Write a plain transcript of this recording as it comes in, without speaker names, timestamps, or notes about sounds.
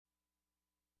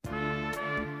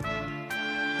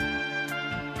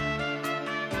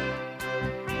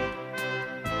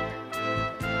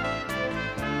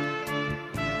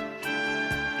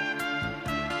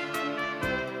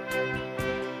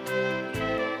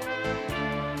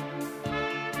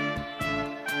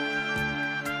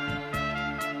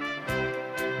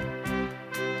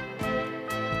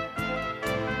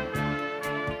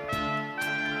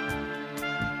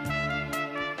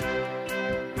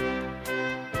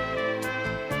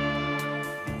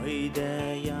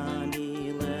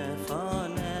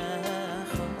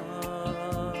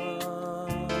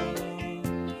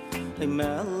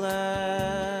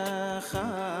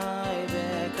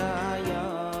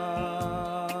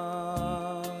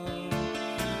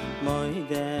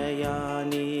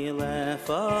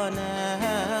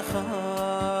lefanecha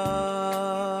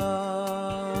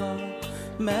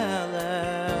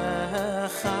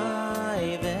melech chai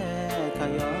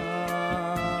v'kayam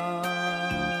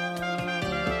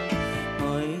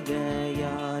moidei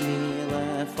ani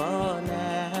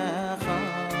lefanecha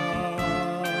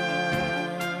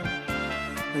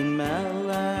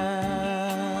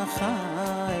melech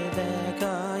chai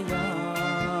v'kayam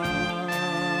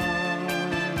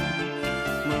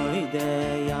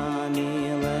moidei ani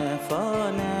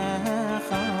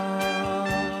lefanecha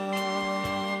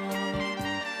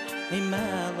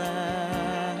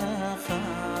melech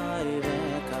chai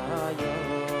v'kayam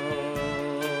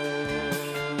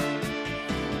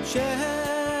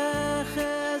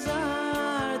shechazart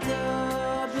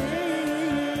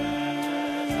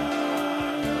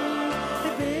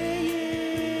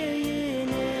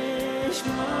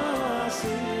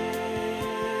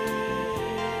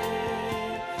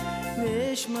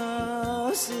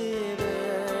Mishmasi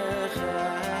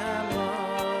b'chema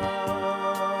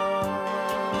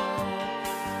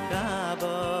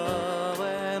Rabbi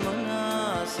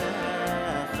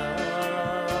v'munasecha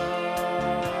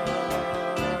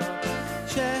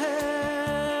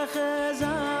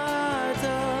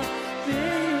shechazarta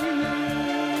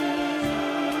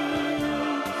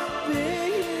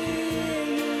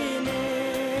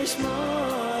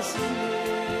b'nishmasi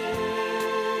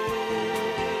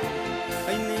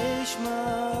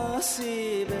Masi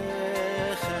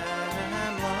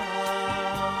b'chema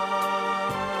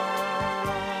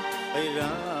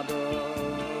Rabbi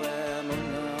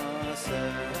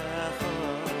v'munasecha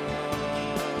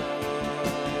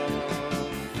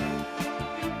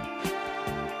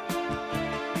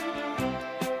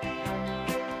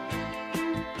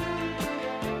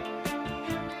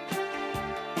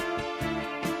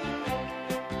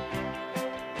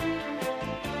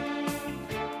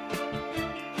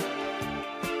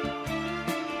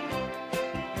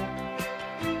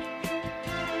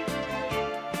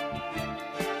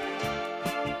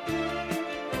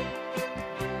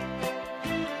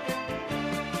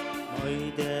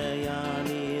Moidei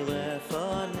ani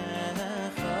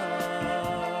lefanecha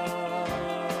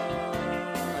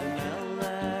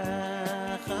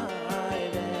melech chai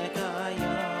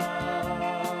v'kayam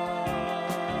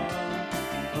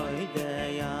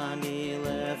Moidei ani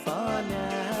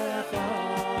lefanecha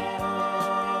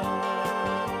melech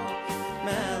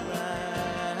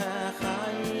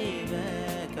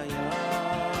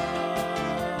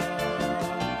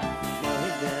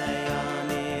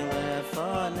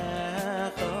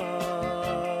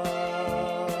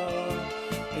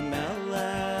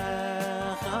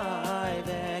chai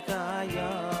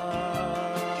v'kayam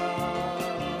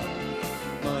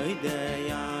Moidei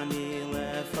ani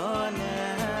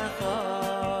lefanecha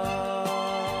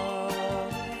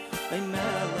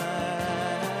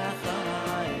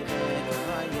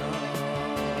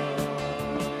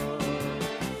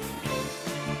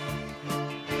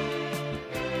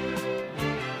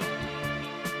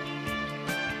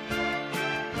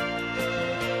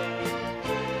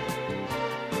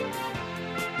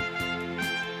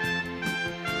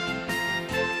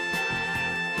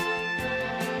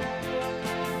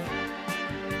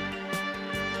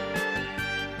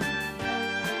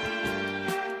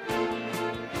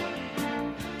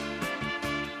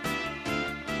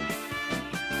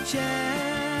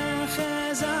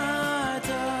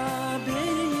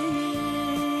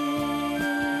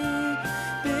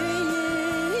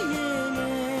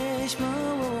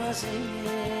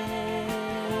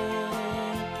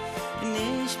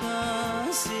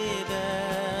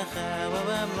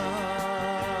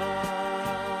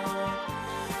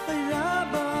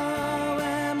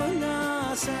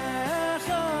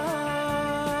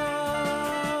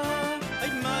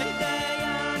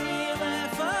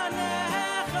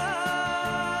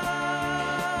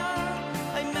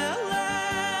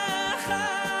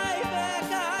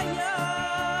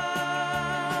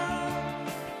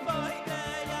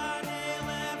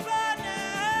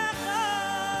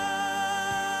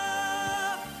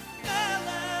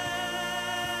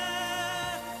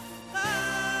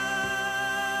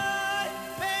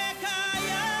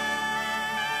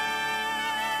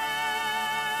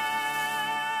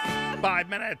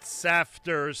Minutes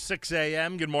after 6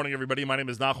 a.m. Good morning, everybody. My name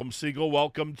is Nachum Siegel.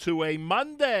 Welcome to a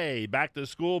Monday. Back to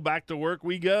school, back to work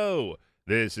we go.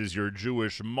 This is your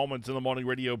Jewish Moments in the Morning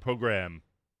radio program.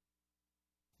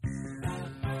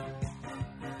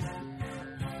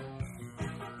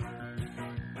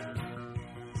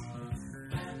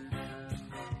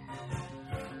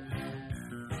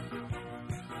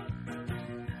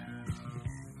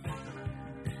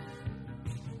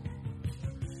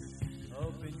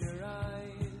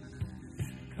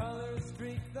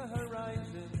 streak the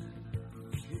horizon.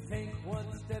 You take one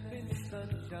step in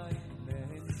sunshine,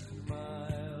 then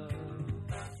smile.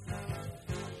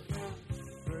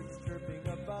 Birds chirping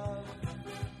above,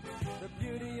 the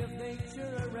beauty of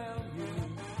nature around you.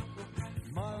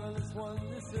 Marvelous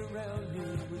wonders surround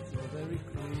you. It's so very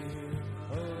clear,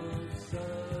 oh so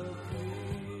clear.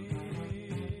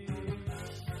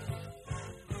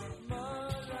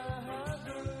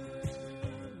 Marahadu,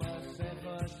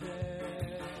 Masefa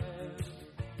Hashem.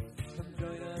 Come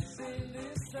join us in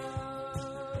this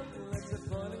song. Let's have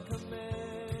fun and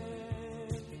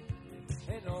command.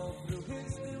 And all through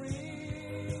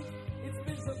history, it's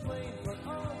been so plain for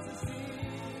all to see.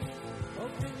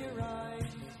 Open your eyes,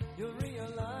 you'll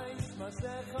realize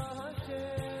Masecha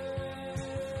Hashem.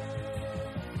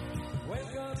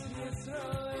 Wake up,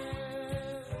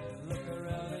 Yisrael. Look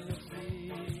around and you'll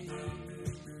see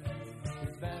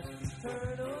His vast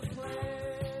eternal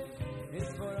plan is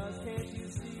for us, can't you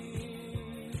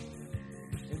see?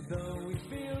 And though we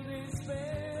feel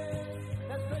despair,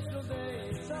 that special day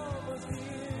is almost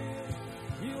here.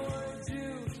 You are a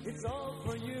Jew, it's all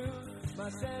for you,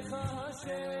 Masecha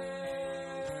Hashem.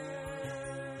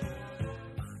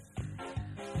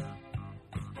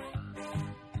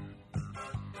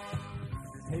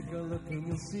 Take a look and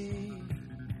you'll see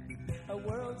a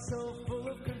world so full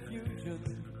of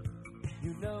confusion.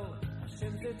 You know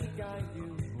Hashem's there to guide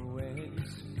you when you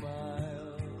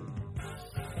smile.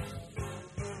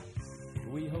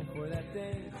 We hope for that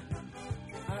day.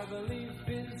 Our belief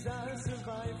is our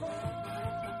survival.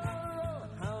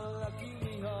 How lucky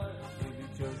we are to be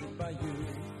chosen by you,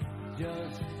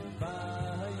 just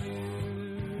by you.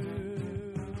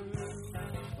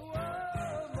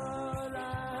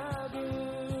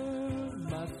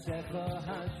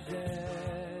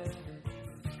 Hashem,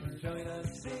 join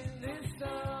us in this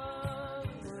song.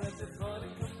 Let's have fun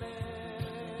and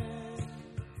command.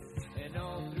 And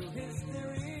all through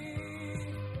history,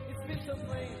 it's been so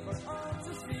plain for all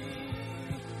to see.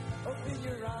 Open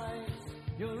your eyes,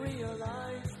 you'll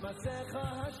realize Masecha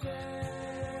Hashem.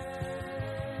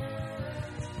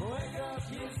 Wake up,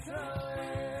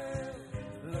 Yisrael.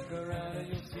 Look around and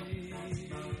you'll see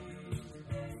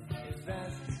His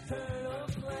vast eternal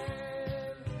plan.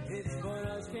 It's for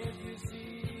us, can't you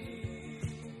see?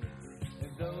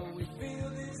 And though we feel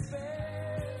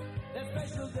despair, that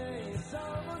special day is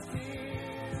almost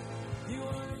here. You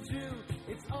are a Jew,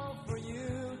 it's all for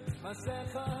you,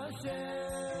 Masecha Hashem.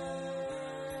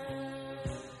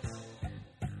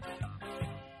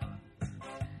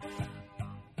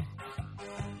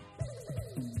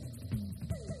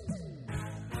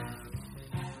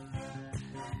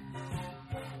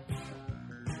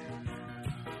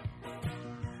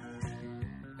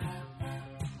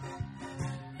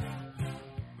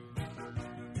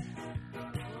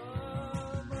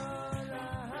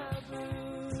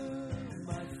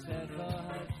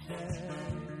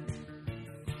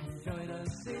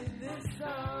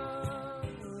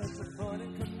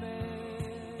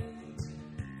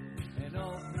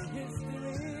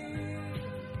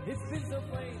 It's been so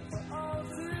plain for all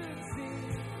to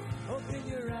see. Open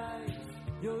your eyes,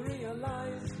 you'll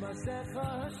realize Masecha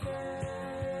Hashem.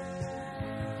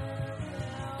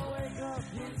 Now wake up,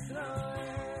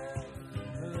 Yisrael.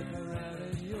 Look around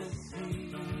and you'll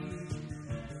see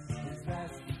His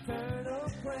vast eternal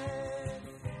plan.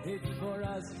 It's for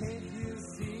us, can't you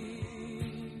see?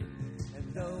 And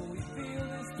though we feel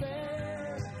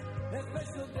despair, that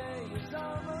special day is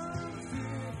almost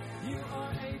here. You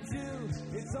are a Jew,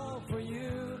 it's all for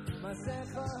you,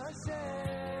 Masecha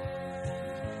Hashem.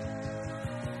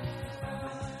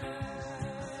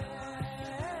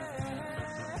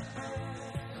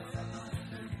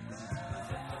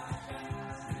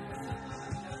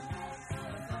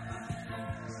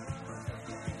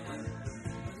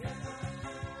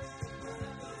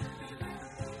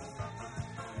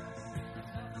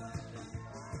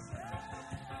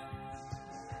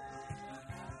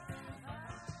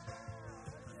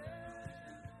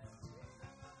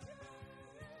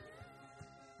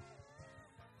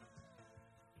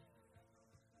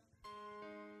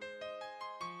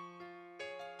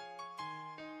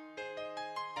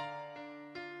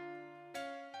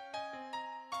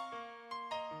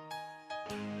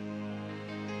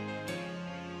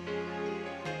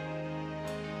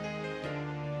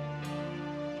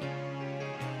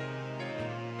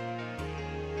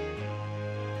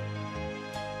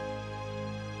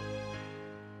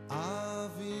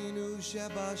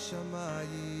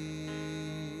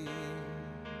 Shabashamayim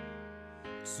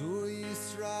Zu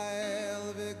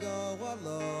Yisrael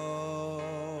v'Goalo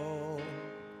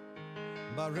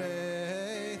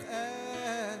Barech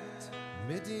et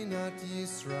מדינת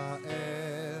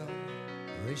ישראל,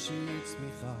 ראשית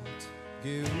צמיחת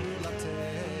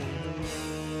גאולתנו.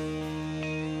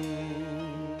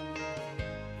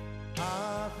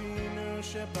 אבינו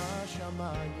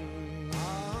שבשמיים,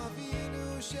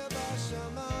 אבינו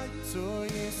שבשמיים, צור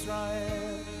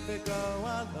ישראל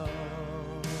וגואלו,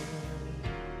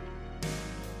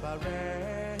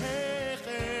 ברך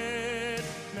את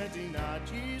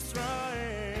מדינת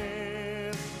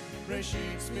ישראל,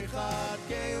 ראשית צמיחת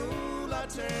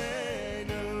גאולתנו.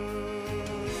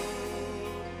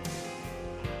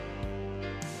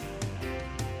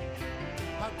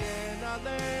 הגן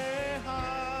עליה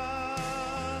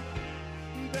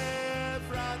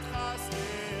בפרט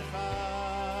חסדך,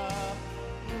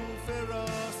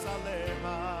 ופרוס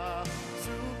עליה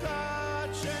סוכת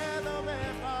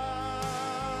שלומך.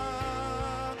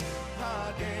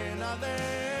 הגן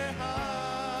עליה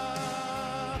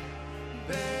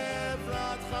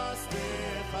בפרט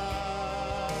חסדך,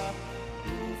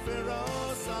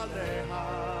 ופרוס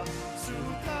עליה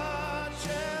סוכת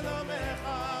שלומך.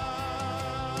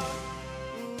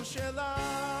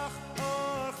 ושלח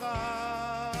אורך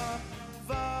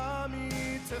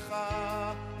ואמיתך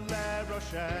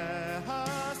לראשיה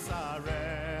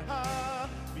שריה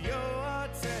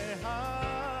ויועציה.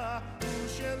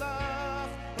 ושלח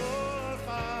אורך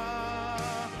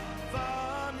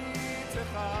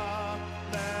ואמיתך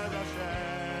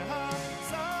לראשיה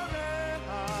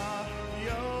שריה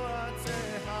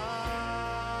ויועציה.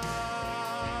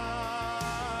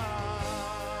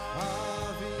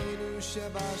 אבינו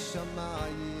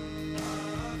שבשמיים,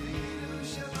 אבינו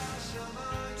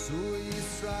שבשמיים, צור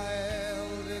ישראל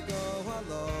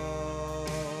וגואלו,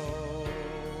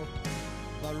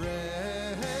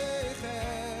 ברך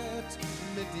את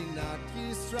מדינת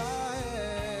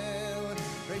ישראל,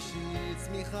 ראשית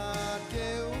צמיחת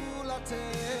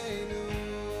גאולתנו.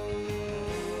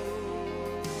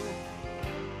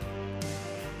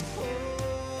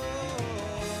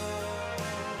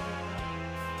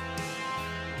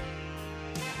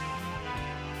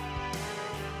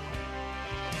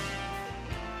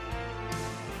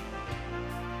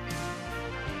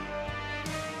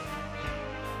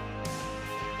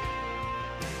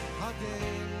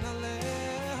 הגן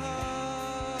עליה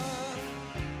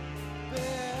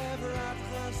בעברת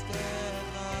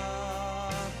חסדך,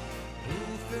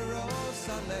 ופרוס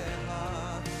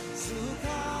עליה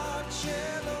סוכת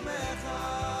שלומך.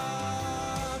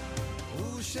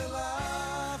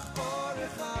 ושלח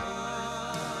אורך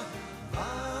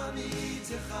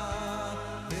ואמיתך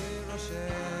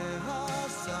לראשיה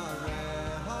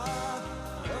שריה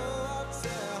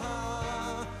יועציה.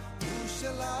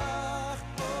 ושלח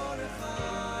אורך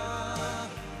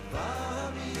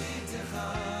ואמיתך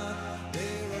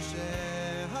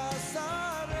לראשיה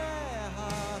שריה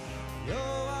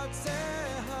יועציה.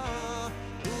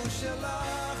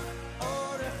 ושלח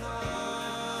אורך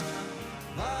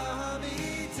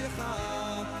ואמיתך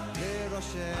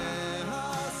לראשיה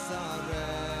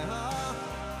שריה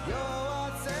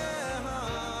יועציה.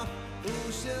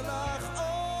 ושלח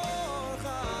אורך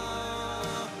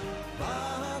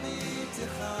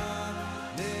ואמיתך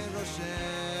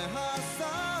לראשיה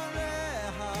שריה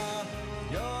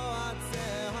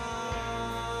יועציה.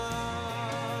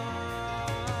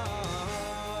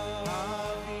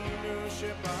 אבינו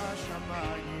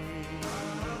שבשמיים,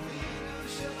 אבינו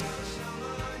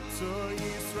שבשמיים, צור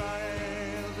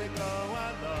ישראל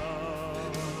וגואלו,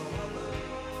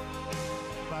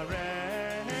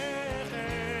 ברך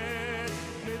את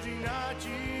מדינת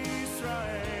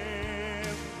ישראל,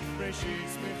 ראשית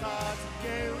צמיחת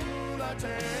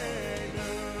גאולתנו.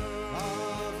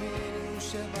 אבינו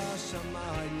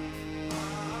שבשמיים,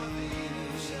 אבינו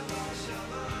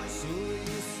שבשמיים, צור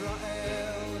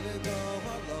ישראל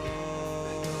וגואלו,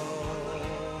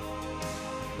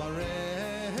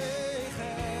 ברך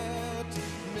את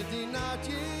מדינת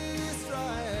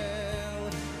ישראל,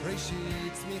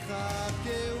 ראשית צמיחת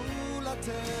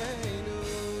גאולתנו.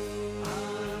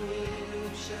 אבינו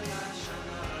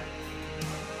שבשמיים,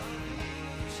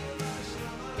 אבינו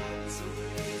שבשמיים, צור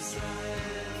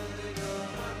ישראל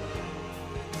וגואלו,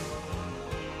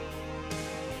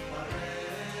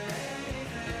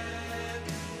 ברך את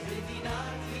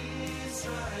מדינת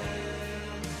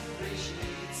ישראל,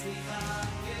 ראשית צמיחת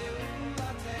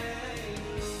גאולתנו.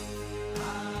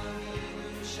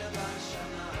 אבינו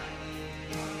שבשמיים,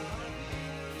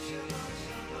 אבינו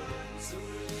שבשמיים,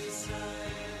 צור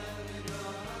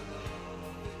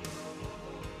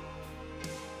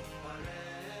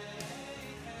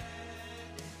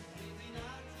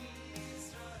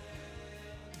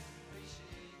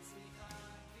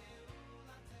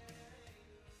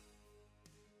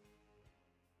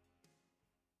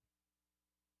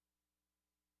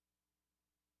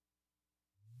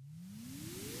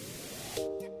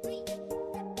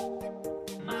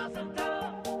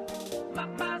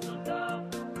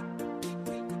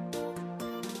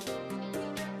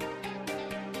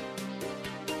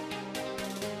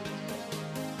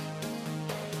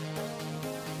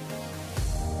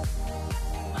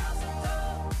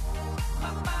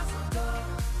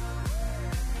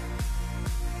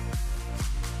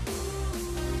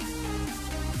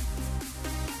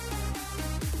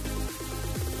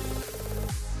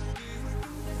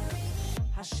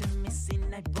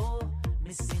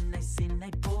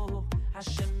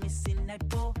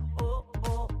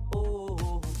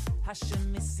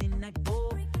Hashem Sinai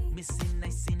Bo, Sinai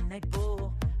Sinai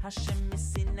Bo, Hashem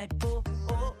Sinai Bo,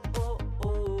 oh oh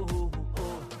oh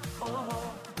oh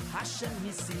oh, Hashem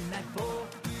Sinai Bo,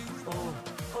 oh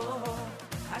oh,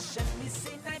 Hashem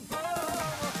Sinai Bo.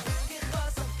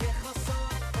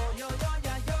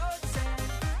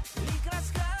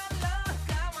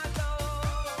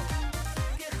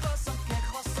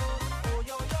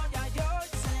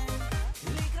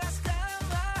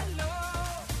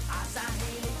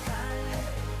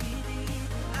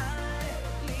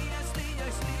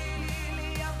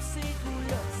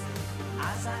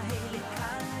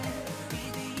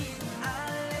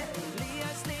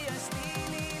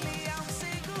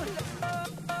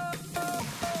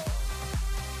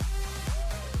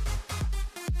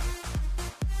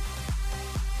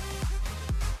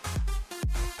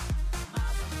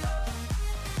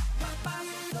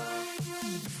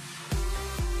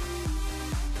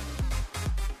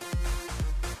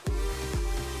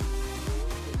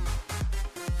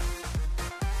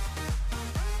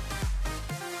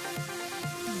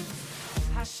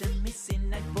 Hashem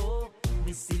Sinai Bo,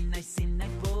 Sinai Sinai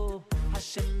Bo,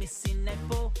 Hashem Sinai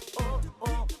Bo, oh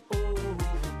oh oh,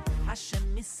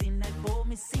 Hashem Sinai Bo,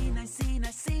 Sinai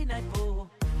Sinai Sinai Bo,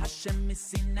 Hashem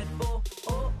Sinai Bo,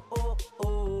 oh oh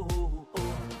oh oh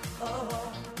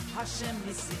oh, Hashem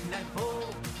Sinai Bo,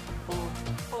 oh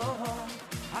oh,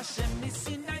 Hashem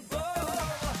Sinai Bo.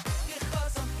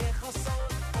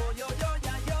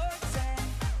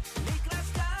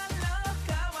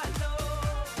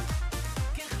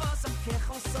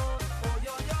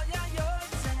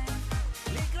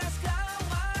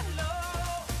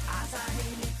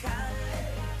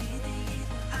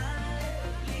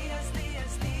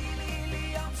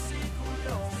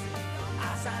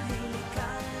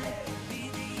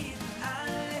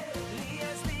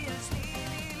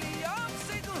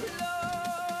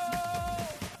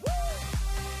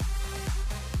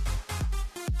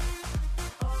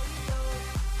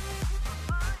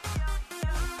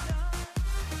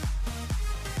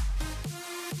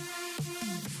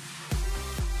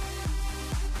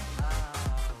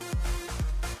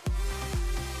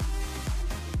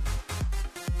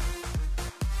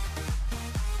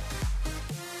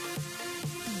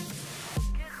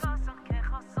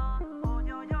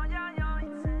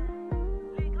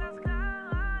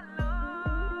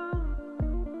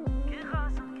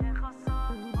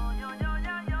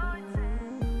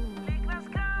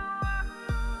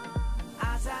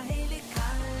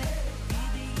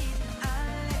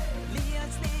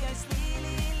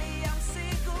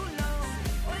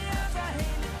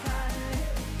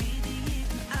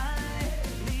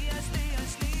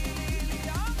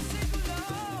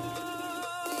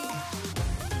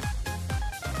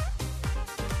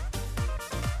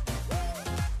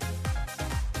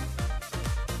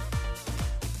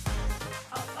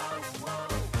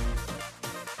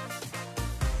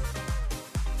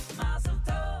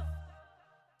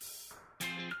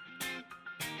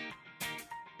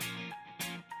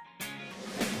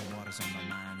 On my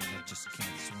mind and I just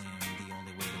can't swim. The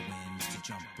only way to win is to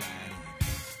jump right in.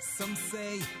 Some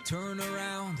say turn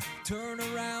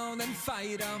around and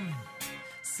fight 'em.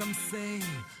 Some say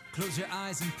close your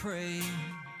eyes and pray.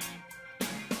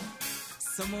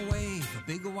 Some will wave a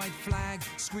big white flag,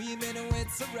 screaming with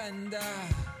surrender.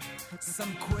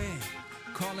 Some quit,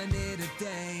 calling it a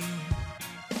day.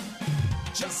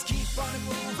 Just keep on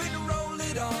moving, roll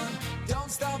it on.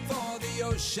 Don't stop for the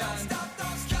ocean.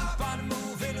 Don't stop. Keep on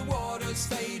moving, waters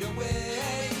fade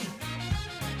away.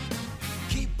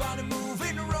 Keep on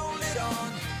moving, roll it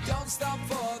on. Don't stop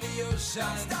for the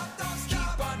ocean. Don't stop.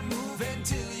 Keep on moving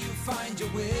till you find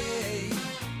your way.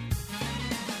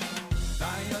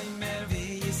 Vai ao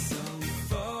merveille so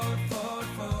fort, fort,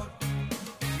 fort.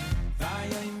 Vai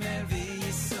ao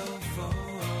merveille so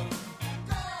fort.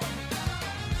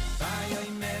 Vai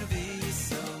ao merveille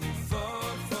so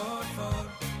fort, fort, fort.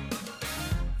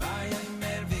 Vai ao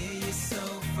merveille so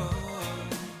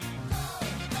fort.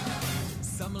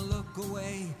 Some look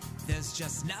away, there's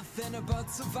just nothing about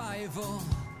survival.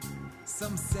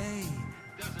 Some say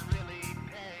doesn't really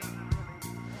pay.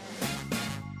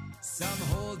 Some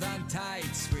hold on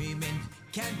tight, screaming,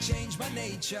 can't change my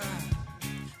nature.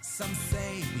 Some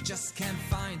say we just can't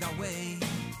find our way.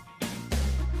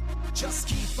 Just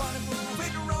keep on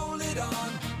moving, roll it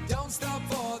on. Don't stop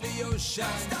for the ocean.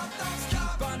 Don't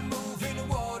stop. Keep on moving,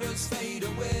 waters fade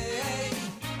away.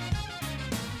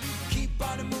 Keep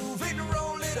on moving,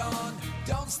 roll it on.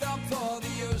 Don't stop for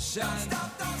the ocean. Don't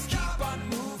stop. Keep on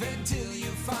moving till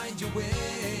you find your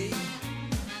way.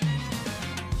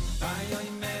 Vai ao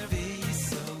merveille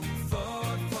so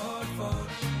fort, fort, fort.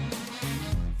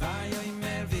 Vai ao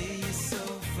merveille so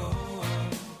fort.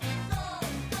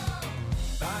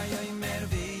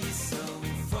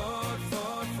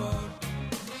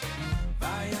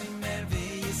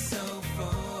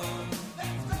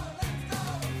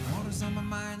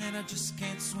 I just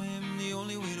can't swim. The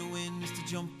only way to win is to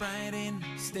jump right in.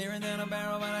 Staring down a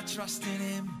barrel but I trust in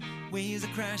him. Waves are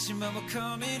crashing but we're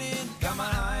coming in. Got my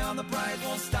eye on the prize,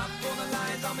 won't stop for the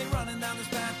lies. I'll be running down this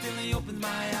path till he opens my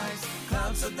eyes.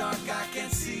 Clouds so dark I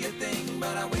can't see a thing,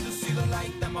 but I wait to see the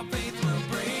light that my faith will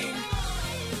bring.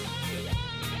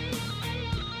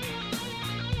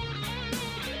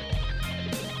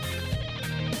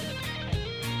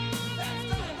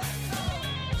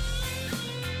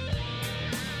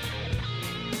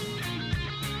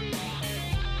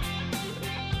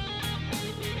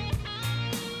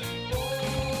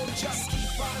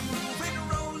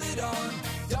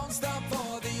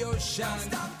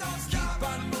 Don't keep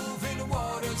on moving, the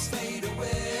waters fade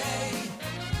away.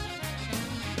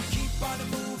 Keep on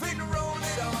moving, roll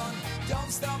it on.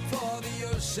 Don't stop for the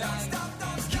ocean.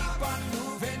 Don't keep on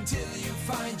moving till you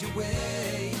find your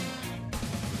way.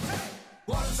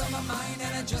 Water's on my mind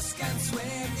and I just can't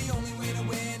swim. The only way to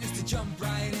win is to jump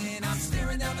right in. I'm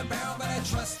staring down the barrel but I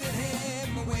trust in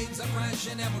him. The waves are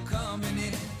crashing and we're coming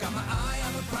in. Got my eye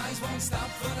on the prize, won't stop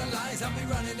for the lies. I'll be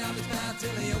running down this path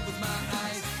till he opens my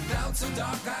eyes. Clouds so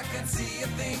dark I can't see a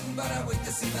thing, but I wait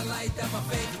to see the light that my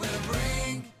faith will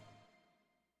bring.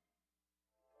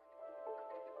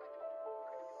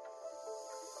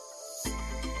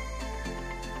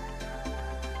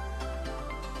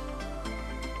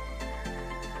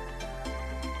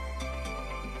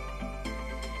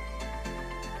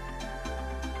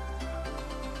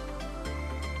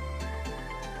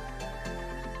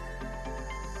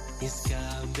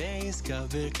 Iska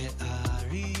virke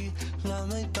ari La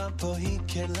mai papo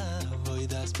hike la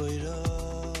voidas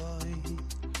poiroi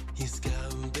Iska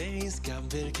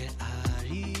virke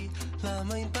ari La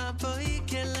mai papo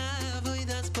hike la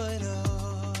voidas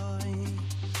poiroi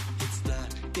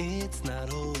It's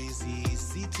not always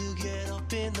easy to get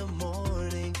up in the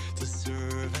morning to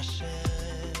serve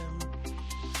Hashem.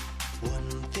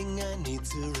 One thing I need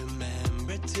to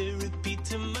remember to repeat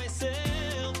to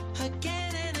myself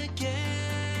again and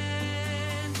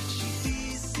again.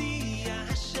 Shivisi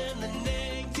Hashem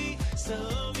lenegdi, so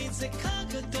means a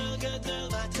kagadogadol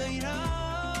batoiro.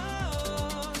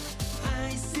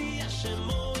 I see Hashem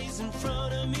always in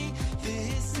front of me.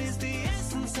 This is the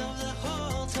essence of the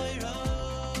whole Torah.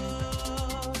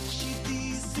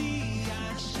 Shivisi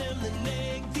Hashem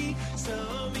lenegdi, so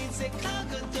means a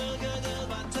kagadogadol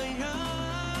batoiro.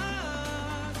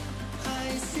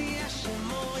 I see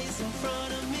Hashem always in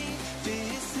front of me.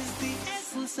 This is the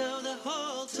essence of the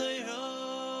whole Torah.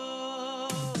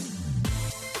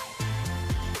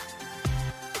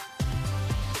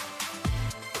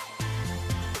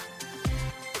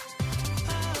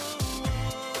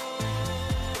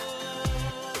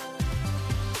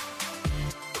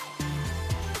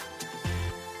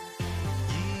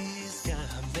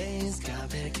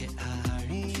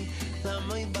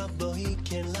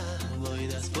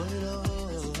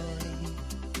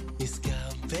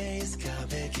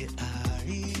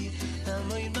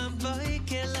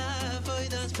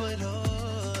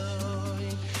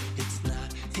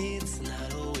 It's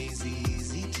not always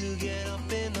easy to get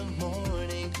up in the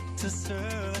morning to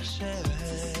serve Hashem.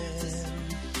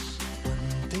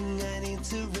 One thing I need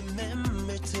to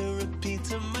remember to repeat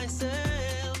to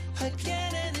myself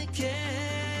again and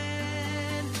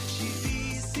again.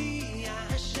 Shivisi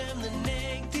Hashem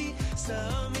lenegdi, so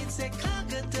means a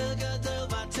kagadogadol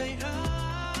batoiro.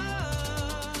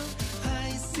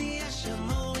 I see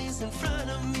Hashem always in front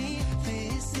of me.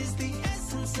 This is the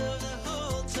essence of the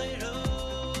whole Torah.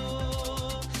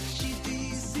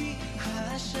 Shivisi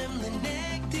Hashem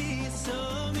lenegdi, so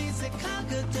means a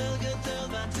kagadogadol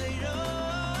batoiro.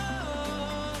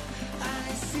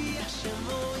 I see Hashem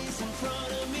always in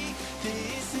front of me.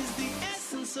 This is the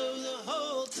essence of the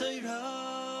whole Torah.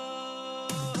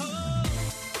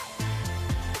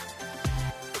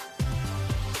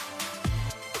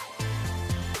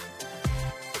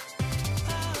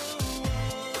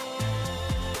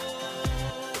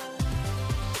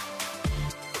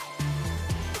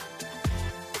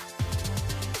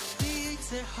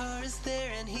 The heart is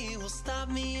there and he will stop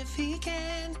me if he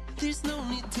can. There's no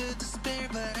need to despair,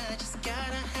 but I just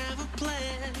gotta have a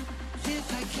plan.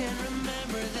 If I can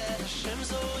remember that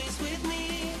Hashem's always with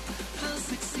me, I'll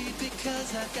succeed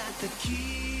because I got the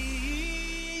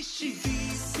key.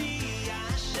 Shivisi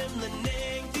Hashem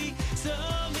lenegdi, so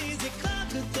means it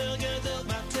kagadogadol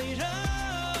batoiro.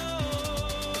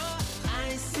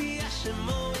 I see Hashem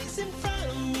always in front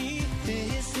of me.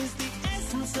 This is the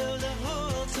essence of the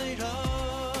whole Torah.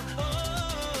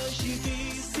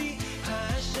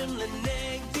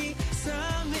 Lenegdi,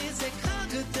 some is a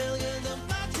kagadogadol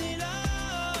batoiro.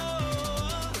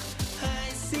 I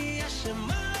see Hashem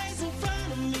always in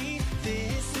front of me.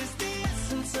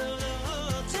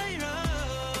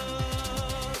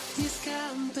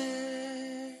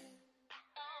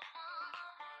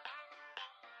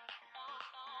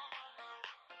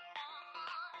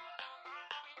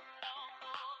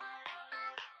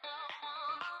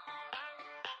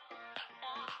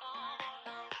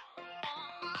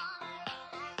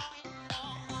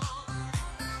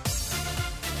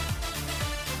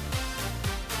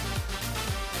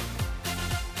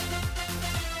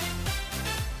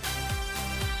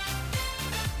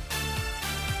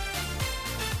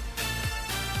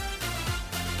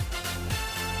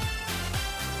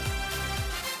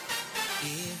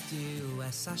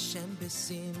 Hashem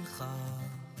b'simcha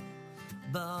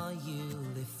Bayu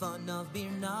lifanav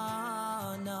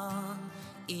birnana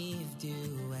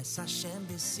Ivdu es Hashem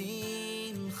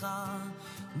b'simcha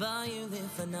Bayu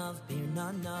lifanav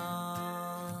birnana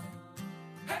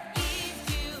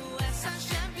Ivdu es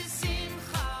Hashem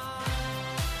b'simcha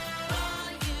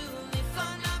Bayu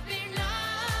lifanav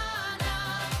birnana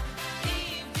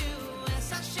Ivdu es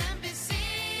Hashem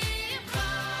b'simcha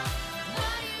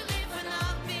Bayu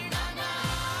lifanav birnana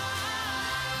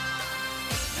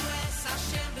Ivdu es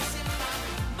Hashem b'simcha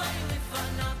Bayu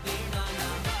lifanav birnana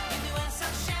Ivdu es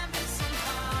Hashem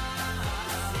b'simcha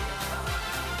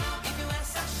Ivdu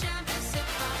es Hashem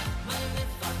b'simcha Bayu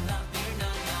lifanav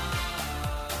birnana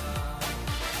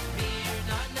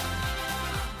birnana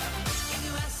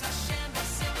Ivdu es Hashem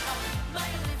b'simcha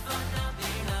Bayu lifanav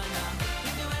birnana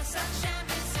Ivdu es Hashem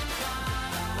b'simcha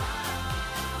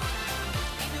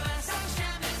Ivdu es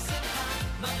Hashem b'simcha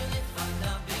Bayu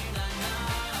lifanav birnana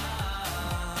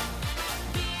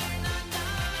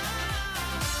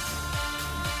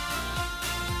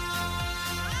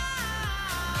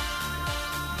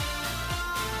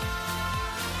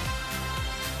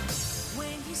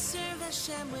When you serve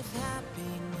Hashem with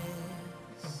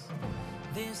happiness,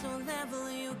 there's no level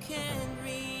you can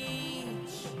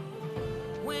reach.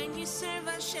 When you serve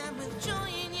Hashem with joy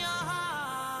in your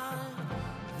heart,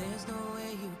 there's no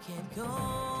way you can go.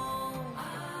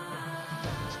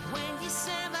 When you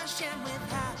serve Hashem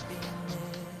with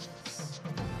happiness,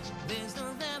 there's no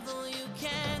level you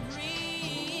can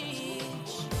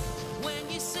reach. When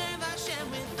you serve Hashem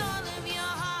with all of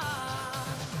your heart,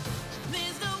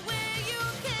 there's no way you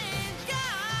can go.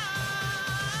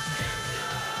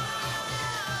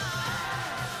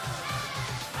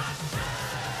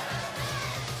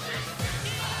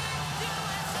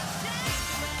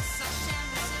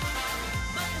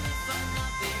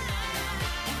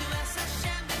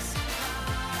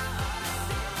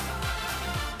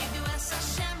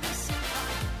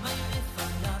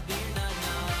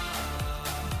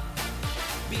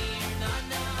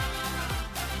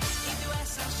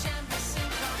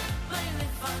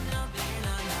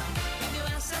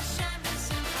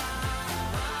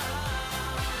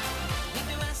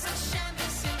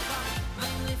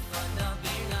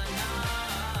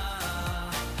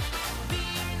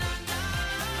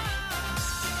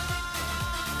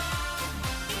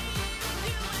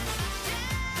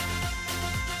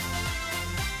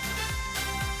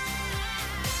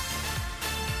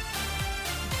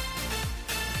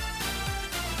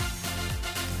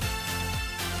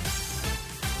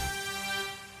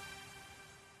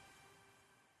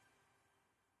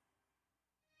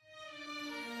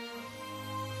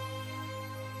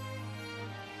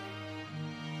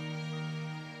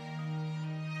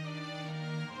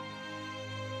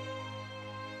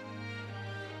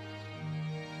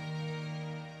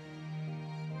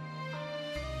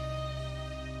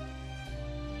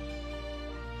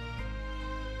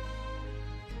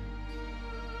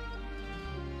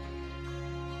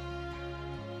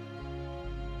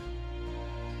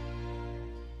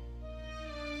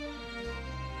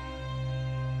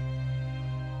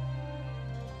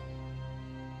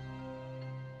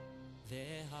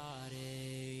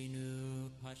 Ve'hareinu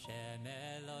Hashem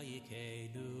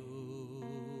Elokeinu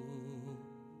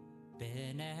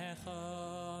B'necha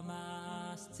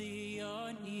mas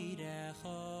Tzion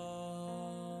irecha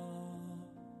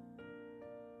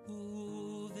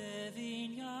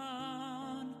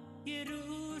Uvevinyan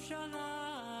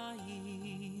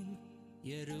Yerushalayim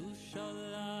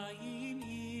Yerushalayim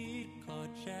ir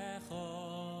kodshecha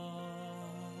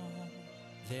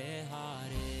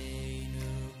Ve'hareinu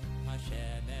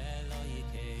Hashem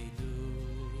Elokeinu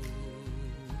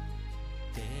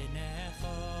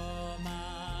B'necha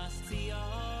mas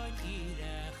Tzion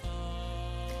irecha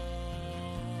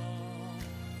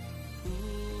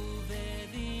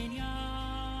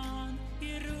Uvevinyan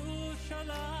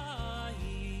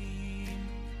Yerushalayim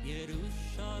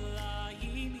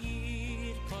Yerushalayim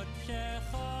ir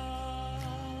kodshecha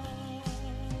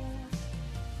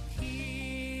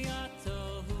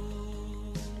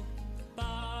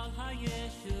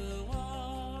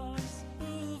Yeshua's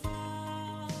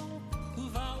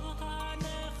uval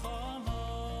hanecha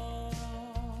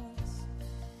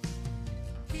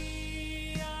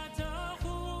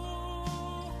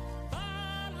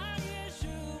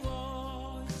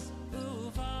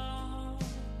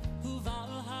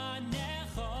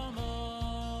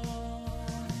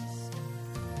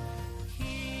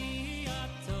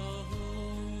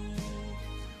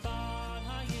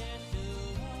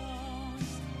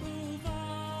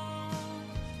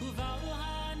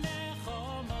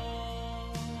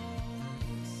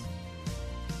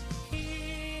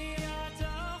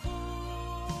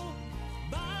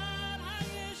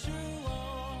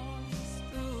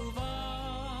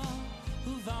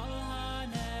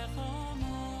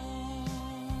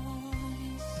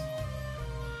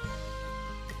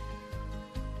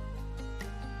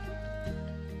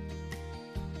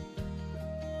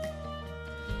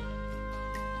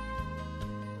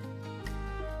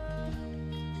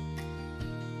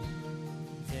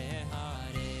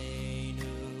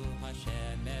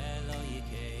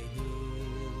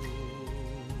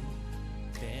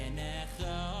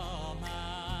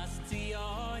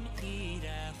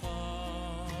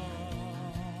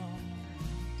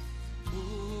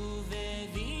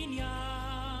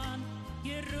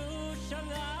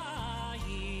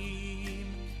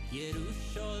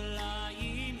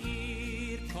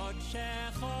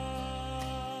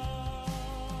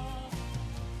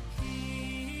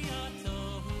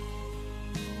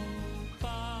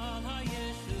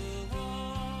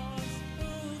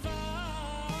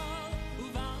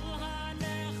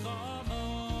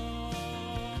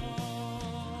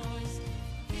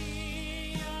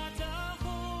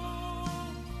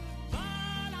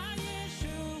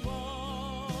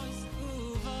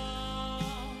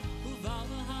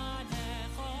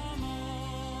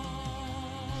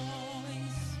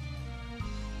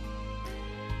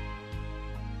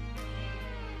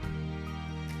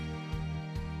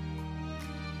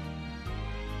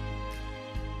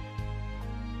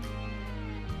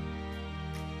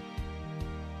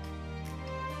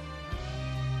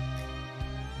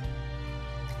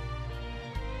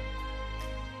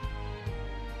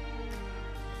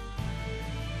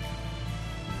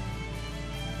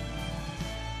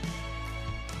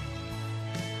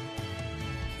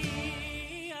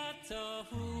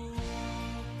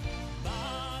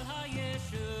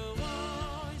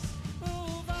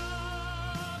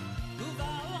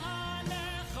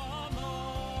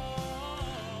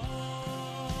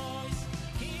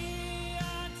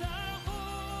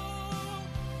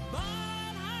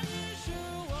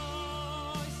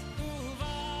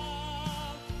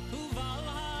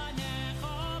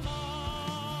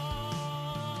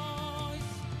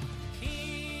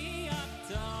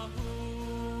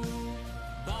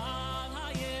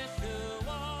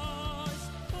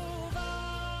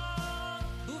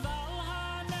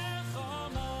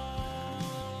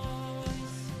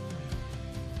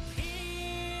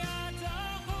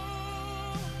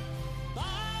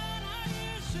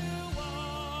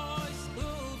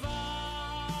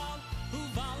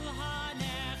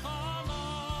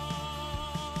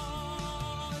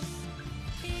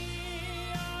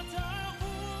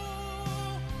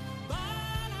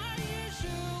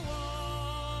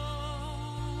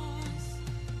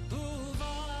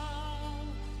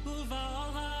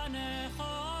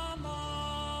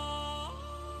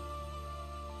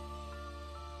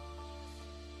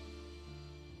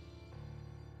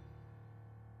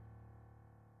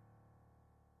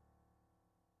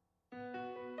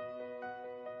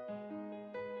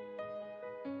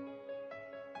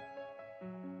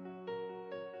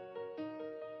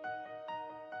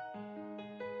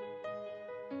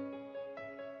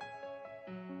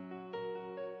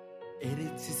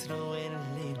Eretz Yisrael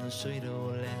leino shoyro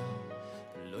oleo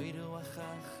Loido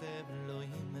achachem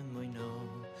loim emoino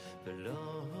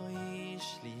Velo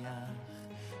ishliach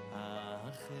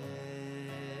acher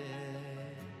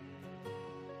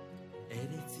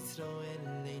Eretz Yisrael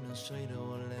leino shoyro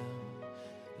oleo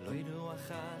Loido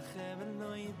achachem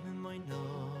loim emoino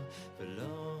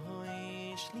Velo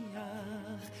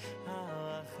ishliach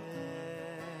acher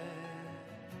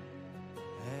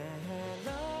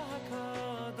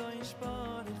Kadosh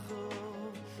Baruch Hu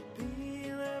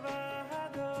Bilevadoi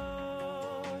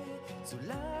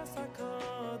Zulas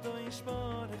HaKadosh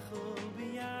Baruch Hu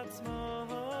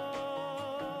B'yatzmoi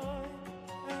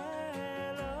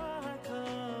Elo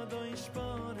HaKadosh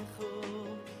Baruch Hu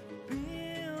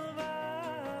Bilvadoi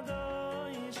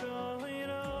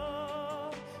Shoiro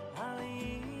Al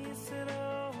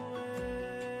Yisroel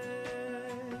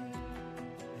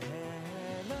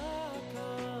Elo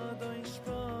HaKadosh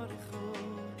Baruch Hu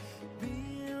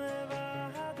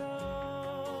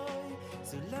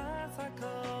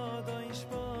HaKadosh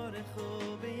Baruch Hu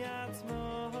b'yatzmo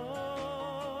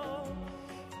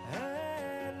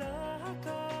Elo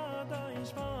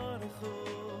HaKadosh Baruch Hu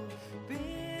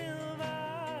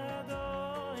bilvado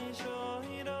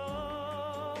shohiro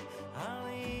al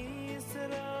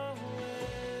Yisroel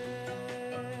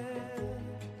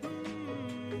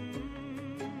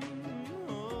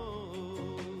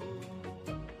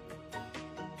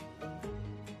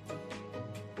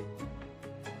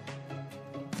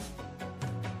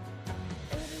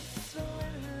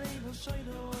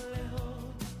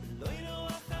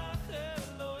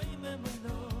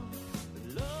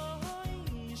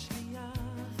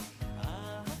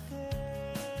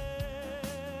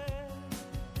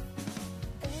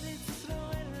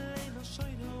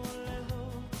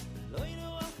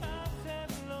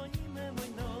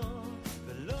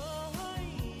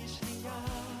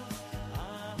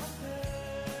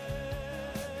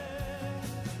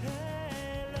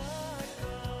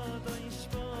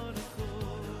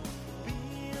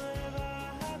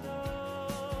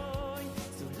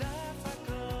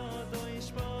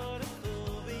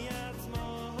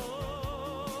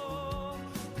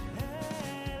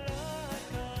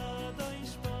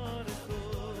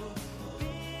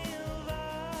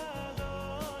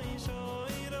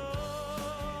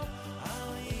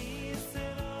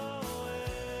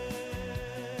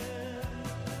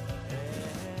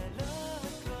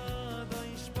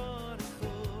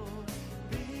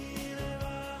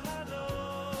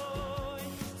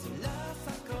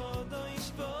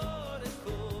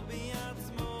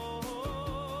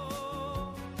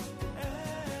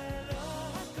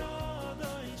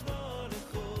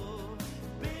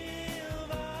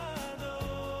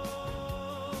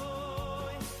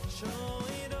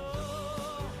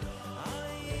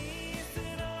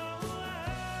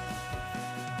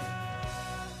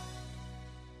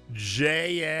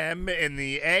JM in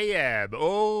the AM.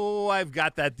 Oh, I've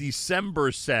got that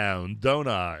December sound, don't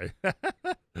I?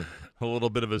 A little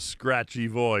bit of a scratchy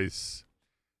voice.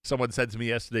 Someone said to me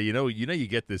yesterday, you know, you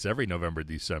get this every November,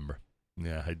 December.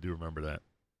 Yeah, I do remember that.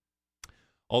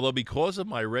 Although because of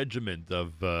my regiment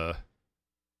of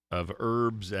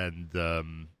herbs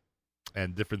and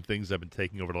different things I've been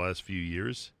taking over the last few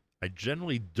years, I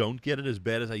generally don't get it as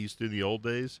bad as I used to in the old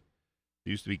days.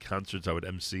 There used to be concerts I would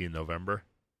MC in November.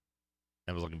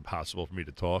 It was like impossible for me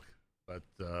to talk. But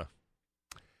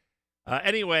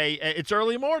anyway, it's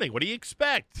early morning. What do you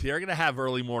expect? You're going to have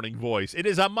early morning voice. It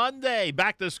is a Monday.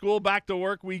 Back to school, back to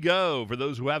work we go for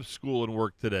those who have school and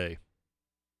work today.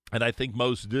 And I think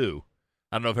most do.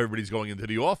 I don't know if everybody's going into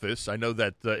the office. I know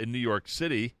that in New York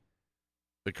City,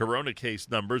 the corona case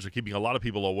numbers are keeping a lot of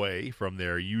people away from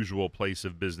their usual place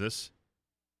of business,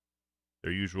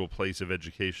 their usual place of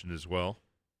education as well.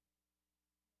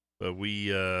 But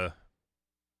we are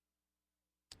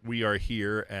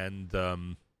here,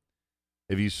 and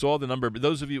if you saw the number,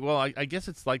 those of you, well, I guess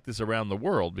it's like this around the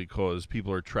world because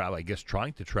people are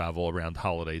trying to travel around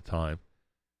holiday time.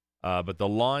 But the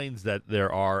lines that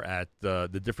there are at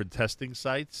the different testing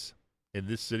sites in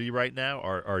this city right now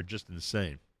are just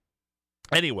insane.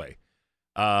 Anyway,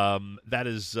 that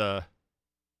is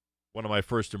one of my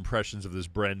first impressions of this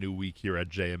brand new week here at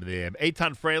JM and the AM.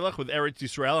 Eitan Freilich with Eretz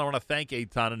Yisrael. I want to thank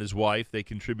Eitan and his wife. They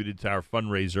contributed to our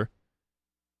fundraiser,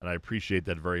 and I appreciate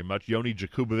that very much. Yoni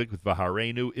Jakubovic with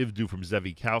Vaharenu, Ivdu from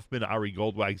Zevi Kaufman, Ari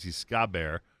Goldwag's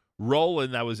Skaber,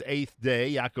 Roland, that was 8th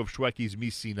day, Yaakov Shweki's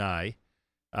Misinai,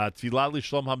 Tfilah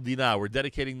Shlom Hamdina. We're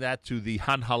dedicating that to the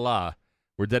Hanhala.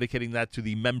 We're dedicating that to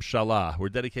the Memshalah. We're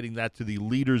dedicating that to the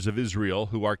leaders of Israel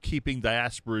who are keeping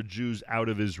diaspora Jews out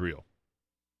of Israel.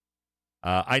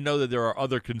 I know that there are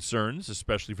other concerns,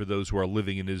 especially for those who are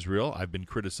living in Israel. I've been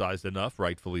criticized enough,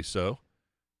 rightfully so,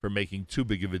 for making too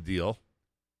big of a deal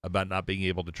about not being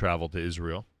able to travel to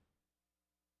Israel.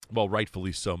 Well,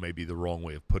 rightfully so may be the wrong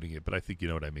way of putting it, but I think you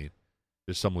know what I mean.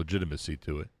 There's some legitimacy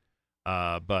to it.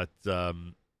 But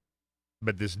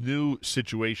this new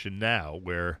situation now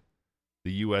where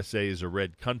the USA is a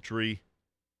red country,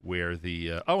 where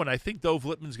the and I think Dov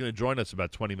Lipman's going to join us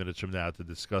about 20 minutes from now to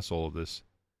discuss all of this.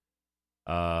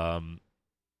 Right,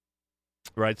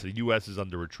 so the U.S. is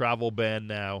under a travel ban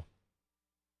now.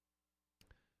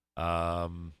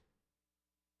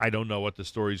 I don't know what the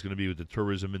story is going to be with the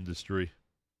tourism industry.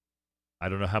 I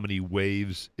don't know how many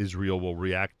waves Israel will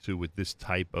react to with this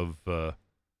type of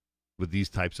with these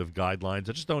types of guidelines.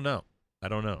 I just don't know. I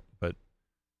don't know, but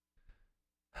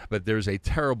there's a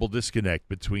terrible disconnect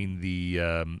between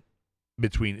the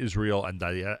between Israel and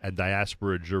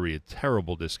diaspora Jewry. A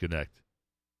terrible disconnect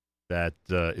that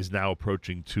is now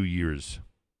approaching 2 years,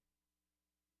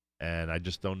 and I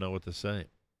just don't know what to say.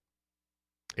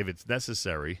 If it's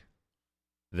necessary,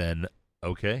 then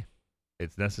okay,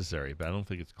 it's necessary, but I don't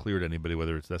think it's clear to anybody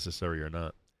whether it's necessary or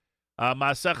not.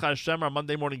 Maasech Hashem, our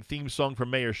Monday morning theme song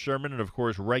from Mayor Sherman, and of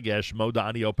course Regesh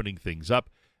Modani opening things up.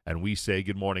 And we say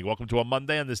good morning. Welcome to a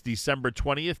Monday on this December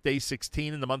 20th, day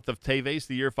 16 in the month of Teves,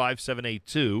 the year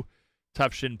 5782.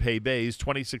 Tufshin Pei Bays,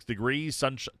 26 degrees,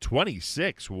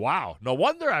 26. Wow. No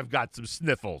wonder I've got some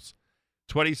sniffles.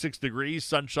 26 degrees,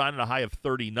 sunshine, and a high of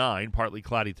 39. Partly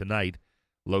cloudy tonight,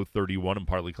 low 31, and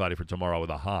partly cloudy for tomorrow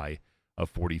with a high of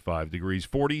 45 degrees.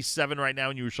 47 right now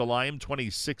in Yerushalayim,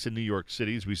 26 in New York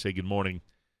City as we say good morning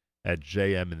at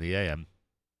JM in the AM.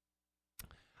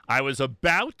 I was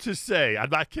about to say, I'm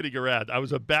not kidding around, I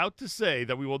was about to say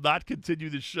that we will not continue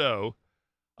the show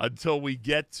until we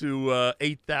get to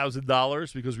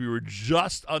 $8,000 because we were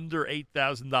just under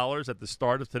 $8,000 at the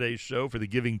start of today's show for the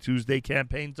Giving Tuesday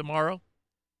campaign tomorrow.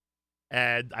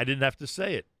 And I didn't have to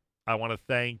say it. I want to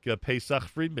thank Pesach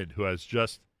Friedman, who has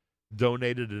just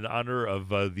donated in honor of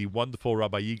the wonderful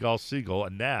Rabbi Yigal Siegel,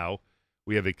 and now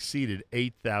we have exceeded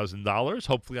 $8,000,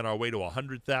 hopefully on our way to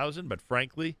 $100,000, but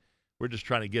frankly, we're just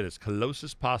trying to get as close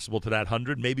as possible to that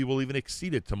 100. Maybe we'll even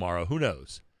exceed it tomorrow. Who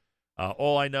knows?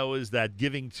 All I know is that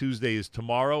Giving Tuesday is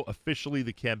tomorrow. Officially,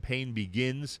 the campaign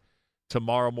begins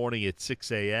tomorrow morning at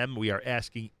 6 a.m. We are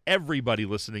asking everybody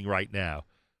listening right now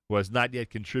who has not yet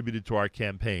contributed to our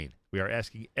campaign. We are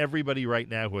asking everybody right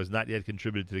now who has not yet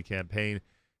contributed to the campaign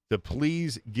to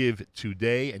please give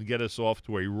today and get us off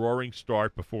to a roaring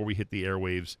start before we hit the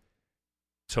airwaves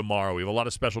tomorrow. We have a lot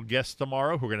of special guests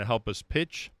tomorrow who are going to help us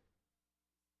pitch.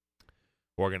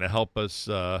 Who are going to help us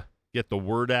get the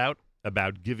word out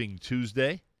about Giving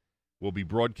Tuesday.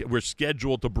 We're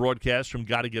scheduled to broadcast from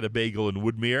Gotta Get a Bagel in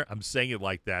Woodmere. I'm saying it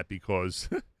like that because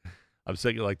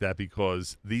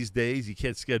these days you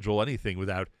can't schedule anything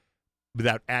without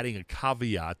adding a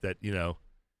caveat that, you know,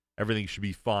 everything should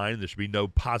be fine. There should be no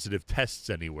positive tests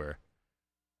anywhere.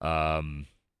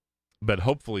 But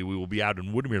hopefully we will be out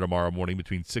in Woodmere tomorrow morning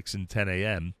between 6 and 10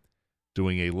 a.m.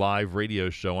 doing a live radio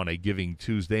show on a Giving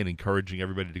Tuesday and encouraging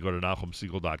everybody to go to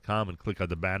NachumSegal.com and click on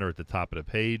the banner at the top of the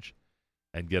page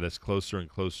and get us closer and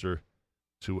closer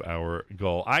to our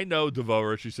goal. I know,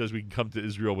 Devora, she says we can come to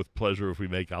Israel with pleasure if we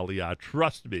make Aliyah.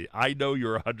 Trust me, I know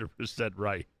you're 100%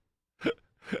 right.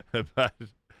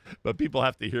 but people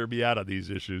have to hear me out on these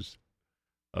issues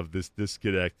of this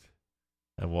disconnect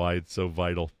and why it's so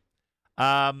vital.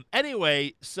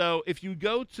 Anyway, so if you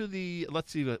go to the,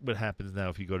 let's see what happens now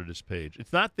if you go to this page.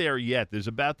 It's not there yet. There's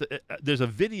a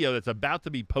video that's about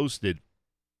to be posted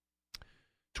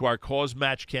to our Cause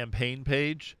Match campaign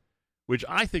page, which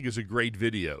I think is a great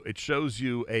video. It shows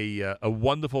you a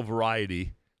wonderful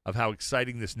variety of how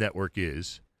exciting this network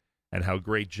is and how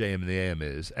great JM and the AM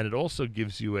is. And it also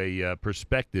gives you a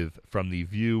perspective from the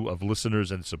view of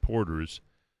listeners and supporters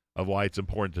of why it's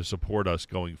important to support us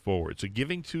going forward. So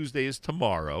Giving Tuesday is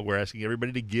tomorrow. We're asking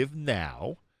everybody to give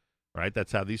now, right?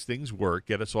 That's how these things work.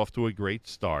 Get us off to a great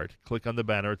start. Click on the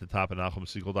banner at the top of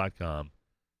NachumSegal.com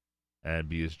and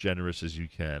be as generous as you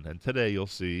can. And today you'll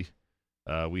see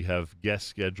we have guests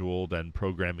scheduled and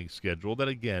programming scheduled that,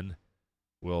 again,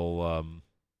 will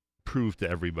prove to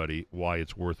everybody why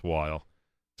it's worthwhile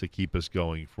to keep us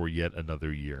going for yet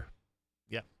another year.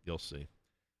 Yeah, you'll see.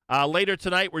 Later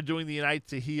tonight, we're doing the Unite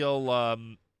to Heal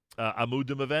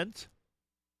Amudim event.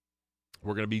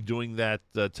 We're going to be doing that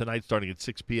tonight starting at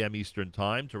 6 p.m. Eastern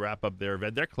Time to wrap up their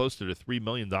event. They're close to the $3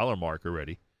 million mark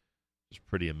already. It's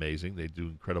pretty amazing. They do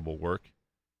incredible work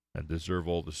and deserve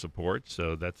all the support.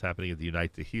 So that's happening at the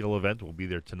Unite to Heal event. We'll be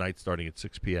there tonight starting at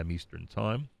 6 p.m. Eastern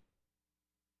Time.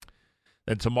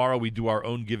 Then tomorrow we do our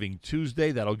own Giving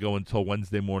Tuesday. That'll go until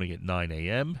Wednesday morning at 9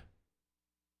 a.m.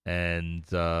 And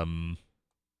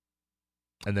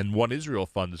then One Israel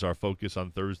Fund is our focus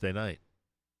on Thursday night.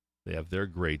 They have their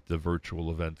great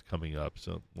virtual event coming up.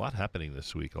 So a lot happening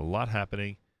this week. A lot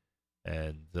happening.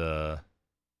 And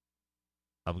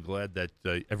I'm glad that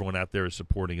everyone out there is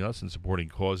supporting us and supporting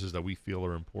causes that we feel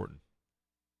are important.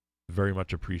 Very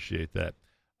much appreciate that.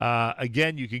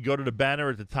 Again, you can go to the banner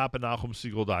at the top of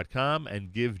NachumSegal.com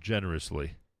and give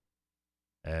generously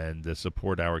and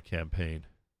support our campaign.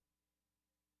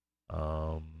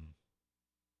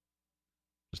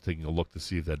 Just taking a look to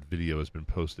see if that video has been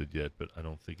posted yet, but I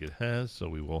don't think it has, so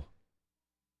we will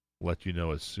let you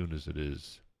know as soon as it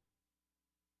is.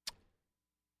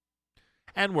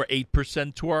 And we're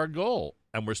 8% to our goal,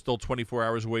 and we're still 24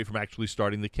 hours away from actually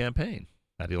starting the campaign.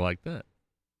 How do you like that?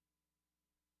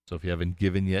 So if you haven't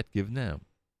given yet, give now.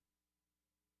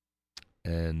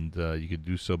 And you can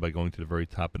do so by going to the very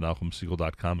top of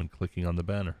NachumSegal.com and clicking on the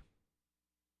banner.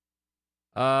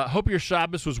 Hope your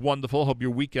Shabbos was wonderful. Hope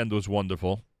your weekend was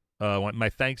wonderful. My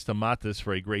thanks to Matis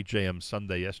for a great JM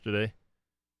Sunday yesterday.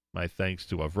 My thanks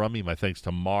to Avrami. My thanks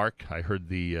to Marc. I heard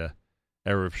the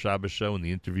Erev Shabbos show and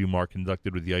the interview Marc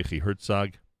conducted with Yochi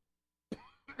Herzog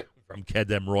from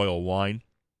Kedem Royal Wine.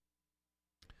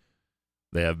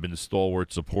 They have been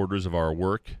stalwart supporters of our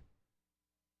work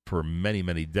for many,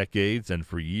 many decades and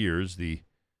for years. The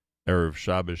Erev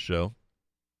Shabbos show,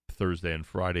 Thursday and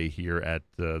Friday here at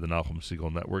the Nachum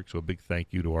Segal Network. So a big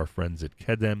thank you to our friends at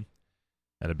Kedem,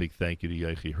 and a big thank you to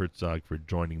Yochi Herzog for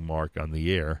joining Marc on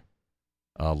the air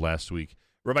last week.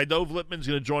 Rabbi Dov Lipman is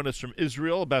going to join us from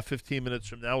Israel about 15 minutes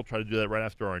from now. We'll try to do that right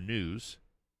after our news.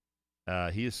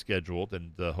 He is scheduled,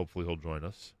 and hopefully he'll join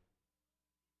us.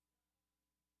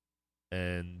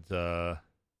 And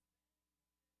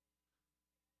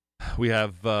we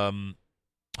have a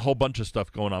whole bunch of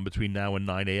stuff going on between now and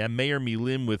 9 a.m. Mayor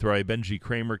Milim with Rabbi Benji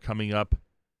Kramer coming up.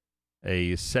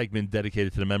 A segment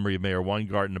dedicated to the memory of Mayor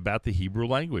Weingarten about the Hebrew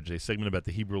language. A segment about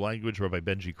the Hebrew language. Rabbi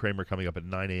Benji Kramer coming up at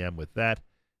 9 a.m. with that.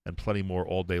 And plenty more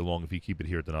all day long if you keep it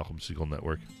here at the Nachum Segal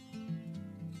Network.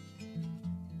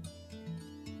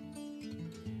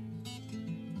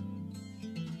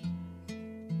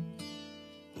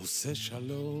 עושה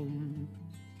שלום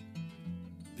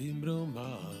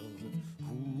במרומיו,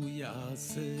 הוא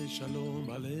יעשה שלום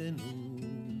עלינו.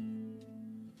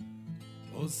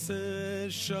 עושה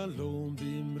שלום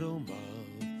במרומיו,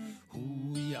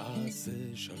 הוא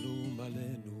יעשה שלום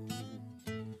עלינו.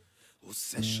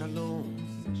 עושה שלום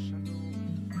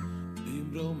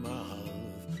במרומיו,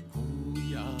 הוא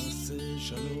יעשה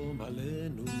שלום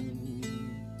עלינו.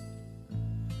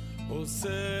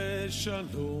 עושה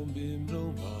שלום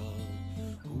במרומיו,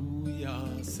 הוא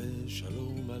יעשה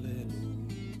שלום עלינו.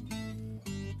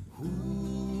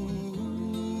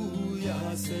 הוא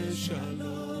יעשה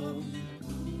שלום,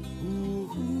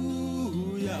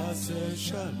 הוא יעשה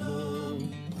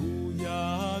שלום, הוא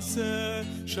יעשה יעשה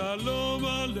שלום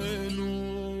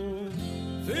עלינו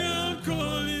ועל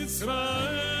כל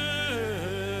ישראל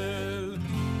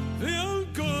ועל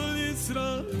כל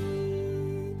ישראל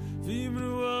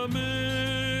ואמרו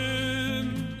אמן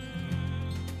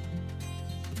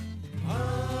אמן.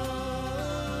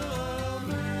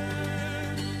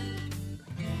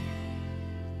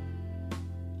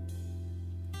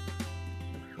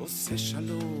 עושה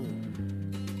שלום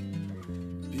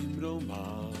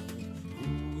במרומיו הוא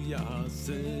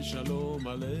יעשה שלום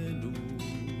עלינו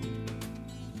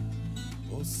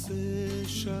עושה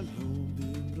שלום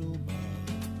במרומיו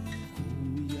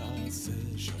הוא יעשה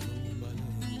שלום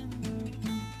עלינו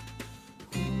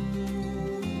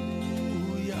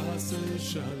הוא יעשה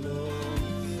שלום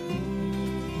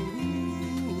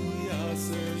הוא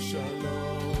יעשה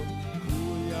שלום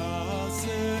הוא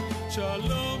יעשה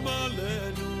שלום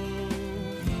עלינו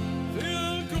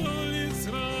ועל כל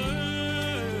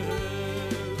ישראל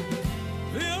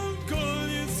ועל כל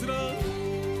ישראל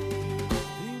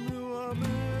אמרו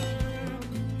אמן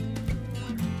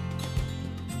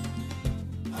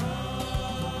אמן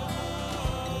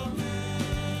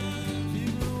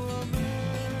אמרו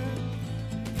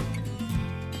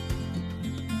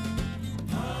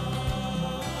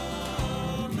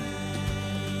אמן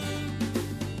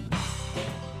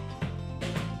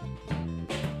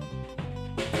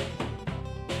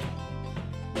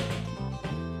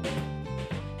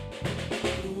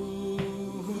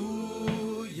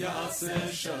הוא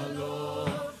יעשה שלום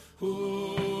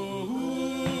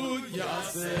הוא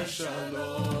יעשה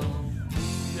שלום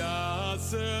הוא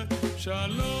יעשה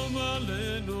שלום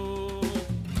עלינו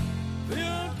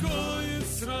ועל כל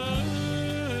ישראל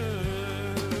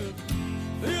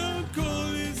ועל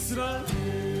כל ישראל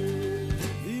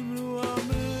אמרו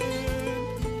אמן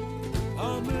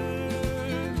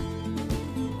אמן אמן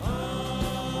אמרו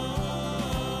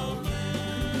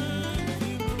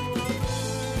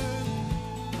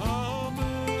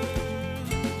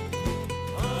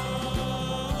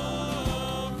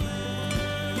אמן אמן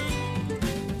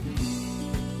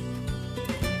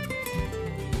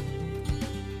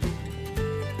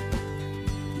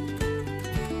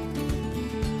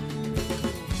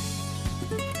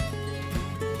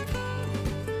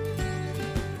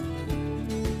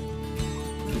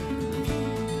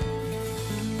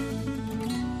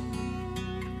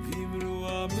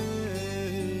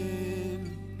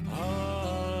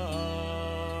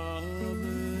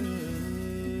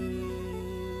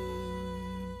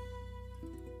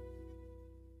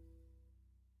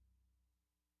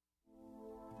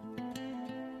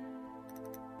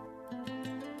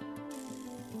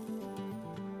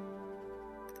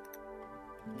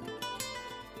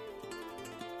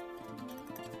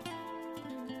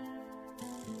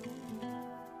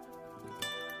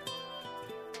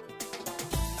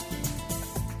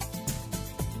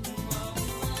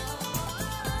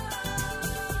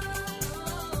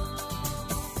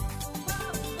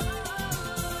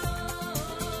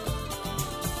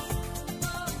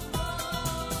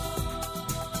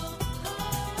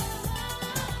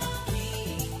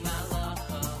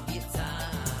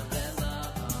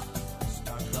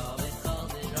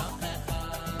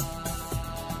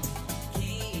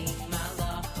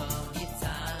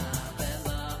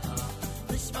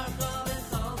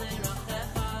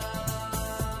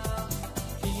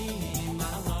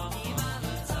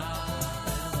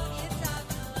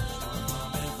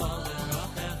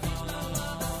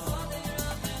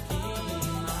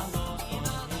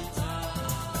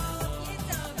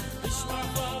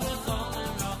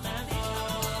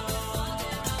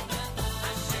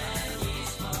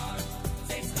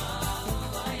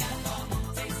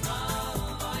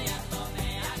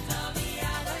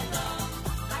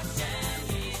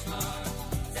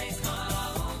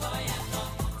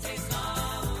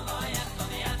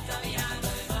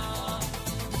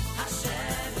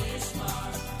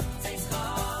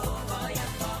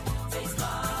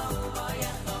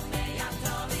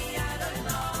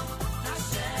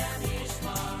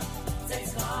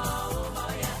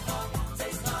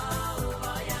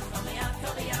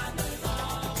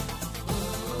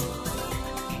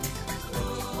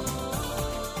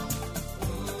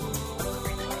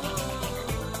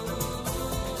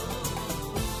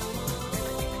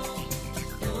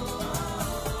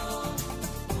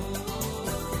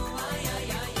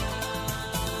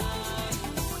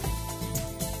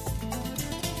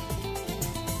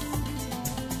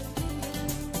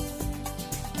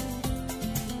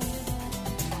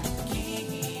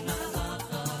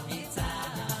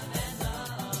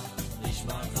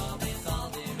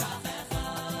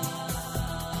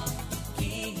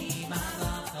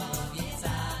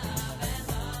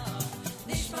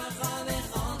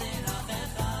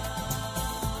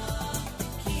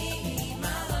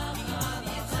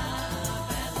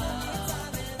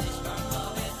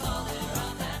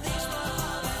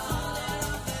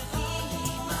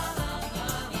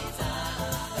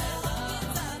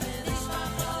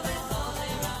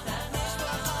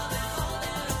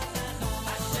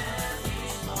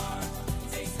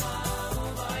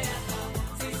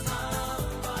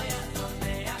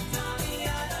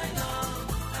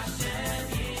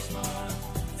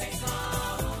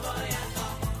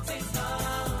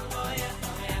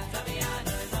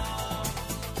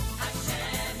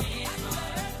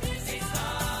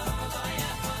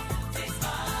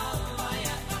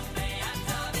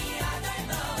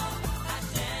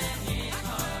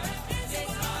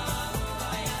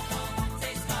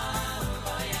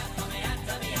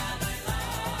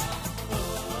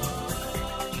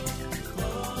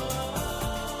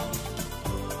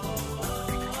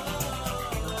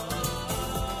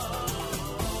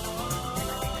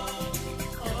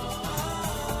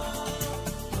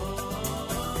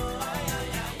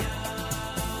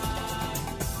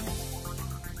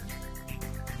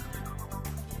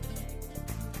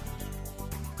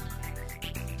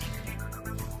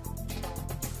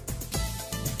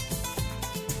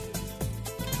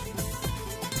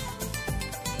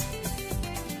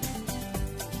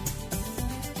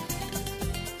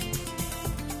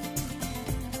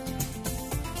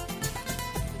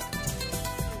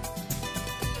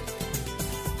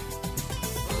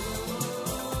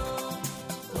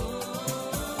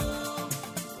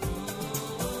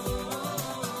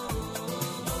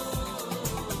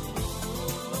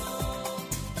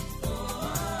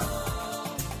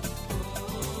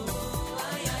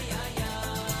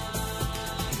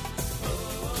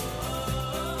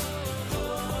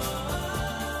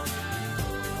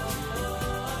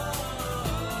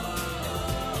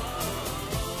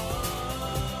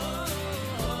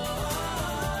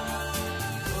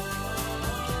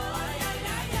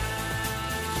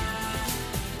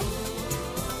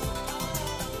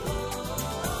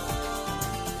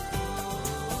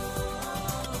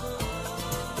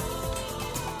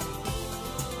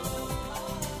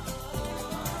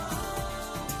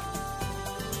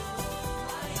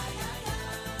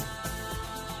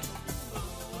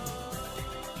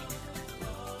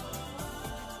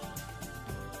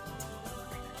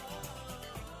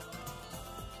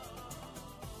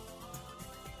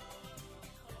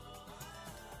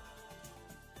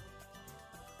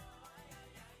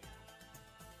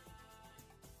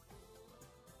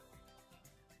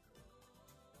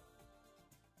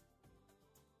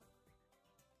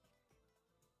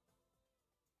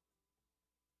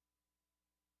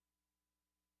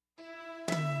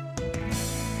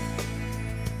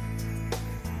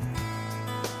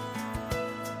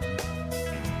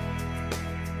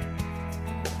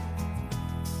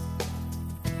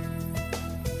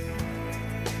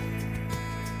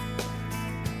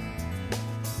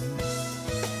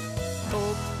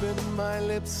my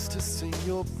lips to sing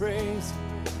your praise,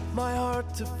 my heart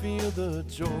to feel the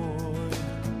joy.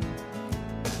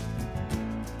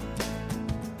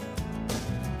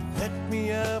 Let me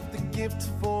have the gift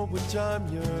for which I'm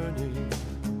yearning.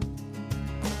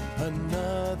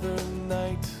 Another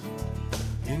night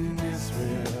in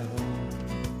Israel.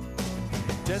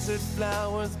 Desert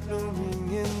flowers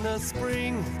blooming in the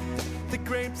spring, the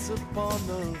grapes upon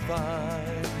the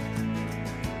vine.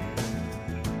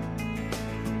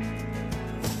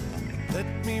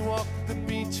 Let me walk the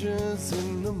beaches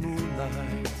in the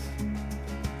moonlight.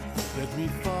 Let me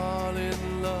fall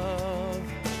in love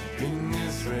in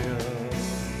Israel.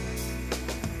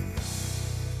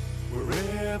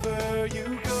 Wherever you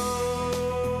go,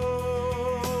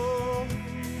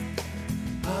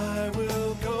 I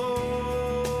will go.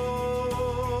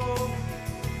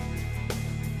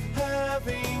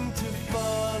 Having to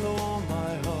follow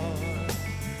my heart,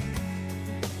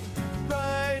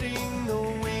 riding the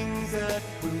wings that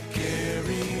will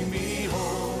carry me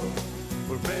home.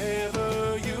 Wherever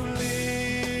you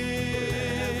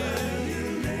live,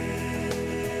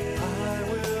 I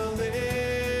will live.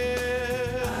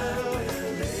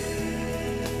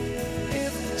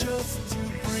 If just to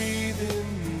breathe in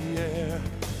the air,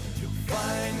 you'll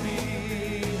find me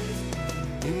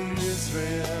in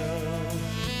Israel.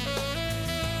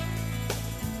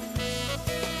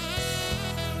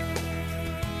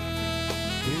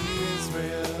 In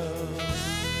Israel.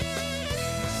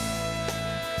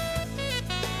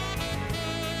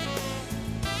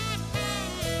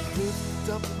 Lift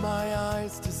up my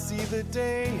eyes to see the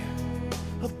day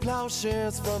of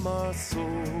plowshares from our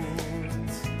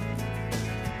swords.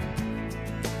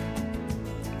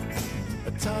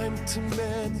 A time to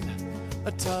mend,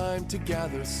 a time to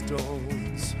gather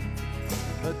stones,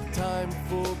 a time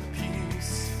for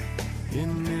peace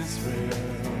in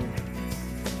Israel.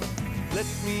 Let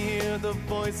me hear the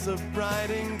voice of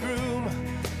bride and groom,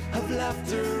 of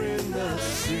laughter in the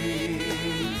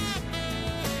streets.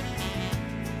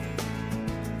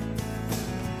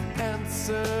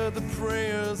 Answer the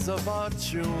prayers of our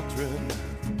children,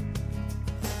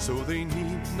 so they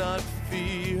need not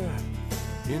fear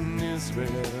in Israel.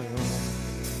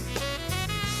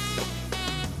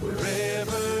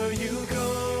 Wherever you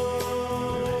go,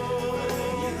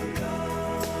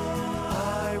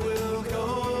 I will go.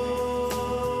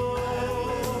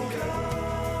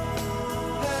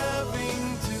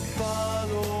 Having to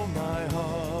follow my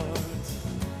heart,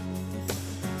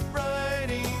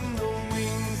 riding the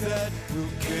wings that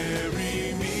will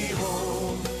carry me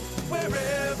home.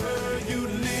 Wherever you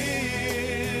live,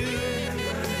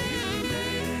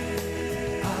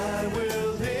 I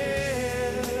will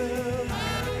live.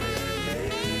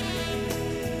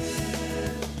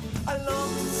 I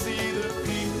long to see the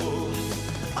people,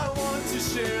 I want to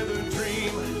share the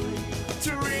dream,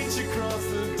 to reach across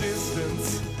the distance.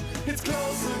 It's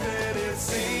closer than it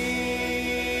seems.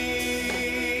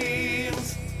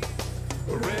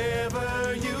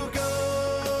 Wherever you go,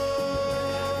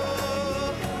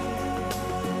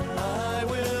 I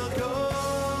will go.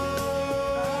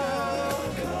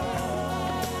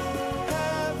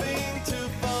 Having to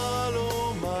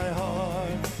follow my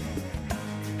heart,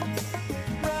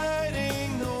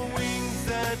 riding the wings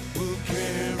that will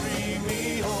carry me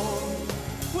home.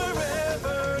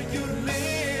 Wherever you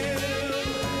live,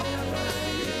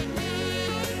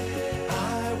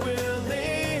 I will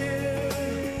live.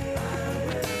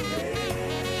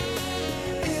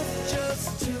 If just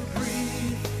to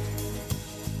breathe,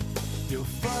 you'll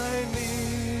find me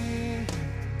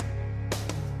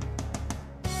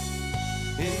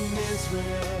in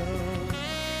Israel.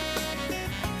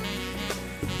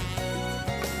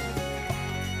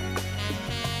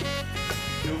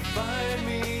 You'll find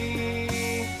me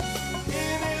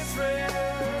in Israel.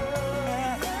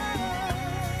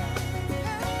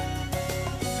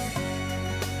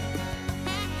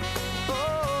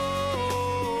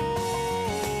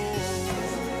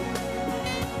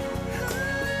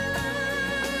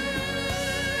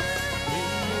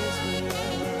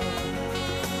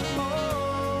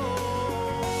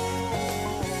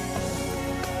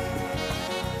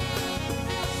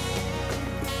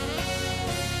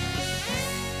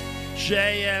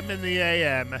 JM in the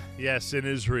AM. Yes, in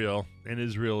Israel. In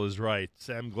Israel is right.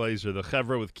 Sam Glazer, the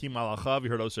Chevra with Kim Alachav. You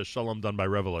heard Osa Shalom done by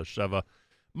Revel Sheva.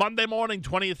 Monday morning,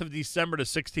 20th of December to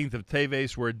 16th of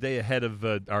Teves. We're a day ahead of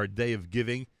our day of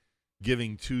giving.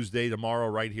 Giving Tuesday tomorrow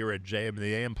right here at JM in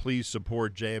the AM. Please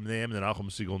support JM in the AM and the Nachum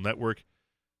Segal Network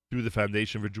through the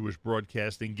Foundation for Jewish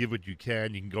Broadcasting. Give what you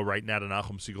can. You can go right now to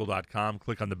NachumSegal.com.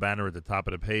 Click on the banner at the top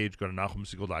of the page. Go to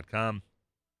NachumSegal.com.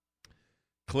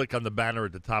 click on the banner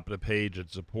at the top of the page and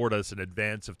support us in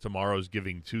advance of tomorrow's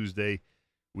Giving Tuesday.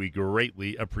 We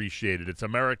greatly appreciate it. It's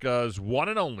America's one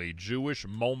and only Jewish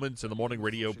Moments in the Morning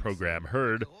radio program,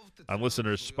 heard on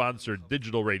listeners-sponsored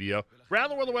digital radio around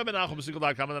the world, the web at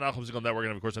NachumSegal.com and the Nachum Segal Network,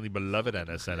 and, of course, on the beloved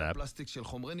NSN app.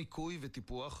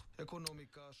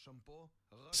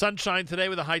 Sunshine today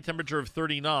with a high temperature of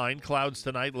 39. Clouds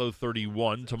tonight, low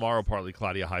 31. Tomorrow, partly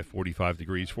cloudy, a high 45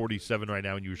 degrees. 47 right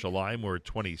now in Yerushalayim. We're at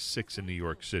 26 in New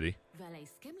York City.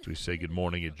 So we say good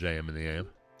morning at JM in the AM.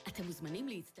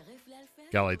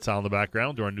 Galei Tzal in the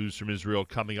background. Our news from Israel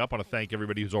coming up. I want to thank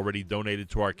everybody who's already donated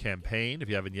to our campaign. If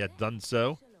you haven't yet done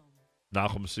so,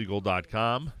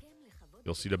 NachumSegal.com.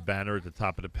 You'll see the banner at the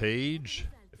top of the page.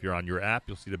 If you're on your app,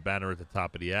 you'll see the banner at the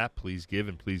top of the app. Please give,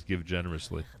 and please give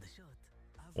generously.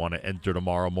 Want to enter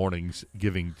tomorrow morning's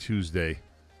Giving Tuesday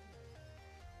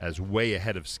as way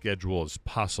ahead of schedule as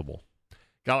possible.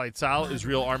 Galei Tzal,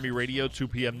 Israel Army Radio, 2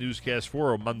 p.m. newscast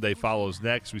 4. Monday follows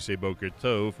next. We say Boker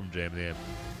Tov from JM the AM.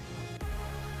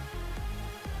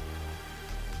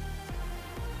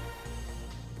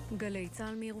 גלי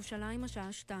צהל מירושלים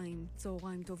השעה 2,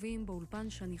 צהריים טובים באולפן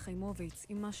שני חיימוביץ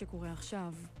עם מה שקורה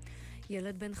עכשיו.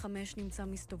 ילד בן 5 נמצא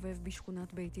מסתובב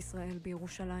בשכונת בית ישראל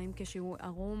בירושלים כשהוא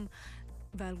ערום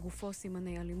ועל גופו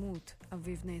סימני אלימות.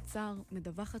 אביו נעצר,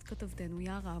 מדווחת כתבתנו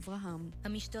יערה אברהם.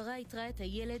 המשטרה התראה את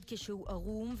הילד כשהוא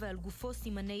ערום ועל גופו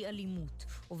סימני אלימות.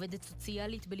 עובדת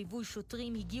סוציאלית בליווי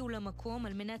שוטרים הגיעו למקום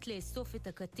על מנת לאסוף את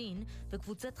הקטין,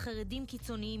 וקבוצת חרדים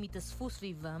קיצוניים התאספו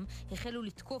סביבם, החלו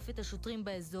לתקוף את השוטרים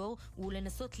באזור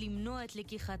ולנסות למנוע את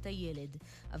לקיחת הילד.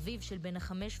 אביו של בן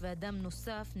 5 ואדם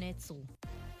נוסף נעצרו.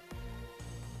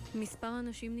 מספר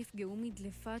אנשים נפגעו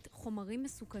מדלפת חומרים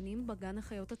מסוכנים בגן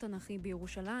החיות התנ"כי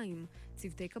בירושלים.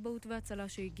 צוותי כבאות והצלה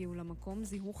שהגיעו למקום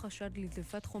זיהו חשד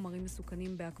לדלפת חומרים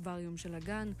מסוכנים באקווריום של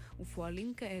הגן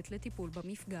ופועלים כעת לטיפול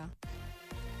במפגע.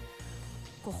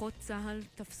 כוחות צה"ל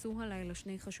תפסו הלילה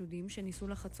 2 חשודים שניסו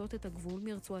לחצות את הגבול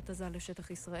מרצועת עזה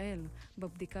לשטח ישראל.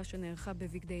 בבדיקה שנערכה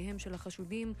בבגדיהם של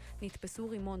החשודים נתפסו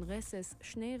רימון רסס,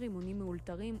 2 רימונים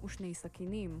מאולתרים ו2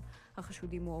 סכינים.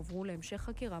 החשודים הועברו להמשך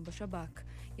חקירה בשב"כ.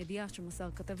 ידיעה שמסר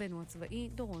כתבנו הצבאי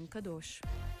דורון קדוש.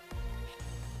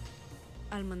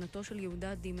 אלמנתו של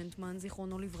יהודה דימנטמן,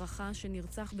 זיכרונו לברכה,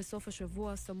 שנרצח בסוף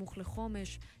השבוע סמוך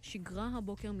לחומש, שיגרה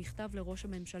הבוקר מכתב לראש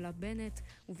הממשלה בנט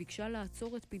וביקשה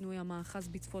לעצור את פינוי המאחז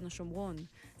בצפון השומרון.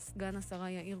 סגן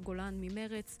השרה יאיר גולן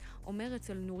ממרץ אומר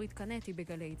אצל נורית קנטי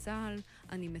בגלי צהל,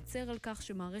 אני מצר על כך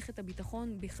שמערכת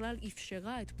הביטחון בכלל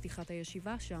אפשרה את פתיחת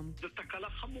הישיבה שם. זו תקלה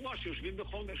חמורה שיושבים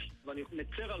בחומש, ואני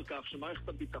מצר על כך שמערכת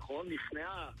הביטחון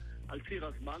נכנעה על ציר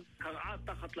הזמן, קראה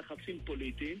תחת לחצים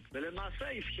פוליטיים, ולמעשה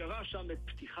אפשרה שם את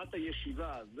פתיחת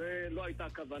הישיבה. זה לא הייתה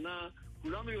הכוונה,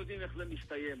 כולנו יודעים איך זה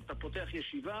מסתיים. אתה פותח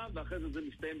ישיבה, ואחרי זה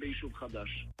מסתיים ביישוב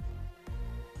חדש.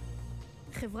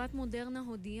 חברת מודרנה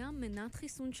הודיעה מנת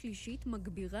חיסון שלישית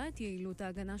מגבירה את יעילות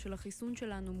ההגנה של החיסון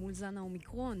שלנו מול זן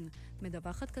האומיקרון.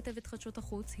 מדווחת כתבת חדשות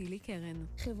החוץ הילי קרן.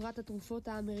 חברת התרופות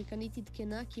האמריקנית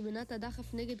עדכנה כי מנת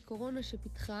הדחף נגד קורונה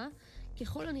שפיתחה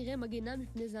ככל הנראה מגנה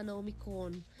מפני זן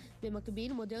האומיקרון.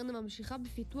 במקביל, מודרנה ממשיכה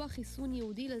בפיתוח חיסון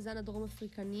יהודי לזן הדרום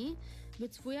אפריקני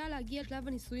וצפויה להגיע שלב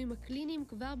הניסויים הקליניים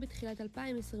כבר בתחילת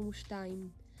 2022.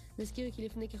 נזכיר כי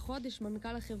לפני כחודש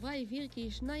מנכ"ל החברה הבהיר כי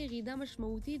ישנה ירידה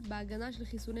משמעותית בהגנה של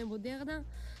חיסוני מודרנה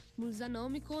מול זן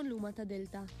האומיקרון לעומת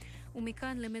הדלטה.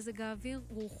 ומכאן למזג האוויר,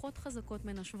 רוחות חזקות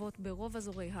מנשבות ברוב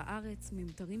אזורי הארץ,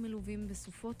 ממטרים מלווים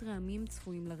וסופות רעמים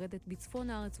צפויים לרדת בצפון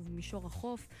הארץ ובמישור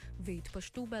החוף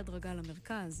והתפשטו בהדרגה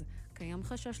למרכז. קיים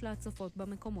חשש להצפות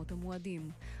במקומות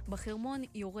המועדים. בחרמון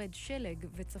יורד שלג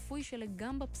וצפוי שלג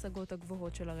גם בפסגות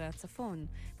הגבוהות של ערי הצפון.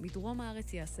 בדרום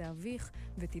הארץ יעשה אביך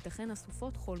ותיתכן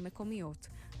אסופות חול מקומיות.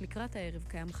 לקראת הערב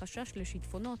קיים חשש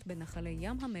לשיטפונות בנחלי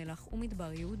ים המלח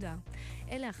ומדבר יהודה.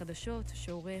 אלה החדשות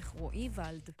שעורך רועי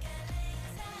ולד.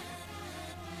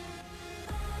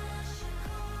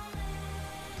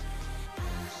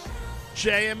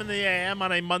 JM in the AM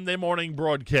on a Monday morning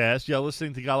broadcast. Yeah,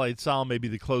 listening to Galei Tzal may be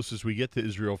the closest we get to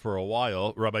Israel for a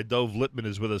while. Rabbi Dov Lipman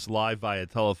is with us live via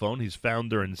telephone. He's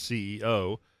founder and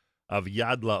CEO of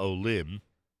Yad LaOlim,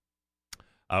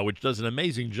 which does an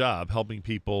amazing job helping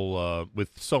people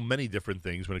with so many different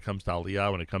things when it comes to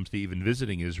Aliyah, when it comes to even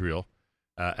visiting Israel,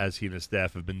 as he and his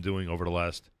staff have been doing over the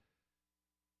last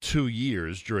 2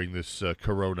 years during this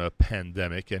corona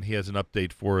pandemic, and he has an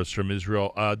update for us from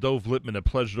Israel. Dov Lipman, a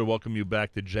pleasure to welcome you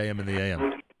back to JM in the AM.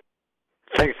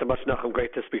 Thanks so much, Nachum.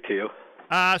 Great to speak to you.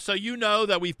 So you know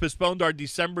that we've postponed our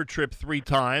December trip 3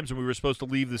 times, and we were supposed to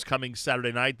leave this coming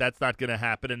Saturday night. That's not going to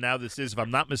happen, and now this is, if I'm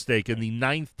not mistaken, the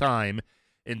 9th time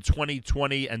in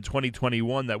 2020 and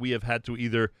 2021 that we have had to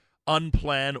either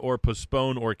unplan or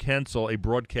postpone or cancel a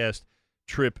broadcast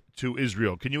trip to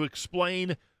Israel. Can you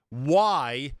explain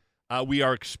why we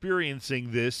are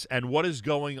experiencing this and what is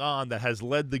going on that has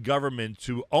led the government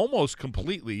to almost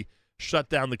completely shut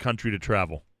down the country to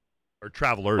travel or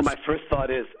travelers? Well, my first thought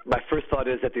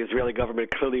is that the Israeli government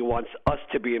clearly wants us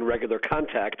to be in regular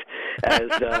contact as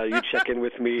you check in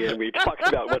with me and we talk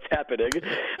about what's happening.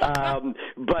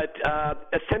 But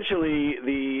essentially,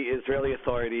 the Israeli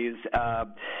authorities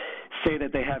say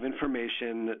that they have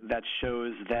information that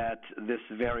shows that this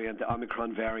variant, the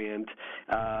Omicron variant,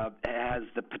 has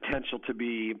the potential to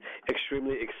be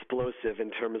extremely explosive in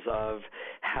terms of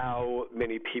how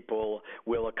many people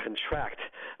will contract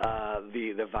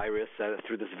the virus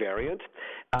through this variant.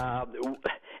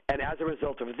 And as a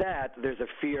result of that, there's a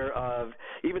fear of,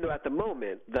 even though at the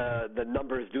moment the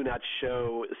numbers do not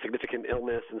show significant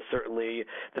illness, and certainly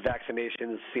the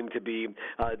vaccinations seem to be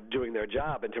doing their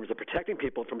job in terms of protecting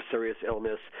people from serious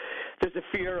illness, there's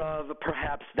a fear of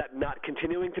perhaps that not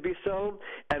continuing to be so,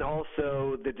 and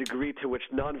also the degree to which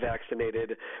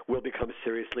non-vaccinated will become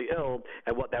seriously ill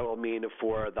and what that will mean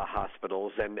for the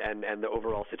hospitals and the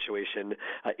overall situation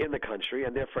in the country.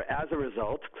 And therefore, as a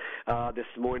result, this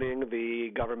morning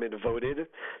the government voted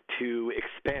to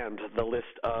expand the list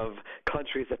of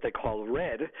countries that they call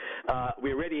red.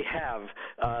 We already have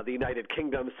the United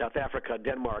Kingdom, South Africa,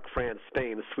 Denmark, France,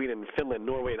 Spain, Sweden, Finland,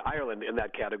 Norway, and Ireland in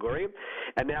that category.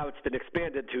 And now it's been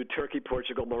expanded to Turkey,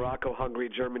 Portugal, Morocco, Hungary,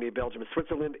 Germany, Belgium,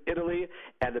 Switzerland, Italy,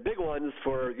 and the big ones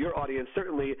for your audience,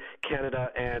 certainly Canada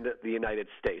and the United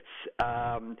States.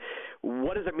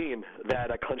 What does it mean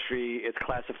that a country is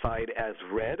classified as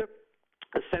red?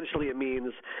 Essentially, it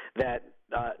means that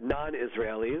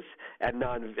non-Israelis and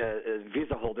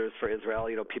non-visa holders for Israel,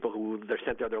 people who their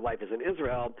center of their life is in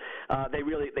Israel,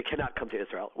 they cannot come to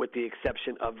Israel, with the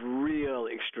exception of real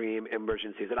extreme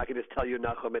emergencies. And I can just tell you,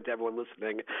 Nachum, and to everyone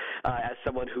listening, as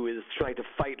someone who is trying to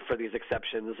fight for these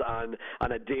exceptions on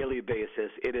a daily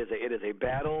basis, it is a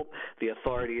battle. The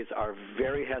authorities are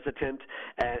very hesitant,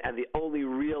 and the only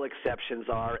real exceptions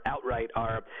are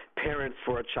parents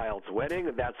for a child's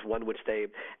wedding. That's one which they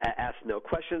ask no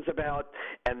questions about.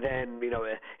 And then,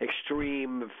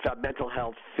 extreme mental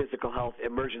health, physical health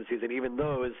emergencies, and even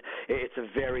those, it's a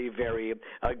very, very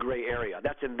gray area.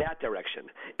 That's in that direction.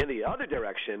 In the other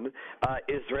direction,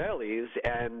 Israelis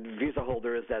and visa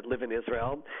holders that live in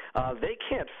Israel, they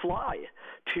can't fly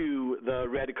to the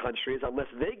red countries unless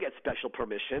they get special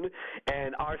permission.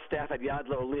 And our staff at Yad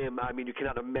L'Olim,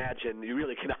 you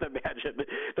really cannot imagine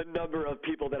the number of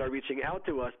people that are reaching out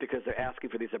to us because they're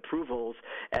asking for these approvals.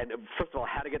 And first of all,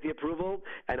 how to get the approval,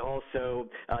 and also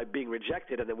being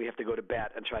rejected, and then we have to go to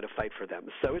bat and try to fight for them.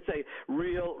 So it's a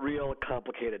real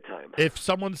complicated time. If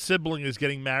someone's sibling is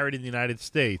getting married in the United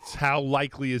States, how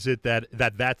likely is it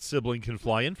that sibling can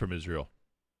fly in from Israel?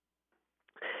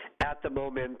 At the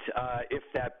moment, if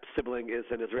that sibling is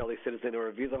an Israeli citizen or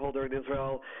a visa holder in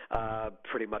Israel,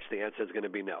 pretty much the answer is going to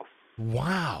be no.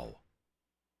 Wow.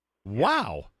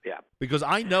 Yeah. Because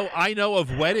I know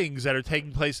of weddings that are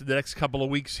taking place in the next couple of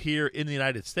weeks here in the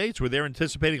United States where they're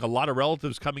anticipating a lot of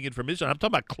relatives coming in from Israel. I'm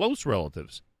talking about close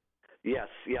relatives. Yes.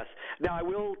 Now, I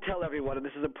will tell everyone, and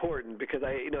this is important because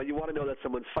you want to know that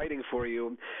someone's fighting for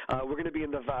you. We're going to be in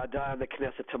the Vada and the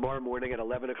Knesset tomorrow morning at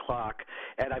 11 o'clock,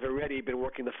 and I've already been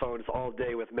working the phones all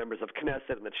day with members of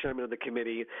Knesset and the chairman of the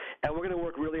committee, and we're going to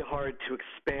work really hard to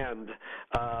expand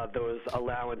those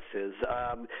allowances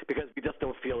because we just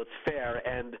don't feel it's fair.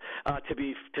 And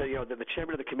the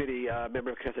chairman of the committee,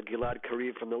 member of Knesset Gilad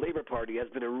Kariv from the Labor Party, has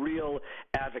been a real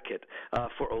advocate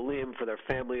for Olim, for their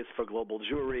families, for global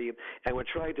Jewry. And we're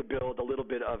trying to build a little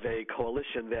bit of a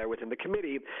coalition there within the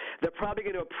committee. They're probably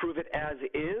going to approve it as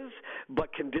is,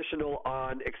 but conditional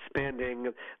on expanding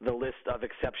the list of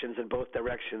exceptions in both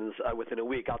directions within a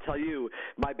week. I'll tell you,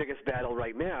 my biggest battle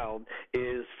right now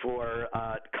is for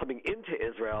coming into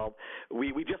Israel.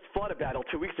 We just fought a battle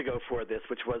 2 weeks ago for this,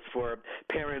 which was for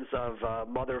parents of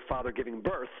mother, father giving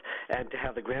birth, and to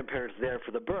have the grandparents there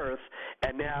for the birth.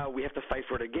 And now we have to fight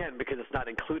for it again because it's not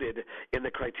included in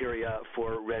the criteria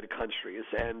for red countries.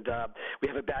 And we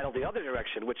have a battle the other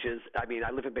direction, which is,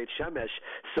 I live in Beit Shemesh.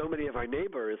 So many of our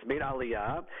neighbors made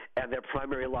Aliyah, and their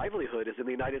primary livelihood is in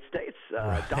the United States.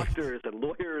 Doctors and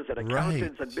lawyers and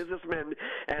accountants and businessmen,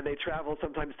 and they travel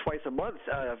sometimes twice a month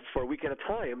for a week at a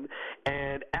time.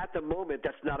 And at the moment,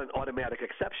 that's not an automatic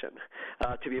exception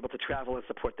to be able to travel and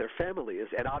support their families.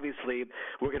 And obviously,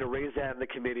 we're going to raise that in the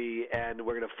committee, and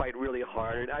we're going to fight really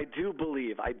hard. And I do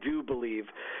believe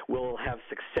we'll have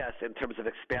success in terms of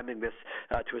expanding this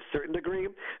to a certain degree,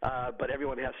 but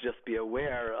everyone has to just be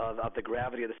aware of the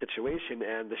gravity of the situation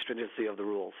and the stringency of the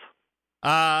rules.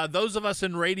 Those of us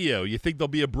in radio, you think there'll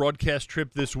be a broadcast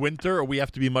trip this winter, or we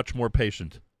have to be much more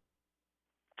patient?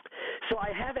 So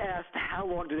I have asked how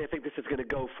long do they think this is going to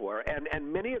go for,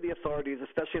 and many of the authorities,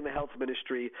 especially in the health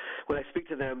ministry, when I speak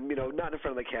to them, not in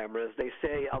front of the cameras, they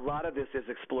say a lot of this is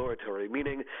exploratory,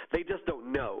 meaning they just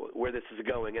don't know where this is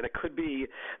going, and it could be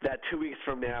that 2 weeks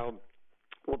from now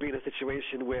we'll be in a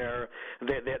situation where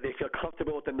they feel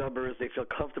comfortable with the numbers, they feel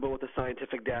comfortable with the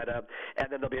scientific data,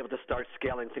 and then they'll be able to start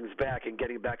scaling things back and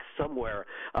getting back somewhere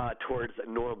towards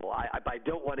normal. I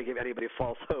don't want to give anybody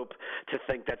false hope to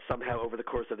think that somehow over the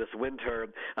course of this winter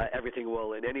everything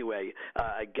will in any way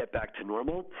get back to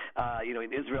normal.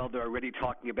 In Israel they're already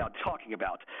talking about,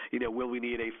 will we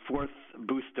need a fourth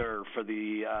booster for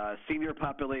the senior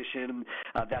population?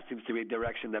 That seems to be a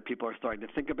direction that people are starting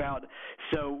to think about.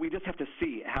 So we just have to see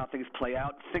how things play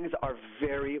out. Things are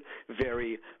very,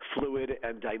 very fluid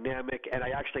and dynamic, and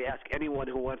I actually ask anyone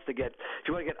who wants to if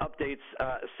you want to get updates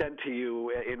sent to you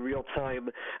in real time,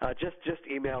 just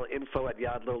email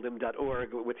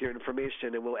info@yadlolim.org with your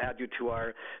information, and we'll add you to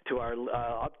our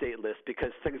update list,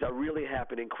 because things are really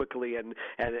happening quickly, and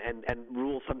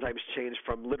rules sometimes change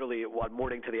from literally one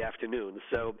morning to the afternoon.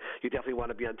 So you definitely want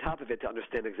to be on top of it to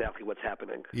understand exactly what's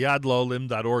happening.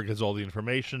 Yadlolim.org has all the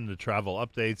information, the travel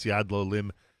updates, yadlolim.org,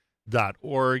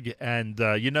 and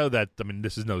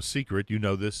this is no secret. You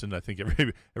know this, and I think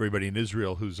everybody in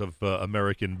Israel who's of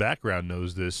American background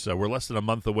knows this. We're less than a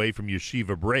month away from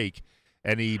yeshiva break.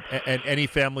 Any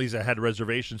families that had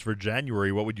reservations for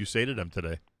January, what would you say to them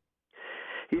today?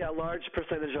 Yeah, a large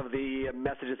percentage of the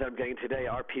messages I'm getting today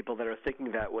are people that are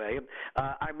thinking that way.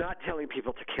 I'm not telling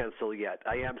people to cancel yet.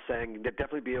 I am saying that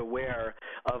definitely be aware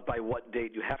of by what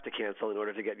date you have to cancel in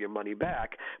order to get your money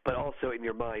back, but also in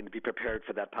your mind be prepared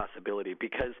for that possibility,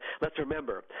 because let's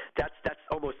remember, that's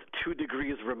almost 2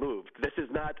 degrees removed. This is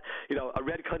not, a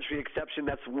red country exception.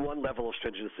 That's one level of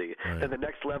stringency. Right. Then the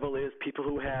next level is people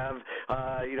who have,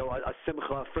 a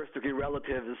simcha, first-degree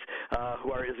relatives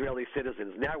who are Israeli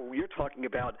citizens. Now you're talking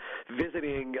about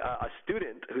visiting a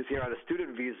student who's here on a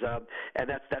student visa, and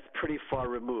that's pretty far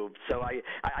removed. So I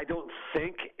don't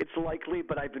think it's likely,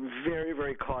 but I've been very,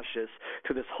 very cautious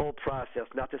through this whole process,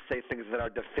 not to say things that are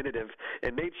definitive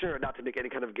in nature, not to make any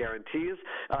kind of guarantees,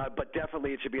 but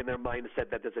definitely it should be in their mindset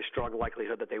that there's a strong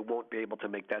likelihood that they won't be able to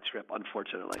make that trip,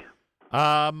 unfortunately.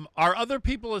 Are other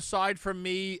people aside from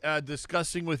me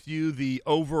discussing with you the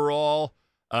overall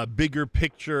bigger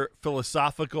picture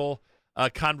philosophical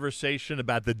conversation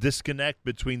about the disconnect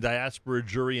between diaspora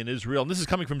Jewry and Israel? And this is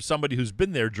coming from somebody who's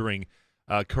been there during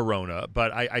Corona,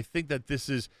 but I think that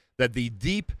the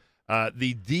deep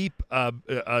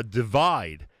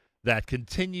divide that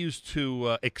continues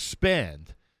to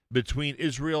expand between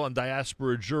Israel and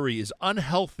diaspora Jewry is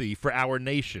unhealthy for our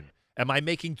nation. Am I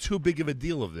making too big of a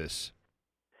deal of this?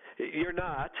 You're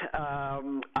not.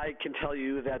 I can tell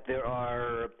you that there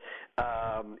are,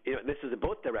 this is in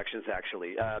both directions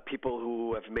actually. People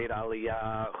who have made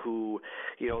Aliyah who,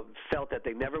 felt that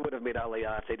they never would have made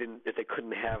Aliyah if they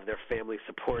couldn't have their family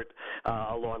support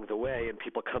along the way, and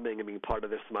people coming and being part of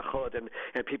this smachot, and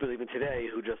people even today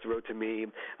who just wrote to me,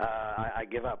 I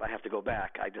give up. I have to go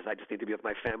back. I just need to be with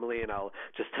my family, and I'll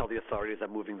just tell the authorities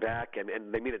I'm moving back, and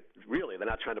they mean it really. They're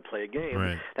not trying to play a game.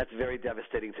 Right. That's very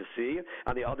devastating to see.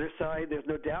 On the other side, there's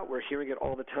no doubt we're hearing it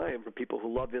all the time from people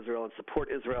who love Israel and support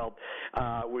Israel.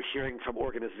 We're hearing from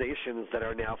organizations that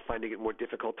are now finding it more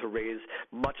difficult to raise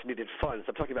much-needed funds.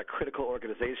 I'm talking about critical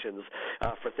organizations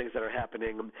for things that are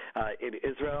happening in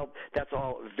Israel. That's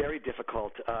all very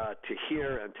difficult to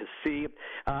hear and to see.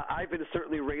 I've been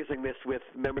certainly raising this with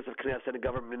members of Knesset and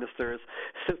government ministers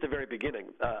since the very beginning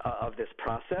of this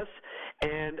process.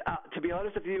 And to be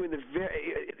honest with you,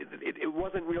 it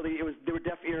wasn't really. There were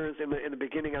deaf ears in the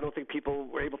beginning. I don't think people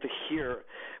were able to hear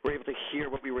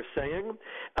what we were saying.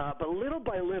 But little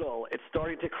by little, it's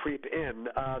starting to creep in.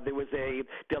 There was a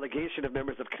delegation of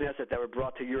members of Knesset that were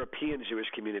brought to European Jewish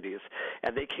communities,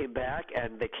 and they came back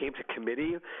and they came to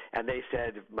committee and they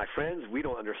said, "My friends, we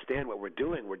don't understand what we're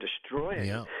doing. We're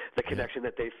destroying the connection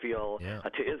that they feel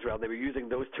to Israel." They were using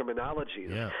those terminologies.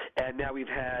 Yeah. And now we've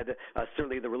had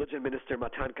certainly the religion minister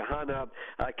Matan Kahana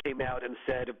came out and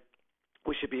said,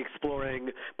 we should be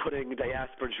exploring putting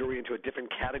diaspora Jewry into a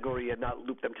different category and not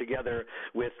loop them together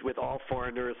with all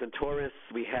foreigners and tourists.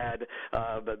 We had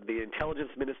the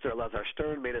intelligence minister, Elazar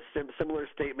Stern, made a similar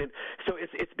statement. So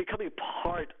it's becoming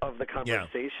part of the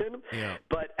conversation. Yeah.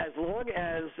 But as long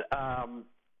as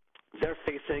they're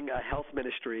facing a health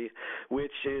ministry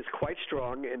which is quite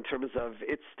strong in terms of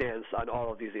its stance on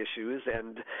all of these issues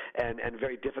and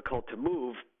very difficult to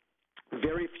move,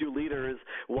 very few leaders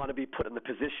want to be put in the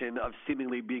position of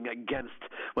seemingly being against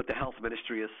what the health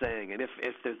ministry is saying. And if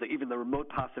there's even the remote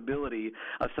possibility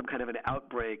of some kind of an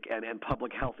outbreak and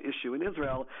public health issue in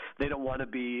Israel, they don't want to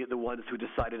be the ones who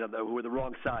decided who were the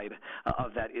wrong side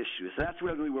of that issue. So that's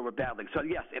really where we're battling. So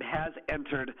yes, it has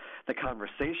entered the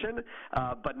conversation,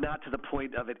 but not to the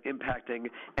point of it impacting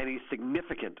any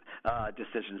significant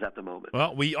decisions at the moment.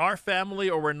 Well, we are family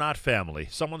or we're not family.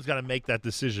 Someone's got to make that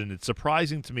decision. It's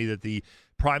surprising to me that the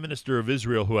Prime Minister of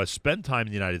Israel, who has spent time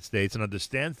in the United States and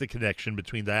understands the connection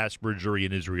between diaspora Jewry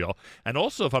and Israel, and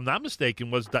also, if I'm not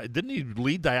mistaken, didn't he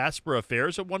lead diaspora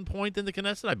affairs at one point in the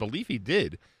Knesset? I believe he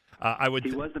did.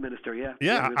 He was the minister, yeah.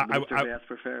 Yeah, he was the minister of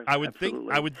diaspora affairs.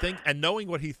 I would think, and knowing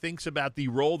what he thinks about the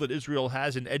role that Israel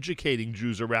has in educating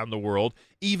Jews around the world,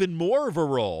 even more of a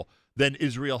role than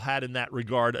Israel had in that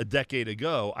regard a decade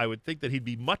ago, I would think that he'd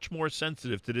be much more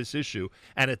sensitive to this issue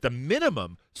and at the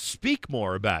minimum speak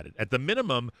more about it. At the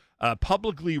minimum,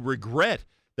 publicly regret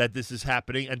that this is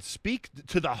happening and speak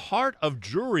to the heart of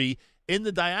Jewry in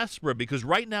the diaspora, because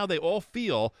right now they all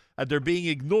feel that they're being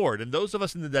ignored. And those of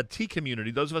us in the Dati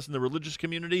community, those of us in the religious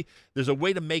community, there's a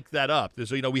way to make that up.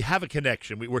 We have a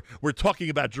connection. We're talking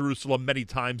about Jerusalem many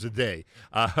times a day,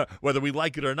 whether we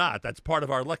like it or not. That's part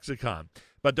of our lexicon.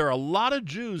 But there are a lot of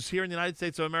Jews here in the United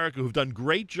States of America who've done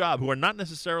great job, who are not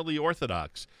necessarily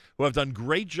Orthodox, who have done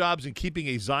great jobs in keeping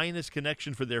a Zionist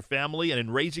connection for their family and in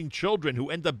raising children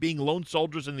who end up being lone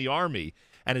soldiers in the army.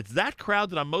 And it's that crowd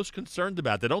that I'm most concerned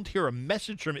about. They don't hear a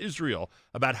message from Israel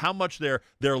about how much their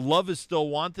love is still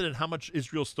wanted and how much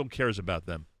Israel still cares about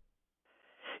them.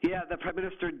 Yeah, the Prime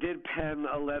Minister did pen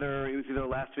a letter, it was either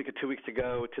last week or 2 weeks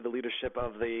ago, to the leadership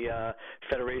of the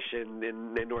Federation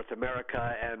in North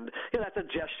America. And that's a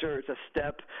gesture, it's a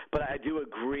step, but I do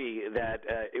agree that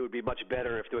it would be much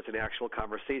better if there was an actual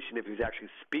conversation, if he was actually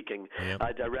speaking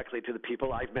directly to the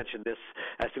people. I've mentioned this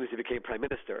as soon as he became Prime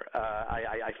Minister.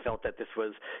 I felt that this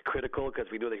was critical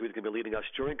because we knew that he was going to be leading us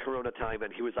during Corona time,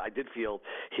 and I did feel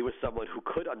he was someone who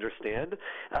could understand.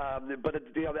 But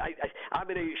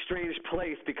I'm in a strange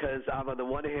place because on the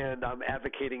one hand, I'm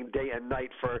advocating day and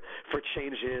night for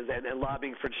changes and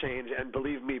lobbying for change. And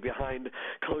believe me, behind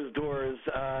closed doors,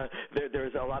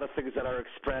 there's a lot of things that are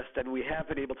expressed, and we have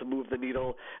been able to move the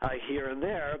needle here and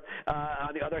there.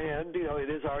 On the other hand,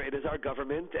 it is our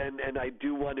government, and I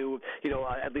do want to,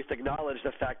 at least acknowledge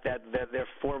the fact that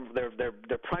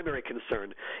their primary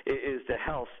concern is the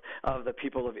health of the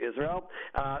people of Israel.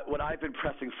 What I've been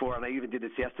pressing for, and I even did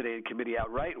this yesterday in committee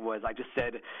outright, was I just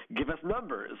said, give us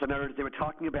numbers. In other words, they were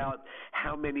talking about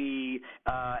how many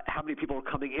people were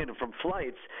coming in from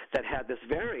flights that had this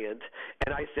variant,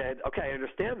 and I said, okay, I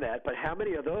understand that, but how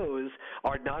many of those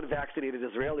are non-vaccinated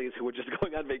Israelis who were just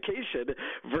going on vacation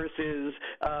versus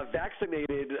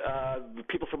vaccinated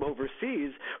people from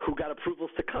overseas who got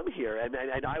approvals to come here? And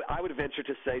I would venture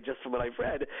to say, just from what I've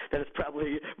read, that it's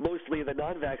probably mostly the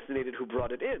non-vaccinated who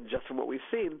brought it in, just from what we've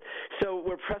seen. So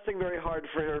we're pressing very hard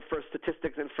for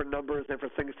statistics and for numbers and for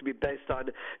things to be based on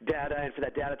data and for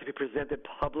that data to be presented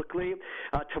publicly.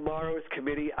 Tomorrow's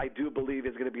committee, I do believe,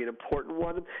 is going to be an important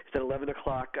one. It's at 11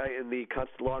 o'clock in the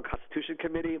Law and Constitution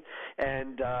Committee.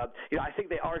 And, I think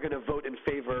they are going to vote in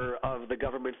favor of the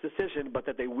government's decision, but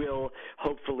that they will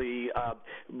hopefully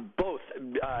both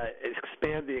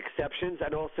expand the exceptions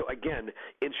and also, again,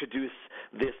 introduce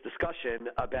this discussion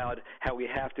about how we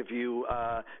have to view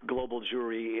global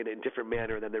Jewry in a different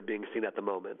manner than they're being seen at the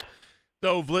moment.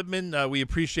 So, Lipman, we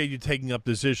appreciate you taking up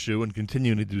this issue and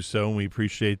continuing to do so, and we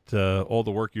appreciate all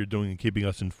the work you're doing and keeping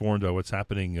us informed about what's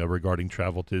happening regarding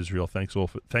travel to Israel. Thank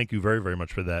you very, very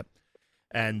much for that.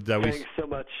 And thanks so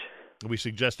much. We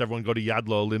suggest everyone go to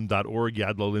yadloolim.org,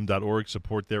 yadloolim.org,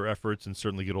 support their efforts, and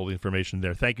certainly get all the information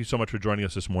there. Thank you so much for joining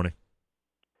us this morning.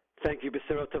 Thank you.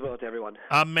 B'serot tovot, everyone.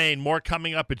 Amen. More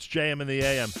coming up. It's JM in the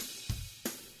AM.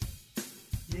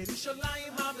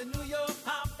 Yerushalayim hallelujah,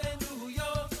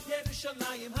 hallelujah.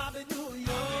 Yerushalayim hallelujah.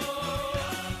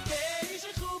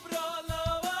 Yeishechu brolo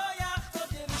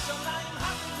yachtot Yerushalayim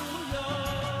hallelujah.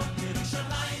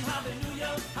 Yerushalayim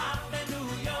hallelujah,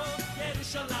 hallelujah.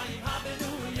 Yerushalayim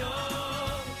hallelujah.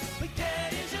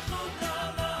 Yeishechu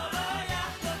brolo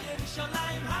yachtot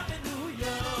Yerushalayim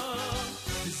hallelujah.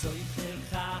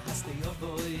 Zoichecha hastei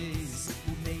ovois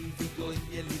unei vigoy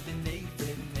yeli v'nei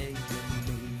v'nei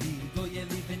v'nei vigoy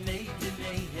yeli v'nei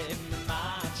v'nei hem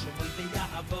mat shemoy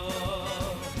v'yavo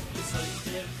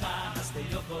zoichecha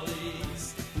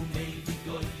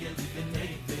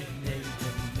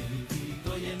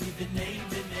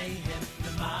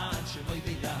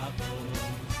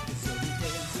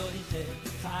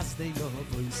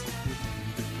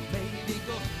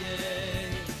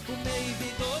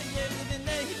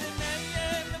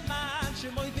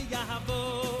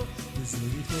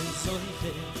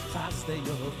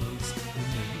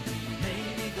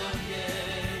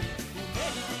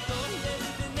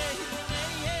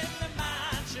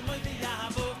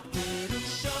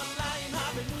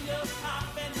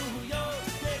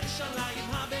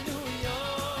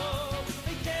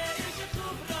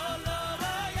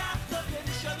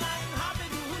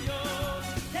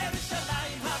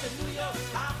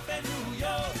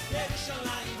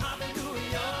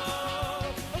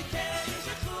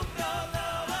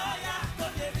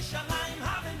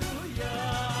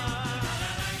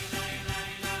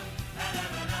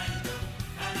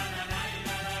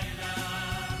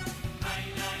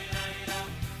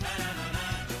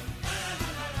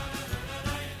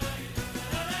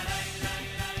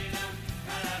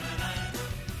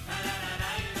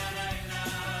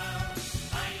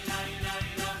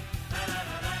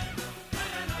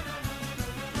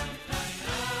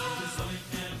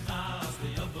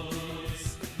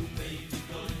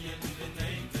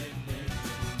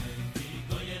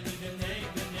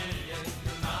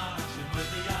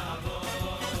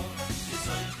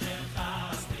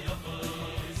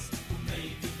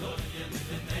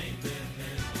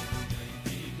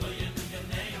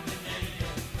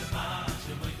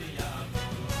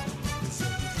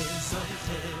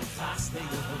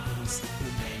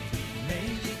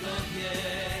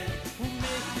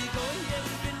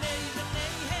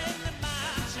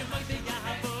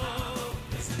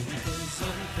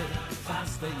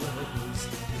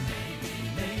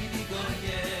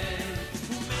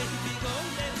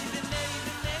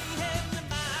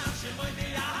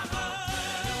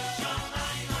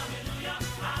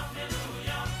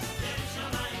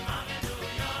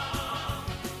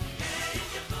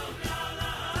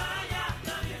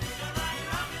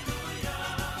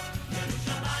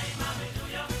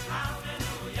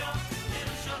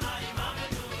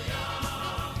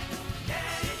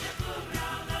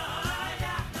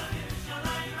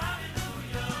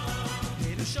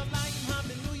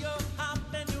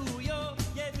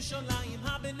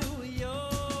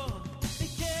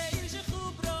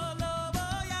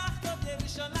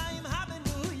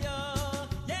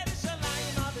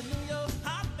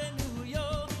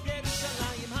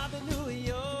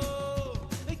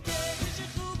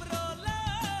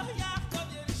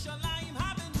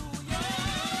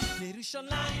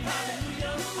Yerushalayim,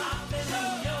 hallelujah,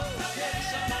 hallelujah,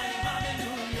 Yerushalayim,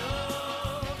 hallelujah.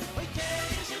 Oy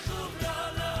kein shechub lo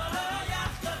lo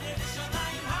yachta,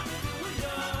 Yerushalayim,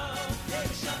 hallelujah,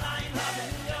 Yerushalayim,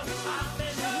 hallelujah,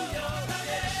 hallelujah,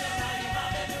 Yerushalayim,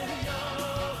 hallelujah.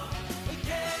 Oy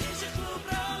kein shechub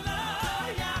lo lo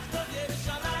yachta,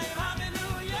 Yerushalayim,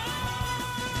 hallelujah.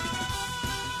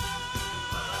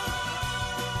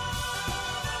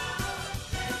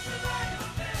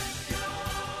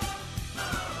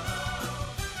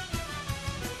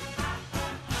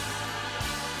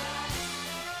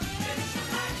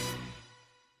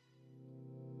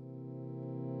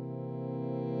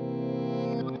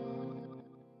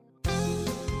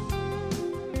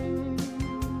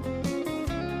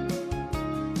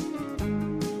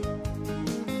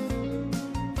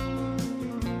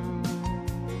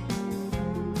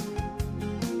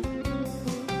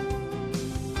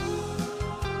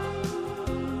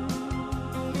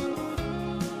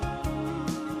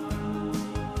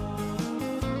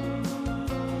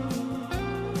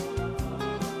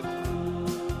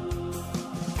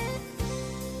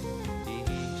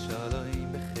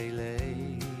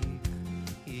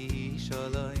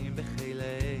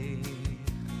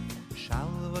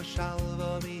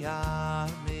 Shalva biyar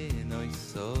minoy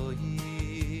soyi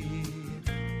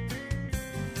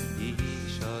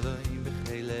Yishaloim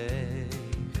b'chelei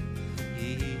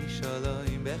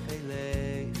Yishaloim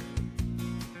b'chelei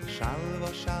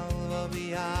Shalva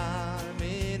biyar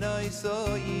minoy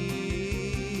soyi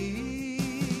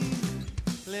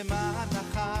Leman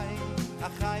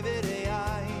achai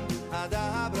v'rei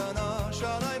Adabrono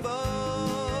shalom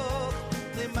boch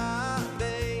Leman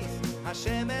beis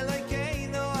Hashem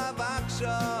Elokeinu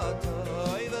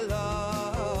Avakshotoi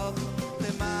v'loch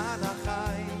Leman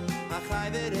achai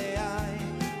v'rei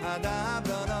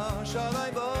Adabrono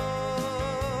shalom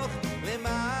boch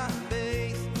Leman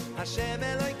beis Hashem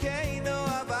Elokeinu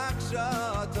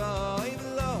Avakshotoi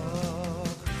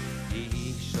v'loch Yehi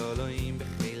shalom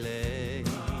b'chelei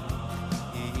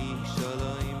Yehi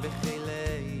shalom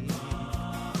b'chelei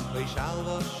Oy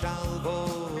shalvo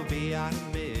b'yar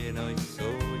minoy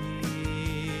soyi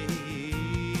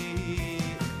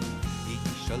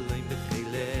Shalom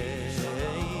b'chilei,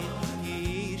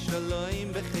 Shalom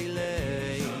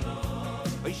b'chilei,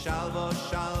 Oy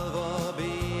shalvo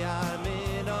b'yar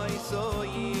minoy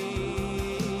soyi.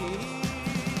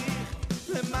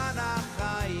 Leman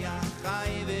achai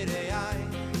v'rei,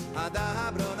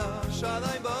 adabrono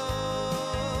shalom bo.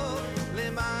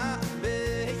 Leman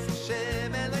beis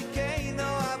Hashem Elokeinu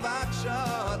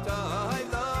avakshotoi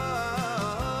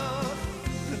v'loch.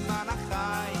 Leman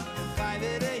achai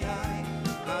v'rei,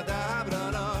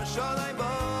 Adabrono shalom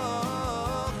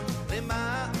boch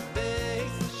Leman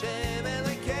beis Hashem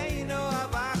Elokeinu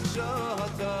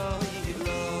avakshotoi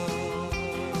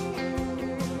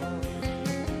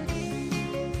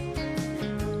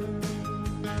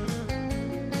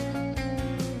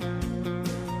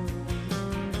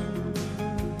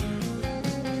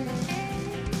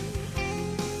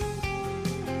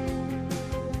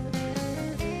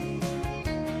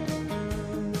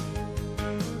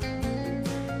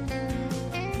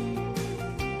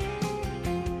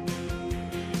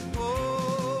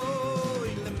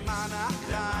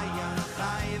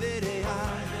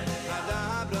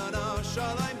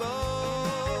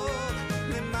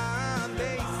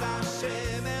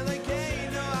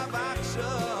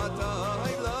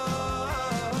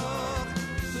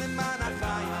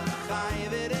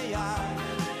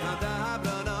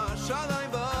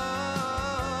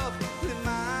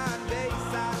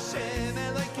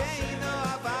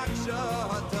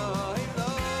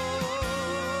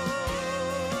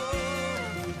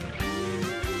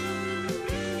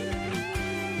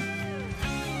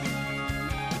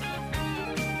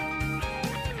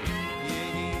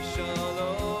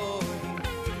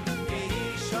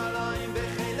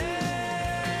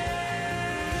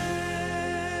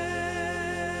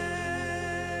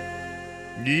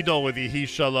Yidol with Yehi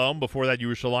Shalom. Before that,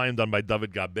 Yerushalayim done by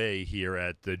David Gabe here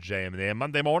at JM&AM.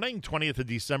 Monday morning, 20th of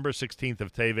December, 16th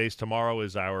of Teves. Tomorrow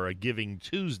is our Giving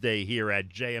Tuesday here at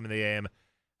JM&AM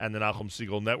and the Nachum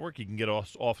Segal Network. You can get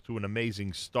us off to an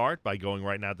amazing start by going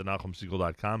right now to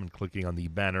NachumSegal.com and clicking on the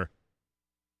banner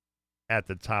at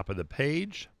the top of the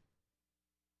page.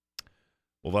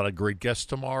 We'll have a great guest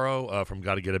tomorrow from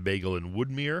Gotta Get a Bagel in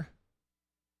Woodmere.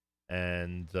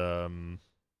 And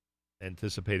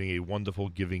anticipating a wonderful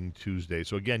Giving Tuesday.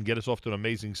 So again, get us off to an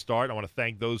amazing start. I want to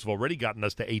thank those who've already gotten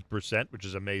us to 8%, which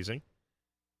is amazing.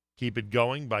 Keep it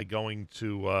going by going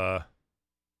to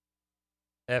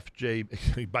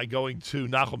by going to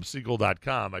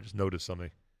NachumSegal.com. I just noticed something.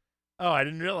 Oh, I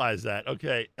didn't realize that.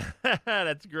 Okay.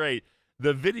 That's great.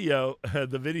 the video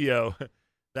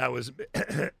that was,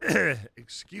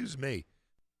 excuse me,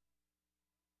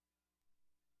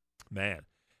 man,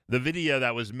 the video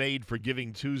that was made for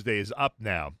Giving Tuesday is up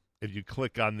now. If you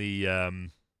click on the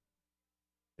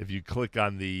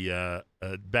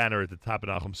banner at the top of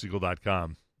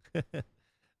NachumSiegel.com,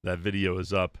 that video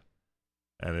is up,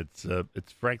 and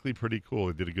it's frankly pretty cool.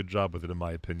 They did a good job with it, in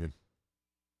my opinion.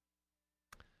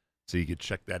 So you can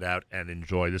check that out and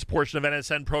enjoy. This portion of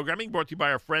NSN programming brought to you by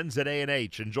our friends at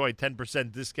A&H. Enjoy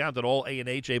 10% discount on all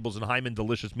A&H, Abels, and Hyman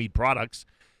delicious meat products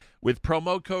with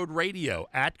promo code radio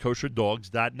at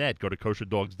kosherdogs.net. Go to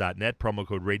kosherdogs.net. Promo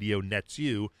code radio nets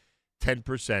you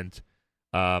 10%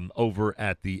 over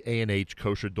at the A&H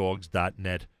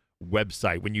kosherdogs.net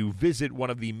website. When you visit one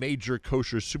of the major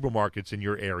kosher supermarkets in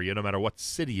your area, no matter what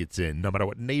city it's in, no matter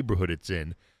what neighborhood it's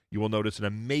in, you will notice an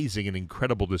amazing and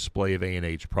incredible display of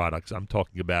A&H products. I'm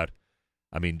talking about,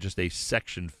 just a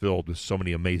section filled with so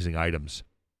many amazing items.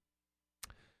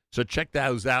 So check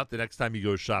those out the next time you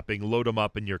go shopping. Load them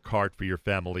up in your cart for your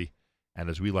family. And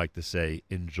as we like to say,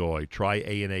 enjoy. Try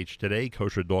A&H today,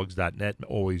 kosherdogs.net, and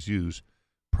always use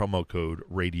promo code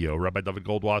radio. Rabbi David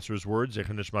Goldwasser's words, Zecher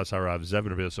Nishmas Harav Zev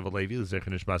Rabbi Yosef Alevi, Zecher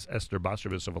Nishmas Esther Bas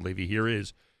Rabbi Yosef Alevi. Here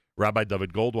is Rabbi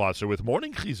David Goldwasser with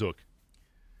Morning Chizuk.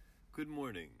 Good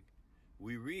morning.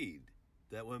 We read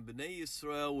that when Bnei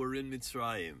Yisrael were in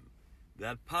Mitzrayim,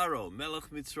 that Paro,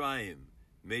 Melech Mitzrayim,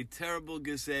 made terrible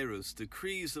gezerus,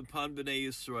 decrees upon Bnei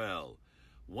Yisrael.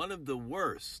 One of the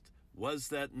worst was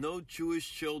that no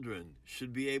Jewish children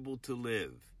should be able to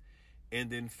live.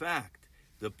 And in fact,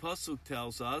 the Pasuk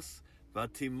tells us,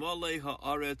 Vatimole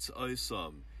haaretz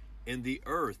oisam, and the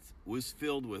earth was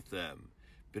filled with them.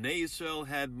 Bnei Yisrael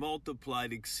had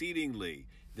multiplied exceedingly.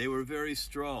 They were very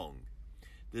strong.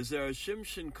 The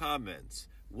Zerashimshin comments,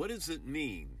 what does it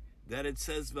mean that it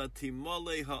says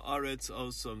Vatimole haaretz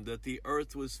osam, that the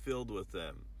earth was filled with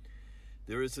them?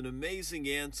 There is an amazing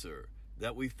answer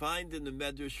that we find in the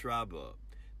Medrash Rabbah,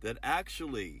 that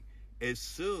actually, as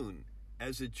soon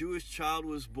as a Jewish child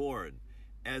was born,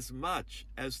 as much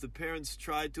as the parents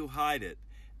tried to hide it,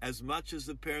 as much as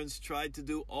the parents tried to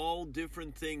do all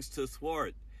different things to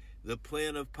thwart the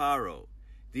plan of Paro,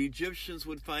 the Egyptians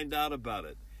would find out about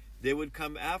it. They would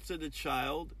come after the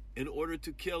child in order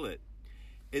to kill it.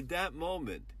 At that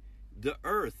moment, the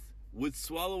earth would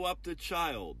swallow up the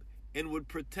child and would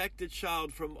protect the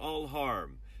child from all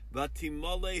harm.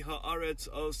 Vatimole haaretz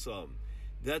osam,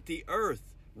 that the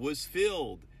earth was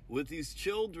filled with these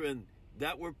children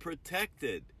that were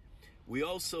protected. We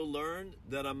also learn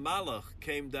that a malach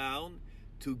came down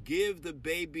to give the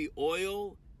baby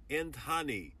oil and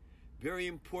honey, very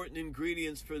important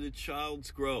ingredients for the child's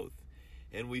growth.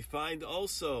 And we find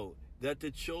also that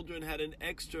the children had an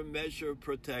extra measure of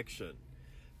protection.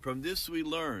 From this we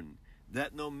learn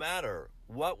that no matter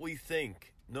what we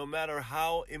think, no matter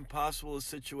how impossible a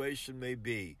situation may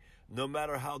be, no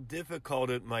matter how difficult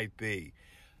it might be,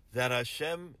 that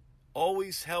Hashem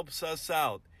always helps us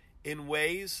out in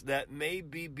ways that may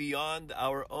be beyond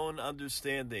our own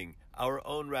understanding, our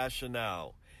own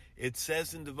rationale. It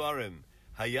says in Devarim,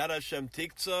 Hayad Hashem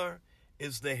Tiktzar,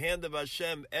 is the hand of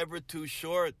Hashem ever too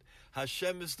short?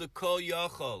 Hashem is the Kol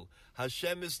Yachol.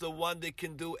 Hashem is the one that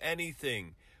can do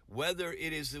anything, whether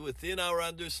it is within our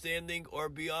understanding or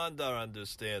beyond our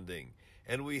understanding.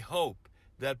 And we hope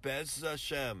that Be'ez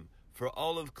Hashem, for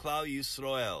all of Klal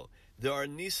Yisrael, there are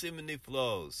nisim and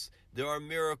niflos, there are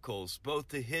miracles, both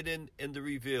the hidden and the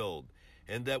revealed,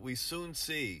 and that we soon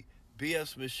see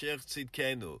Bias Mashiach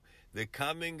Tzidkenu, the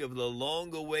coming of the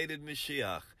long-awaited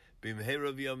Mashiach,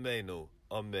 Bimherav Yameinu.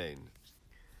 Amen.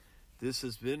 This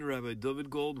has been Rabbi David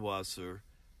Goldwasser,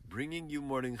 bringing you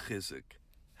Morning Chizuk.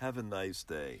 Have a nice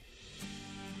day.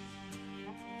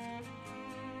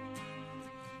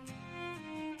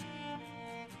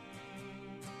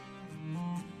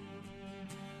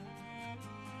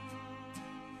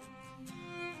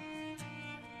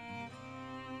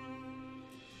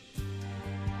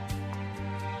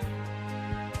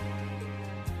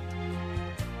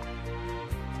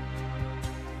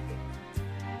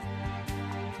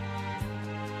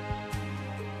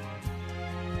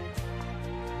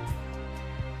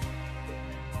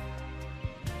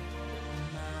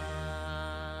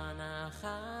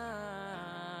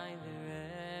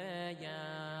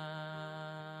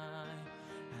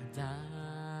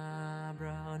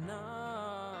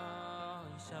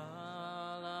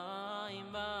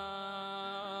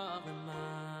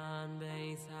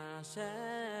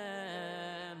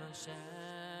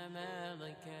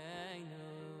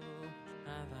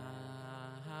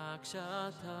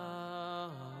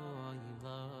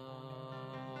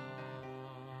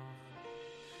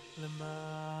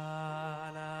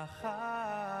 למען החי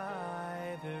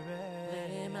וראה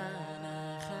למען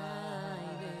החי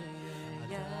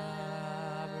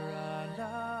וראה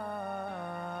אברנאי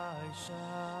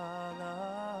שלום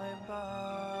בה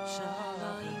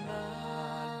שלום בה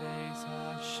בייס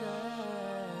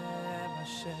השם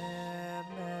השם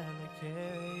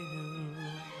מלכנו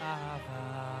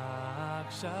אבק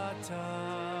שתיים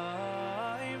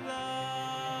לך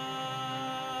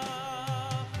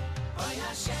אוי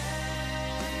השם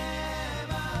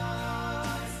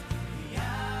אז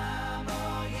ימו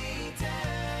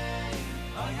ייתן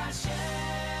אוי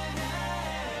השם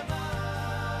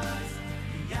אז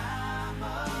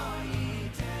ימו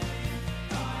ייתן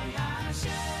אוי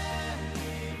השם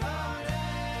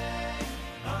יברך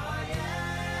אוי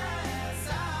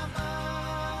יסמוך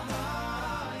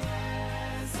אוי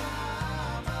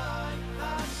יסמוך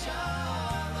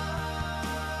השלום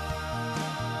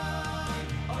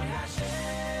אוי השם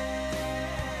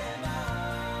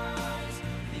אז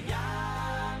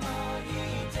ימו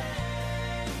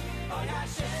ייתן אוי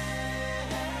השם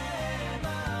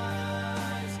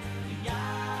אז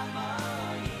ימו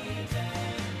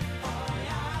ייתן אוי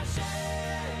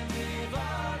השם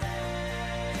יברך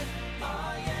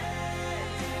אוי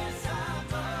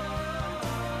יסמוך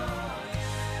אוי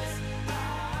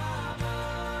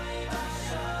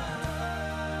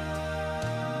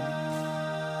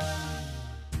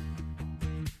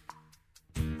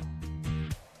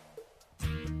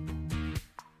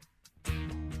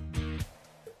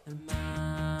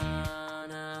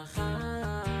למען החי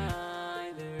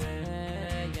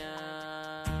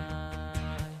וראה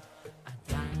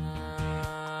אתה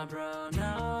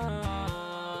ברוני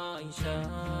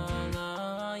שלום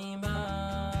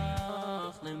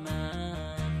בך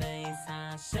למען בייס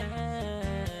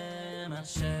השם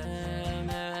השם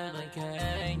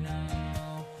אלוקינו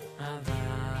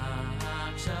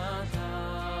אבק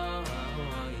שתיים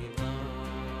בו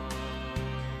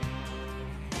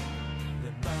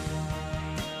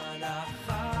למען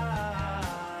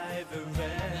החי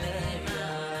וראה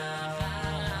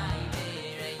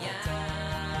אתה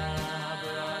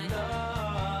ברוני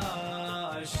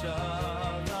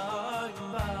שלום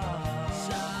בה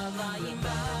שלום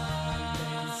בה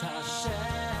בייס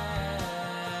השם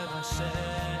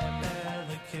השם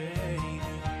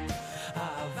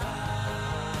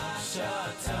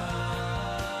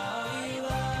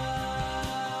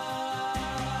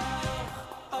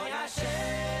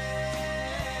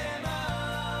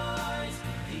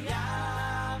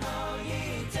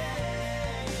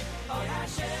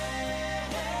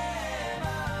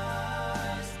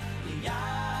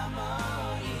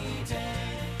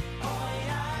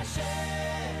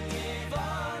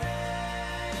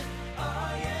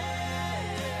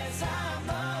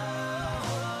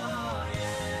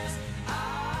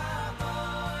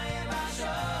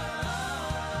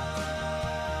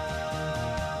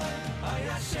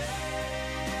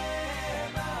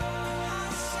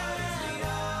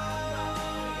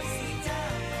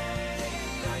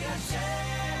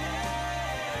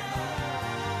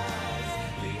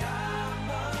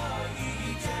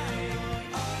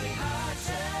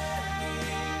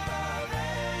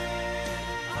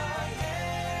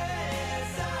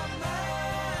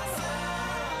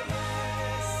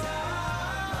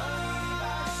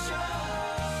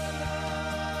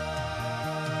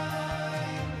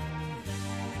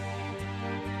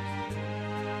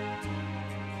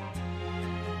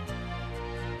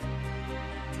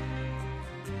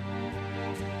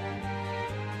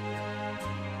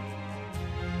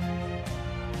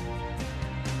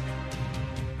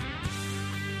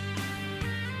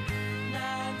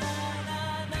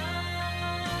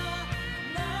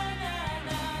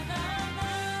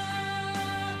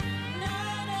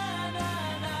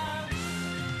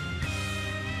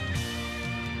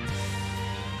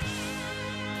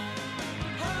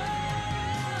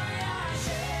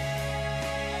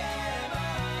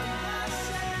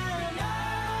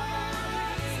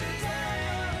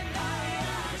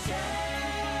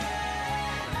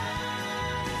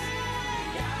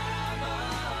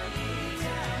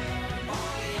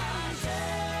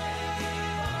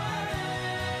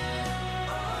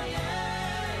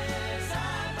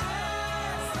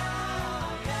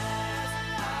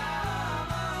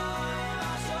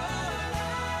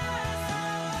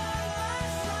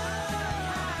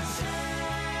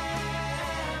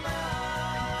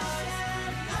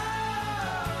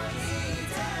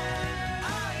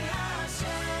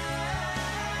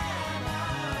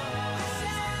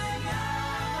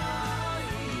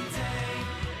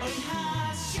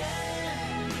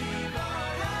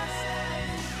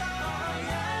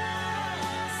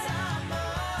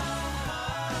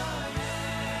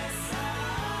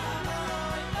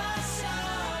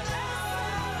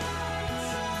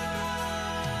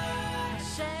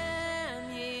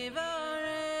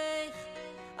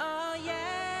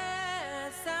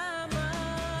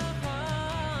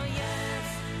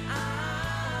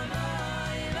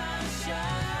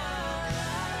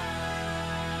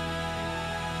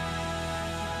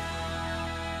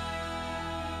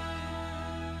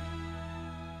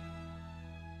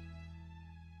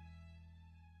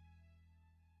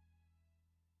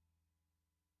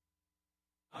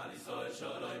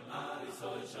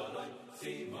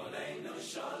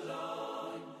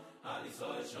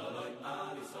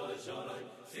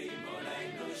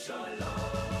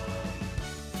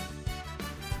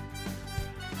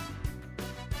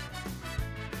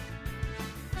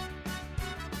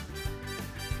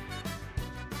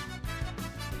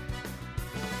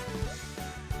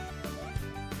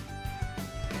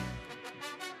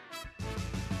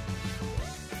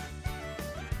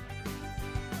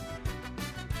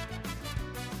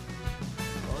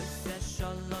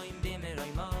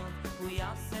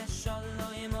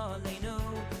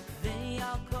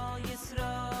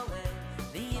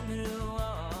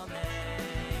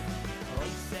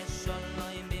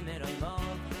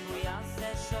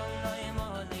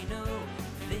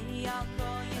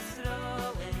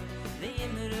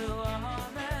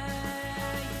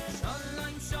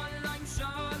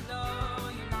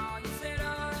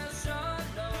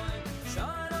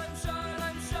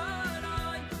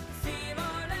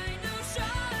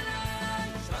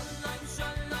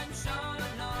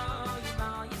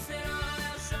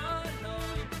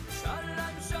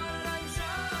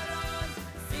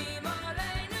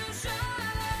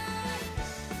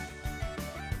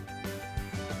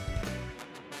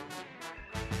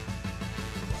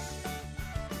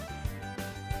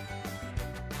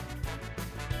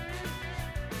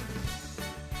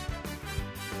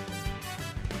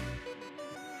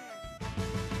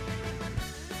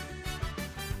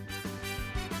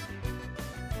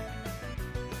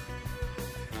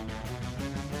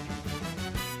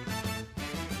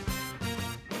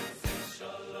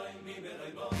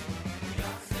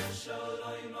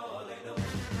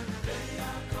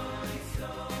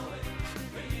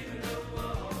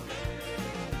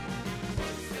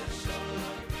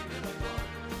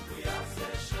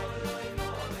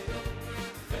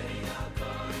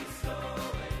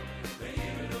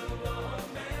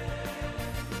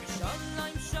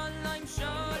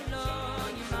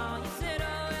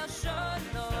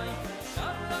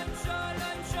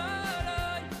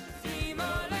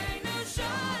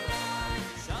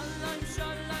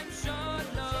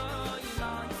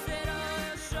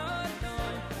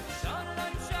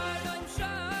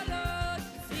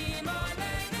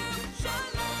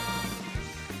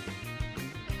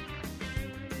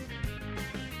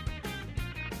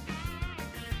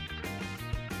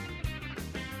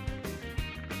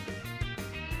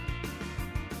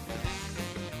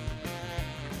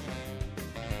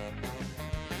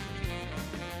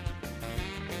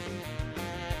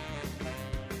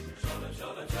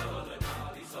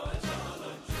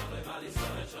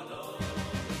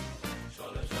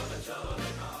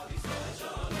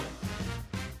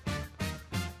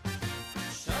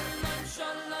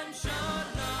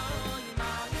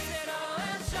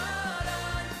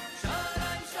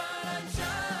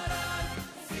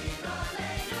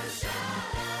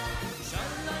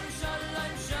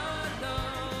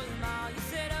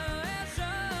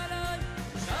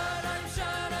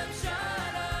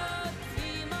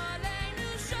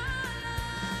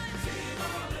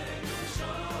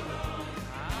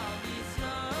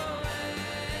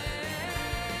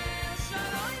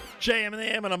JM and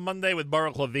the AM on a Monday with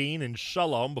Baruch Levine and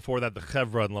Shalom. Before that, the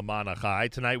Chevra and Laman Achai.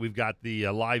 Tonight we've got the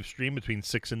live stream between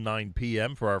 6 and 9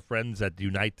 p.m. for our friends at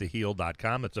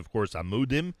UniteToHeal.com. That's, of course,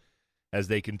 Amudim, as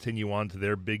they continue on to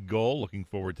their big goal. Looking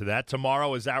forward to that.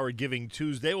 Tomorrow is our Giving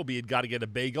Tuesday. We'll be at Gotta Get a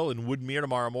Bagel in Woodmere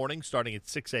tomorrow morning, starting at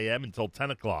 6 a.m. until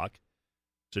 10 o'clock.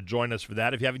 So join us for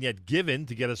that. If you haven't yet given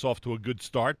to get us off to a good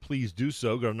start, please do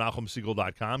so. Go to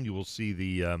NachumSegal.com. You will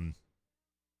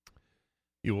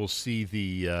see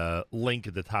the link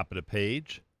at the top of the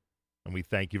page, and we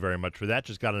thank you very much for that.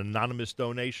 Just got an anonymous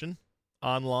donation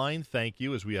online. Thank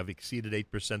you, as we have exceeded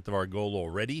 8% of our goal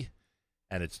already,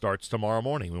 and it starts tomorrow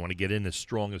morning. We want to get in as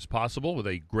strong as possible with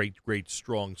a great, great,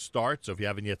 strong start. So if you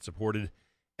haven't yet supported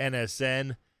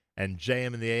NSN and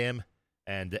JM and the AM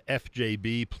and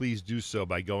FJB, please do so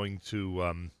by going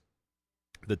to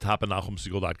the top of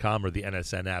NachumSegal.com or the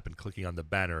NSN app and clicking on the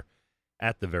banner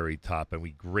at the very top, and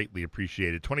we greatly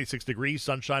appreciate it. 26 degrees,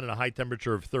 sunshine, and a high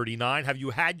temperature of 39. Have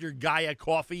you had your Gaia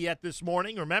coffee yet this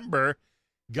morning? Remember,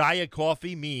 Gaia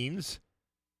coffee means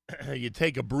you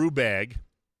take a brew bag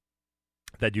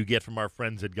that you get from our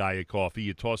friends at Gaia Coffee,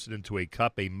 you toss it into a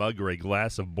cup, a mug, or a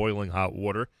glass of boiling hot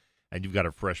water, and you've got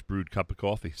a fresh brewed cup of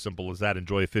coffee. Simple as that.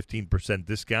 Enjoy a 15%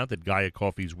 discount at Gaia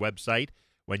Coffee's website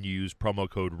when you use promo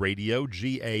code RADIO,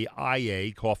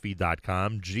 GAIA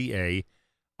coffee.com,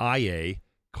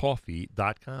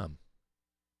 GAIAcoffee.com.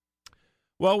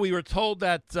 Well, we were told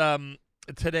that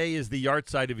today is the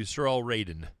yahrzeit of Yisrael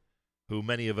Radin, who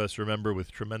many of us remember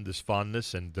with tremendous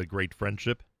fondness and great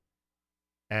friendship.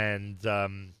 And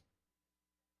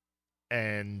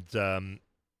And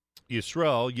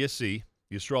Yisrael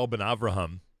ben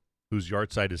Avraham, whose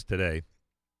yahrzeit is today,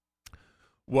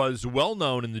 was well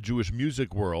known in the Jewish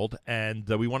music world, and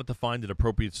we wanted to find an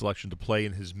appropriate selection to play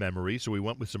in his memory, so we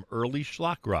went with some early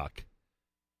schlock rock,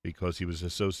 because he was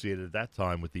associated at that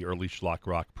time with the early schlock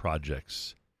rock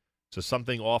projects. So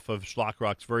something off of schlock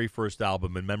rock's very first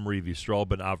album in memory of Yisrael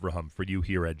ben Avraham for you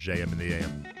here at JM in the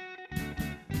AM.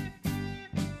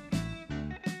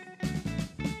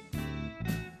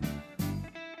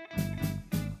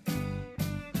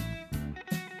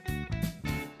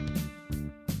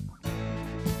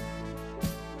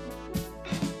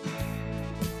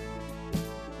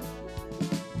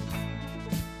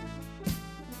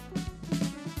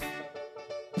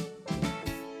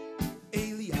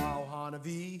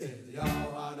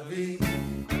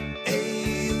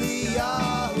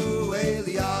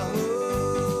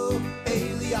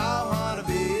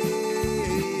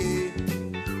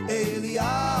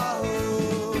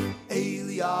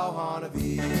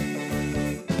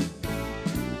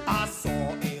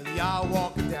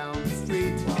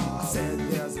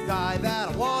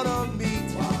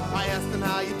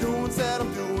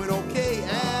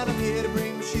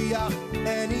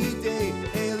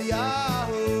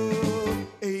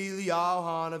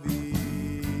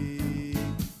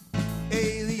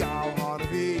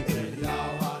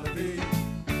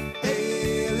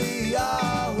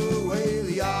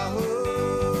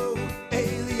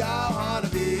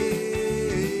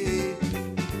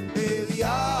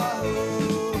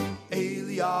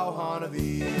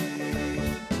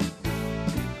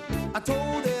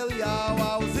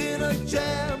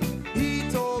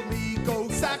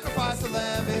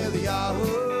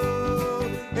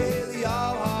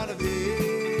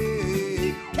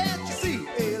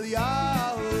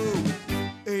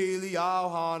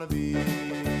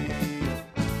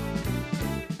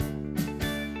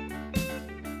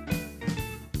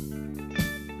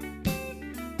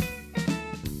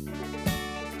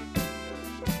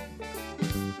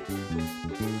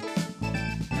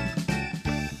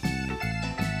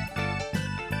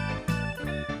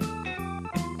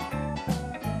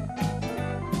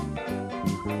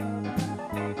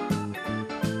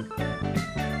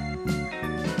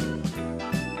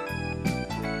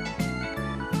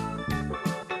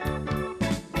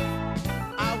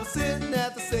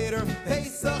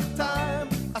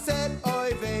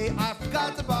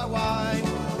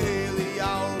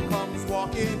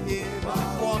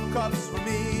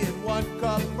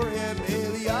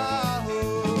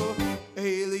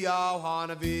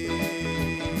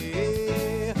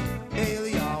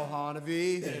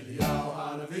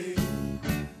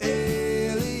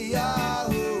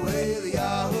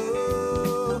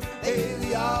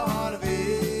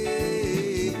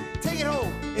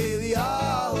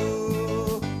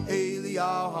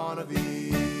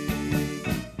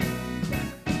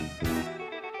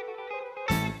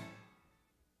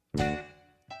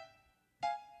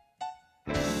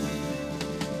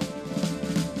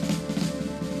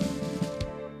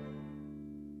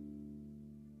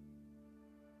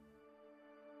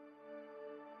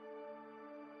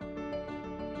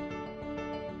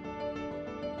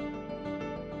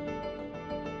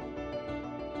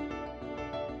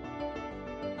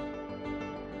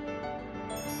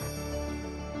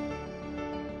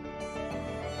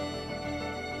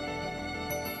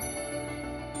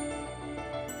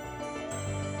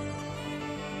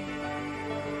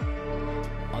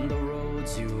 On the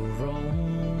roads you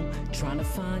roam, trying to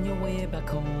find your way back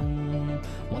home.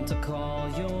 Want to call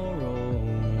your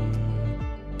own,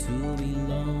 to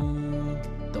belong.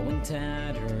 Though in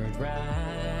tattered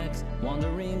rags,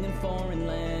 wandering in foreign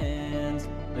lands,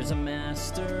 there's a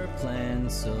master plan,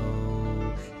 so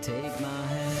take my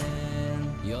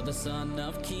hand. You're the son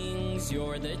of kings,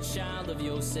 you're the child of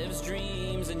Yosef's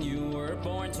dreams, and you were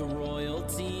born to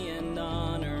royalty and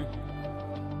honor.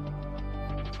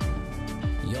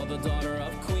 You're the daughter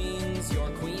of queens, you're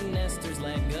Queen Esther's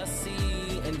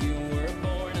legacy, and you were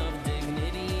born of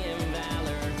dignity and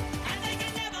valor. And they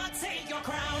can never take your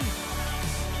crown.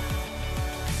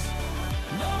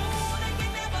 No, they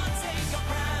can never take your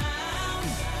crown.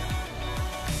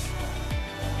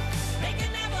 They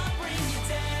can never bring you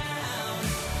down.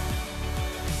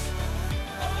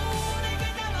 Oh, they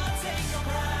can never take your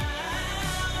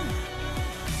crown.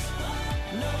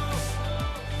 No.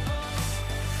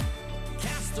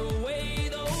 Cast away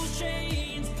those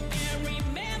chains and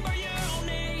remember your own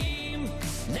name.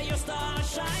 Let your star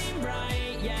shine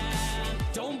bright, yeah.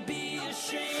 Don't be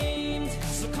ashamed.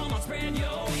 So come on, spread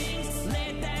your wings.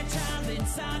 Let that child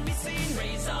inside be seen.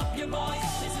 Raise up your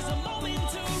voice. This is a moment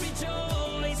to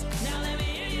rejoice. Now let me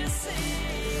hear you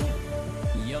sing.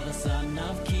 You're the the son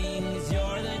of kings.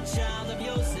 You're the child of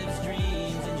Yosef's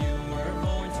dreams, and you were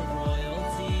born to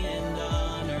royalty and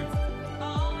honor.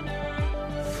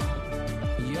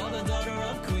 You're the daughter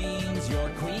of queens. You're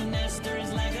Queen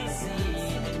Esther's legacy,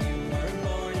 and you were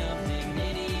born of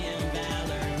dignity and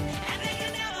valor. And they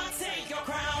can never take your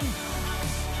crown.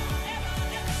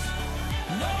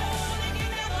 No, they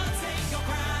can never take your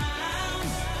crown.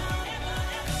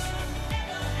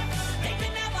 They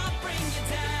can never bring you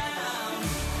down.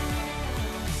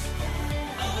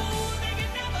 Oh, they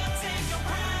can never take your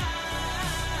crown.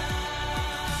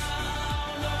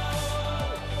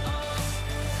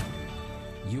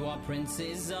 You are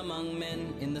princes among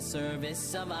men in the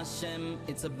service of Hashem.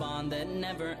 It's a bond that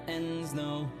never ends,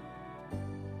 no.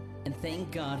 And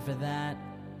thank God for that.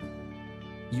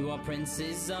 You are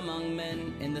princes among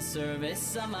men in the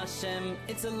service of Hashem.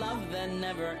 It's a love that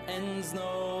never ends,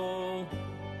 no.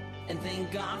 And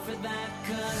thank God for that,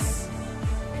 'cause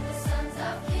The sons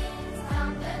of kings,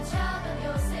 I'm the child of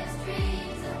Yosef's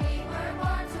dreams, and we were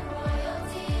born to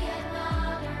royalty and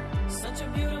honor. such a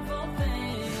beautiful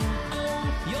thing. Oh,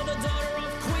 you're the daughter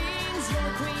of queens.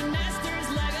 You're Queen Esther's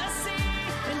legacy,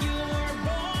 and you were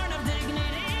born of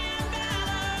dignity and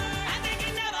valor. And they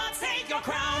can never take your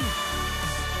crown.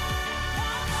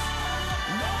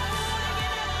 No, they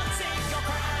can never take your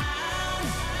crown.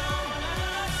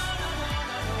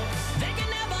 They can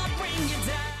never bring you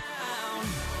down.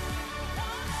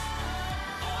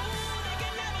 Oh, they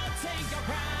can never take your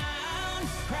crown.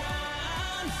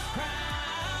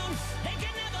 They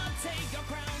can never take your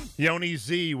crown. Yoni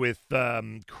Z with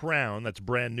Crown. That's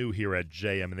brand new here at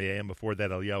JM in the AM. Before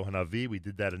that, Eliyahu Hanavi. We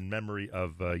did that in memory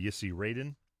of Yissi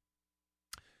Radin,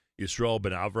 Yisrael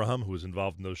ben Avraham, who was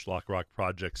involved in those Shlock Rock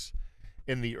projects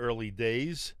in the early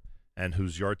days and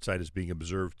whose yahrzeit is being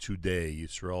observed today,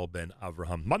 Yisrael ben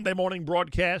Avraham. Monday morning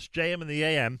broadcast, JM in the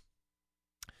AM.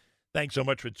 Thanks so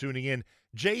much for tuning in.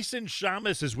 Jason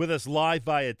Shamus is with us live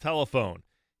via telephone.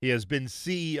 He has been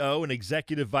CEO and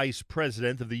Executive Vice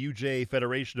President of the UJA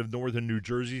Federation of Northern New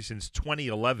Jersey since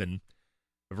 2011.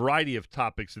 A variety of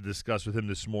topics to discuss with him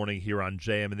this morning here on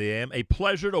JM in the AM. A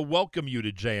pleasure to welcome you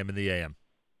to JM in the AM.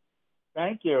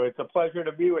 Thank you. It's a pleasure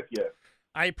to be with you.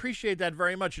 I appreciate that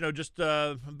very much. You know, just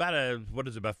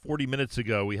about 40 minutes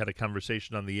ago, we had a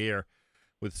conversation on the air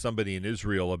with somebody in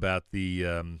Israel about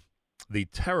the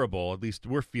terrible, at least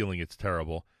we're feeling it's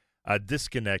terrible,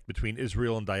 disconnect between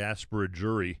Israel and diaspora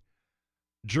Jewry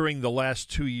during the last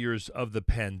 2 years of the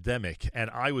pandemic. And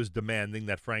I was demanding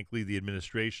that, frankly, the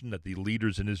administration, that the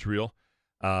leaders in Israel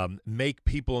make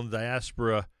people in the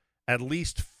diaspora at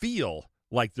least feel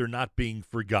like they're not being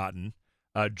forgotten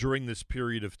during this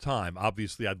period of time.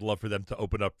 Obviously, I'd love for them to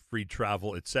open up free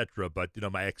travel, etc., but, you know,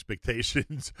 my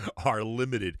expectations are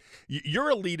limited. You're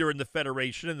a leader in the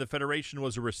Federation, and the Federation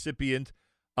was a recipient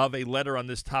of a letter on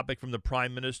this topic from the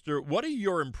Prime Minister. What are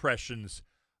your impressions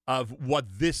of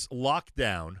what this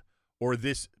lockdown or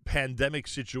this pandemic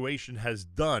situation has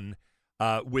done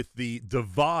with the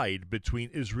divide between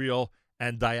Israel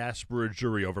and diaspora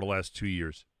Jewry over the last 2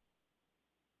 years?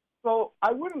 So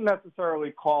I wouldn't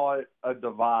necessarily call it a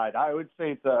divide. I would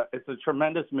say it's a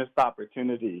tremendous missed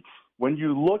opportunity. When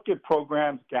you look at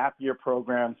programs, gap year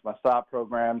programs, Masa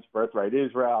programs, Birthright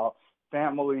Israel,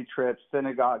 family trips,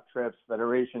 synagogue trips,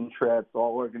 federation trips,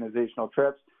 all organizational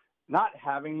trips, not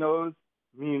having those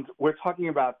means we're talking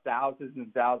about thousands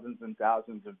and thousands and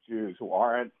thousands of Jews who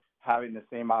aren't having the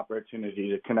same opportunity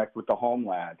to connect with the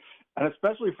homeland. And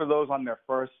especially for those on their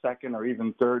first, second, or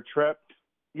even third trip,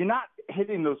 you're not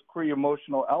hitting those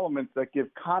pre-emotional elements that give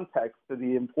context to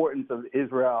the importance of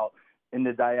Israel in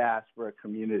the diaspora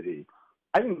community.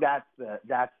 I think that's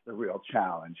the real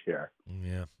challenge here.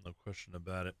 Yeah, no question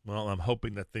about it. Well, I'm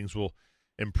hoping that things will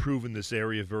improve in this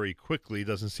area very quickly. It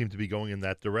doesn't seem to be going in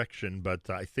that direction, but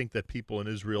I think that people in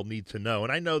Israel need to know.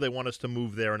 And I know they want us to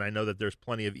move there, and I know that there's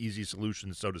plenty of easy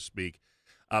solutions, so to speak.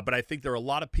 But I think there are a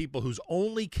lot of people whose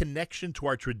only connection to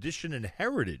our tradition and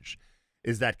heritage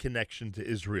is that connection to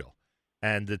Israel.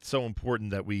 And it's so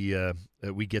important that we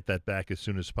get that back as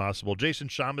soon as possible. Jason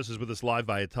Shamus is with us live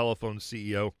via telephone,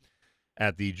 CEO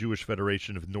at the Jewish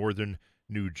Federation of Northern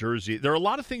New Jersey. There are a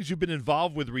lot of things you've been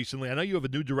involved with recently. I know you have a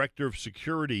new director of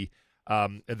security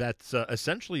that's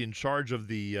essentially in charge of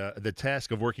the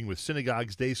task of working with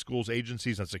synagogues, day schools,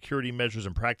 agencies on security measures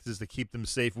and practices to keep them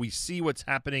safe. We see what's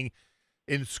happening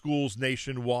in schools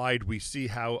nationwide. We see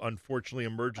how, unfortunately,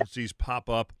 emergencies pop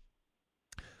up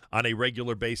on a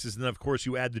regular basis. And then, of course,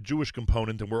 you add the Jewish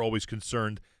component, and we're always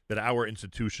concerned that our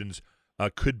institutions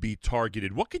could be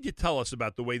targeted. What could you tell us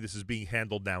about the way this is being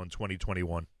handled now in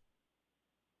 2021?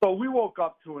 So we woke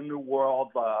up to a new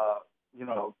world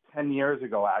 10 years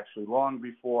ago, actually, long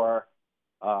before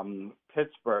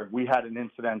Pittsburgh, we had an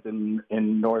incident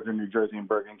in northern New Jersey in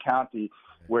Bergen County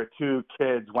where two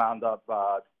kids wound up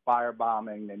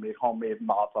firebombing. They made homemade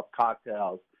Molotov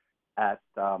cocktails at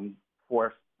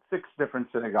 6 different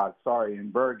synagogues,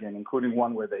 in Bergen, including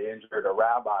one where they injured a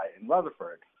rabbi in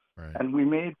Rutherford. Right. And we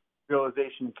made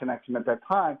realization and connection at that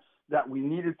time that we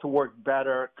needed to work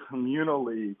better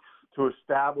communally to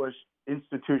establish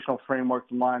institutional frameworks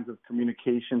and lines of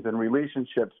communications and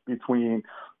relationships between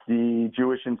the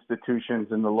Jewish institutions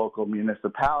and the local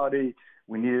municipality.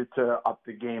 We needed to up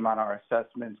the game on our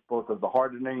assessments, both of the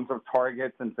hardening of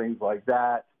targets and things like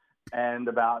that. And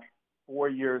about 4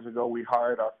 years ago, we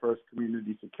hired our first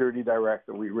community security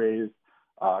director. We raised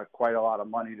quite a lot of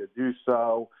money to do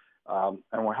so.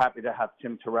 And we're happy to have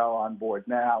Tim Terrell on board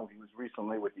now. He was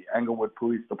recently with the Englewood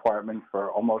Police Department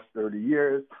for almost 30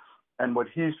 years. And what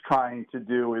he's trying to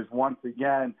do is, once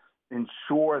again,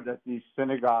 ensure that these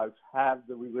synagogues have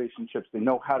the relationships. They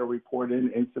know how to report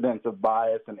in incidents of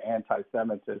bias and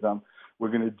anti-Semitism. We're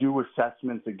going to do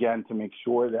assessments again to make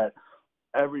sure that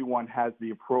everyone has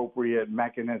the appropriate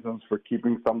mechanisms for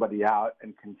keeping somebody out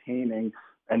and containing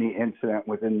any incident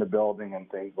within the building and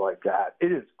things like that.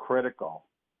 It is critical.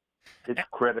 It's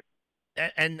critical.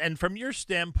 And from your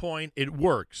standpoint, it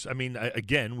works. I mean,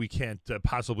 again, we can't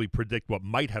possibly predict what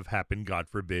might have happened, God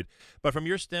forbid. But from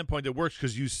your standpoint, it works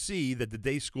because you see that the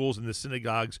day schools and the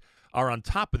synagogues are on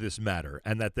top of this matter,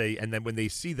 and then when they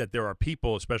see that there are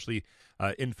people, especially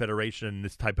in Federation in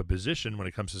this type of position when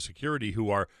it comes to security, who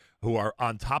are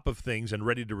on top of things and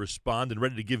ready to respond and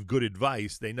ready to give good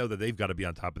advice, they know that they've got to be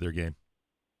on top of their game.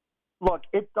 Look,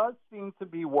 it does seem to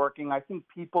be working. I think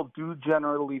people do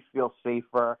generally feel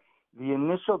safer. The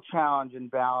initial challenge and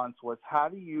balance was, how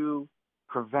do you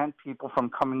prevent people from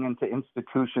coming into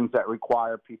institutions that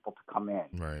require people to come in?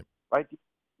 Right. Right?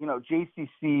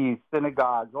 JCCs,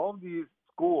 synagogues, all of these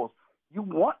schools, you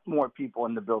want more people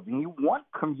in the building. You want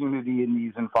community in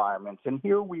these environments. And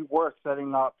here we were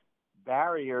setting up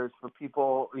barriers for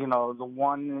people,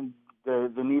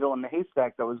 the needle in the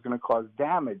haystack that was going to cause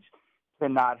damage to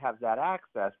not have that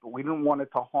access, but we didn't want it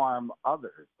to harm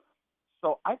others.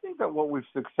 So I think that what we've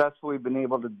successfully been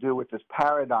able to do with this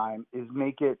paradigm is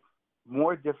make it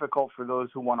more difficult for those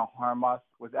who want to harm us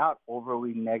without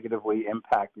overly negatively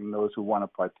impacting those who want to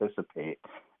participate.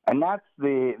 And that's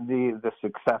the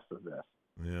success of this.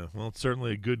 Yeah, well, it's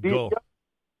certainly a good goal.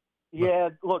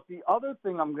 Look, the other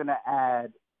thing I'm going to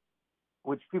add,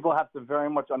 which people have to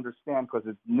very much understand because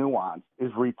it's nuanced,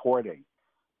 is reporting.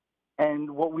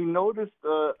 And what we noticed,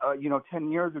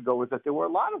 10 years ago was that there were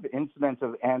a lot of incidents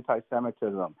of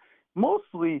anti-Semitism,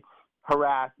 mostly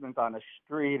harassment on a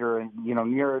street or,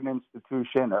 near an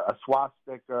institution, a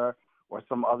swastika or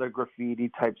some other graffiti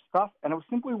type stuff. And it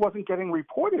simply wasn't getting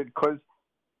reported because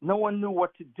no one knew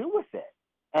what to do with it.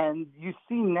 And you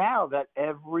see now that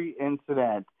every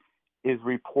incident is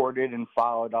reported and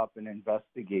followed up and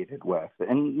investigated with.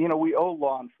 And, we owe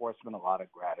law enforcement a lot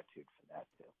of gratitude for that,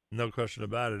 too. No question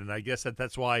about it. And I guess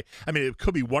that's why, it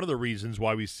could be one of the reasons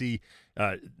why we see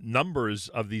numbers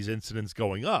of these incidents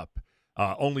going up,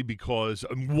 only because,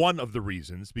 one of the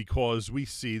reasons, because we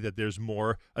see that there's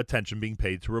more attention being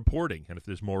paid to reporting. And if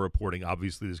there's more reporting,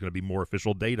 obviously there's going to be more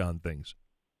official data on things.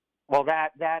 Well,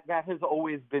 that has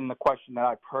always been the question that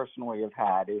I personally have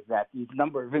had, is that the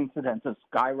number of incidents have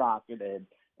skyrocketed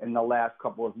in the last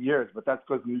couple of years. But that's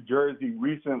because New Jersey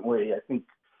recently, I think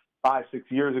 5-6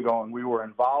 years ago, and we were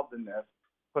involved in this,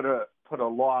 put a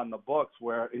law in the books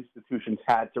where institutions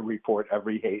had to report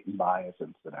every hate and bias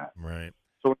incident. Right.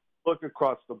 So when you look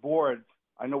across the board,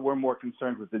 I know we're more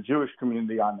concerned with the Jewish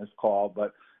community on this call,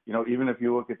 but even if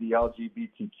you look at the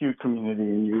LGBTQ community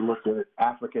and you look at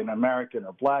African American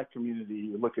or Black community,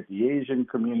 you look at the Asian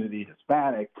community,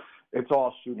 Hispanic, it's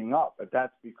all shooting up. But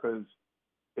that's because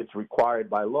it's required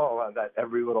by law that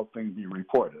every little thing be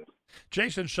reported.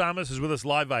 Jason Shamus is with us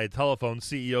live via telephone,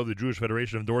 CEO of the Jewish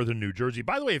Federation of Northern New Jersey.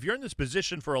 By the way, if you're in this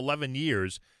position for 11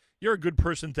 years, you're a good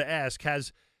person to ask.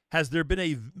 Has there been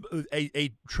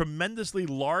a tremendously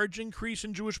large increase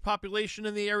in Jewish population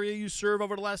in the area you serve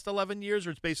over the last 11 years,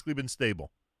 or it's basically been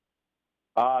stable?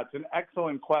 It's an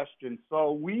excellent question.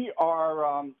 So we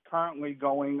are currently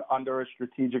going under a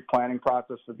strategic planning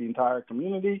process for the entire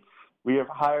community. We have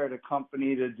hired a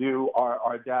company to do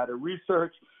our data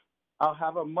research. I'll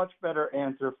have a much better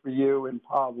answer for you in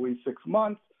probably 6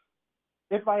 months.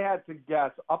 If I had to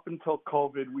guess, up until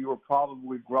COVID, we were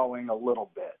probably growing a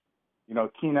little bit.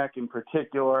 Teaneck in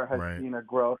particular has seen a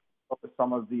growth of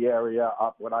some of the area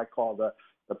up what I call the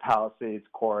Palisades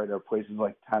corridor, places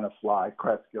like Tenafly,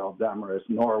 Cresskill, Demarest,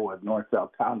 Norwood, North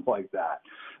South, towns like that.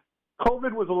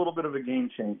 COVID was a little bit of a game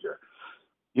changer.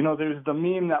 You know, there's the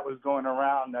meme that was going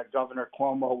around that Governor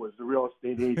Cuomo was the real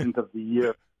estate agent of the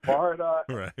year. Florida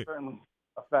certainly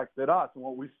affected us. And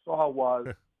what we saw was,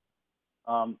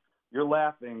 you're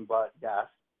laughing, but yes,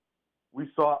 we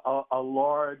saw a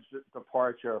large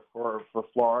departure for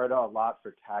Florida, a lot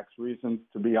for tax reasons,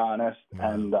 to be honest.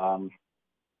 And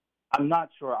I'm not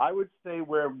sure. I would say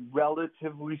we're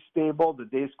relatively stable. The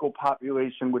day school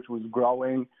population, which was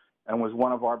growing and was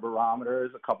one of our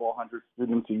barometers, a couple of hundred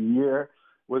students a year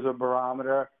was a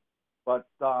barometer. But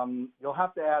you'll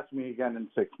have to ask me again in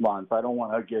 6 months. I don't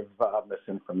want to give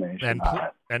misinformation.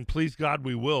 And please, God,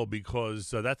 we will, because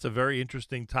that's a very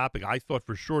interesting topic. I thought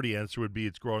for sure the answer would be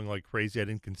it's growing like crazy. I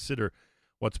didn't consider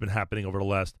what's been happening over the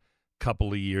last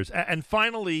couple of years. And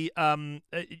finally,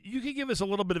 you can give us a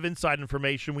little bit of inside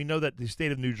information. We know that the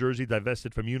state of New Jersey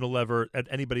divested from Unilever, and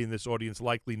anybody in this audience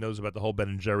likely knows about the whole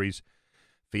Ben & Jerry's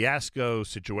fiasco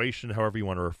situation, however you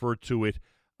want to refer to it.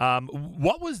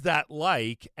 What was that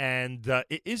like, and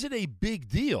is it a big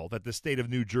deal that the state of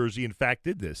New Jersey, in fact,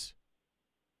 did this?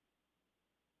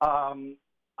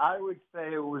 I would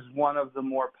say it was one of the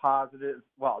more positive.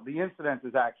 Well, the incident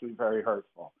is actually very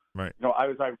hurtful. Right. You know,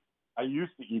 I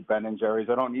used to eat Ben & Jerry's.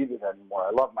 I don't eat it anymore.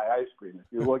 I love my ice cream. If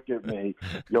you look at me,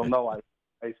 you'll know I eat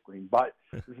ice cream. But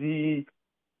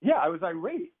I was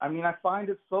irate. I mean, I find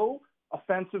it so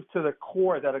offensive to the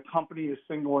core that a company is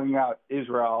singling out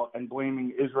Israel and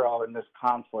blaming Israel in this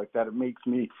conflict that it makes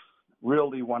me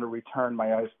really want to return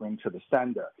my ice cream to the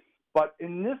sender. But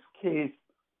in this case,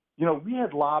 you know, we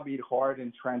had lobbied hard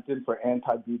in Trenton for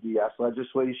anti-BDS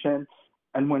legislation.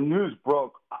 And when news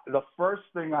broke, the first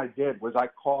thing I did was I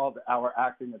called our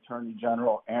acting attorney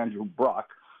general, Andrew Bruck,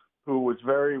 who was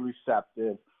very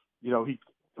receptive. You know, he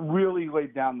really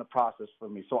laid down the process for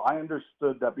me. So I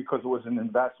understood that because it was an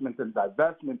investment and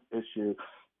divestment issue,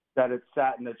 that it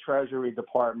sat in the Treasury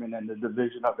Department and the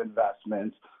Division of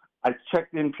Investments. I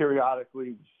checked in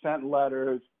periodically, sent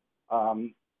letters.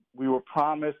 We were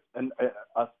promised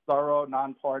a thorough,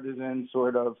 nonpartisan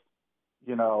sort of,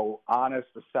 you know, honest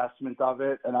assessment of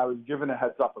it. And I was given a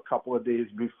heads up a couple of days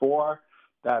before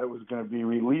that it was going to be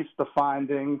released, the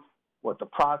findings, what the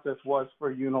process was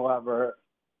for Unilever.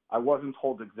 I wasn't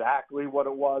told exactly what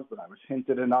it was, but I was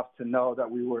hinted enough to know that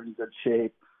we were in good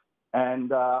shape.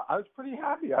 And I was pretty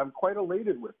happy. I'm quite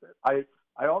elated with it.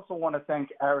 I also want to thank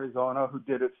Arizona, who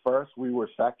did it first. We were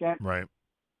second. Right.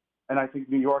 And I think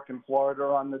New York and Florida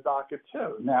are on the docket,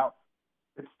 too. Now,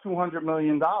 it's $200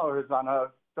 million on a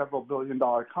several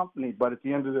billion-dollar company, but at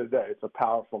the end of the day, it's a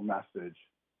powerful message.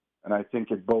 And I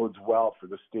think it bodes well for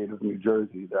the state of New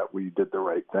Jersey that we did the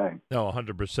right thing. No,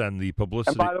 100%. The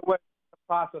publicity. And by the way, the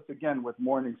process again with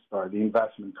Morningstar, the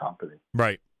investment company.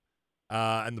 Right.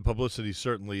 And the publicity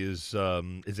certainly is a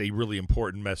really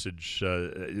important message,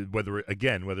 whether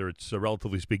it's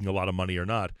relatively speaking a lot of money or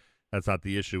not. That's not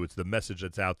the issue. It's the message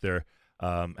that's out there,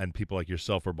 and people like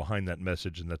yourself are behind that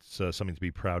message, and that's something to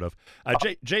be proud of.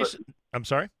 Jason, I'm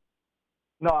sorry?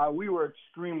 No, we were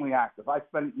extremely active. I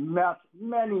spent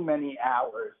many, many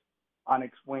hours on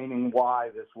explaining why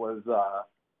this was, a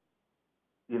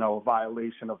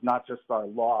violation of not just our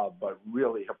law, but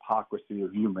really hypocrisy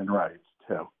of human rights,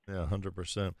 too. Yeah,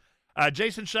 100%.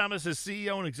 Jason Shamus is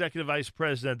CEO and Executive Vice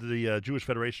President of the Jewish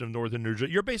Federation of Northern New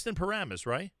Jersey. You're based in Paramus,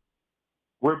 right?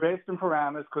 We're based in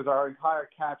Paramus because our entire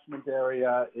catchment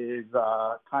area is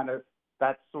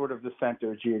that's sort of the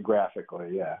center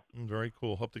geographically, yeah. Very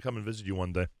cool. Hope to come and visit you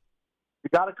one day. You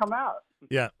got to come out.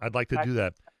 Yeah, I'd like to do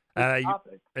that.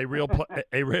 A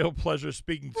real pleasure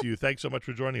speaking to you. Thanks so much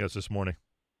for joining us this morning.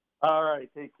 All right,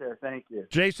 take care. Thank you.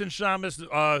 Jason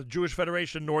Shamus, Jewish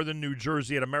Federation, Northern New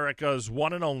Jersey, at America's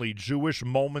one and only Jewish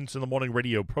Moments in the Morning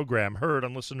radio program, heard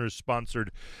on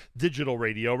listeners-sponsored digital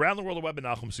radio, around the world of web at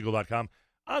NachumSegal.com,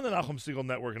 on the Nachum Segal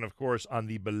Network, and, of course, on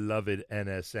the beloved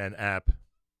NSN app.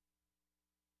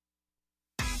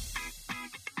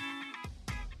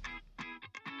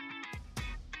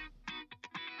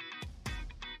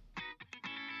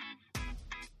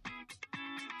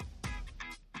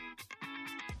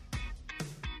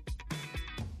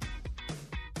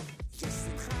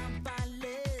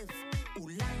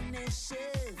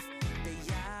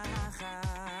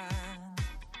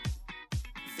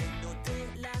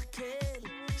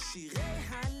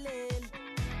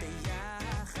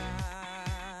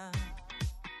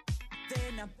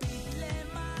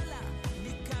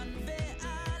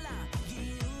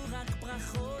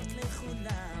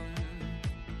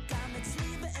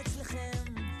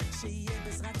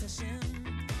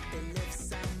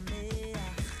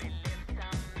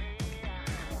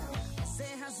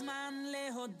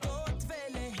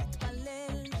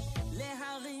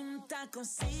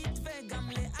 כוסית וגם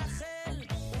לאחל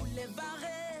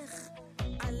ולברך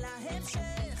על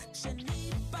ההמשך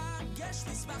שניפגש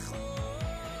לשמחות.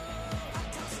 A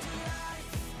toast to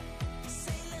life,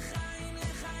 say לחיים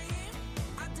לחיים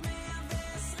עד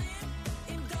 120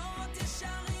 עם דורות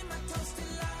ישרים. A toast to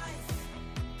life,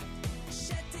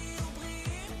 שתהיו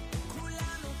בריאים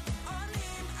כולנו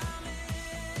עונים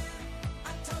אמן.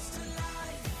 A toast to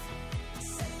life,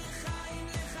 say לחיים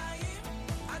לחיים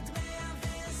עד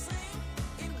 120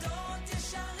 עם דורות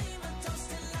ישרים. A toast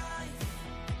to life,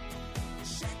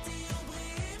 שתהיו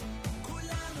בריאים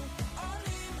כולנו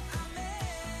עונים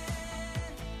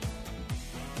אמן.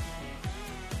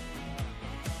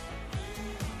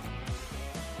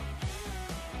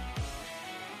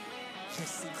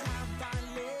 כששמחה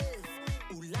בלב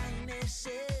אולי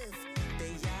נשב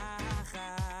ביחד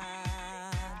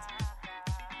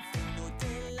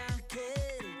ונודה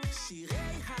לקהל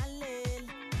שירי הלל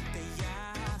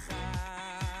ביחד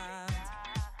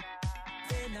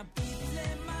ונביט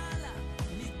למעלה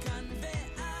מכאן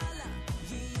והלאה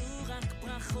יהיו רק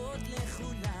ברכות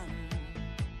לכולם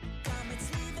גם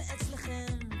אצלי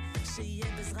ואצלכם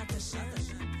שיהיה בעזרת השם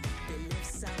בלב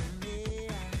שמח.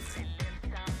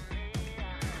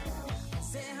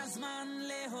 זה הזמן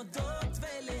להודות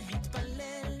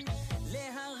ולהתפלל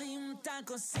להרים את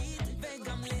הכוסית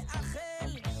וגם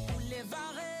לאחל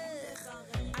ולברך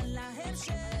על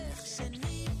ההמשך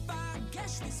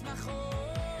שניפגש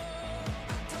לשמחות.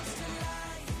 A toast to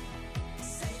life,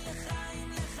 say לחיים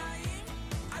לחיים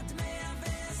עד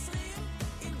 120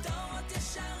 עם דורות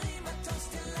ישרים. A toast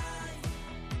to life,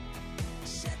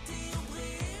 שתהיו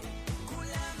בריאים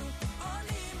כולנו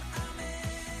עונים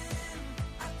אמן.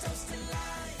 A toast to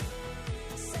life,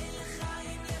 say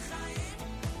לחיים לחיים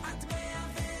עד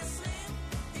 120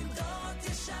 עם דורות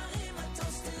ישרים. A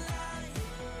toast to life,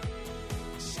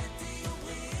 שתהיו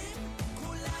בריאים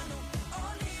כולנו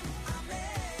עונים אמן.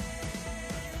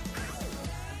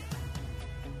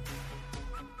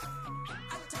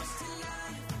 A toast to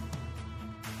life,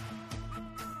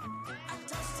 a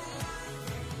toast to life.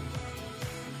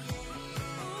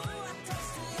 Ooh, a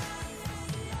toast to life,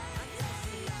 a toast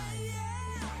to life,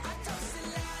 a toast to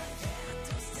life.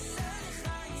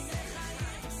 לחיים לחיים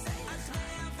עד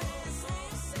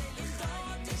 120 עם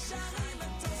דורות ישרים. A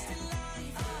toast to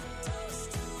life,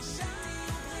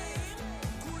 שתהיו בריאים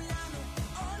כולנו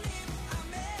עולים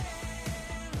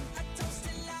אמן. A toast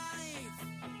to life.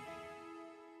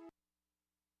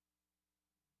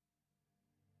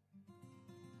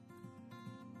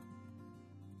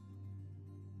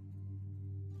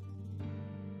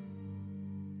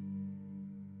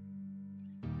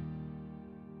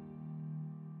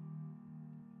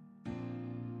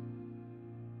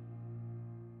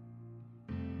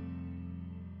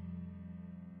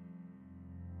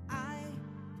 I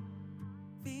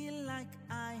feel like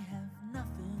I have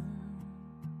nothing.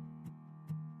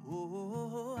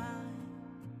 Oh, I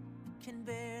can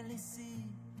barely see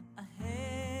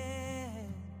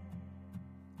ahead.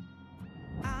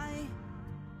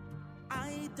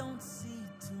 I don't see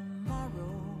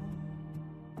tomorrow.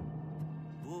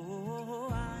 Oh,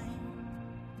 I'm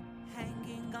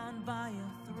hanging on by a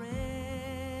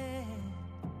thread.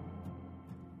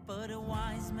 But a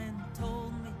wise man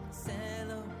told me,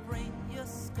 celebrate your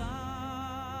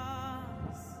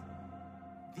scars.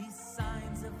 These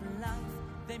signs of life,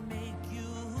 they make you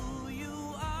who you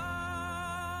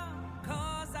are.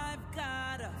 'Cause I've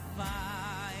got a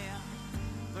fire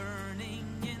burning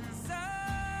inside.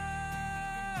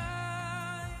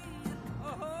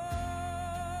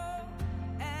 Oh,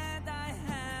 and I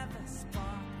have a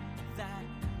spark that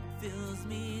fills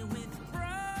me with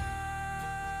pride.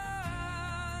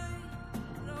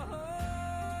 Oh,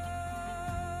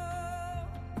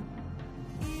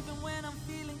 even when I'm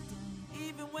feeling down,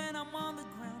 even when I'm on the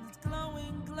ground, it's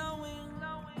glowing, glowing,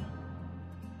 glowing.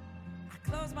 I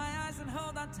close my eyes and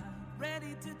hold on tight,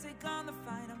 ready to take on the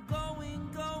fight. I'm going,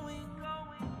 going,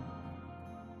 going.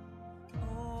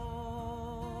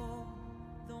 Oh,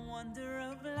 the wonder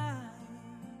of life,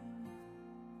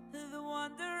 the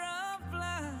wonder of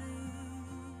life.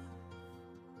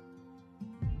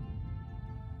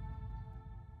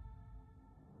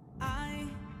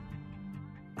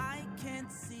 I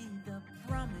can't see the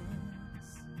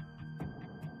promise.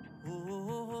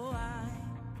 Oh, I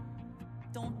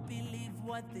don't believe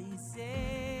what they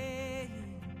say.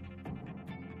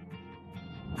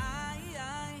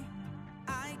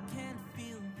 I can't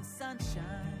feel the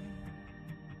sunshine.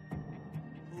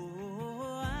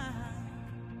 Oh, I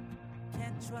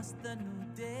can't trust the new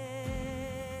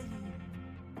day.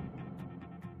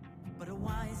 But a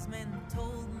wise man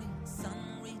told me, son,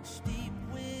 reach deep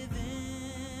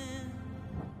within.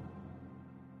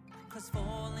 'cause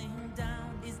falling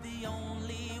down is the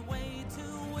only way to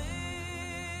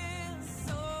win.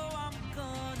 So I'm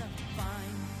gonna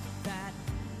find that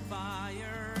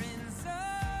fire inside.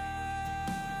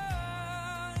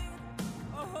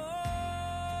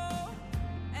 Oh,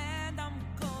 and I'm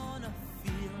gonna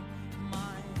feel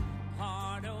my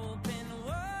heart open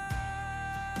wide.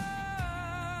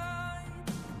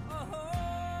 Oh,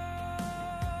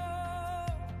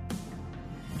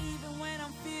 even when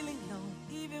I'm feeling low,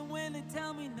 even when they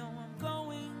tell me no, I'm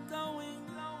going.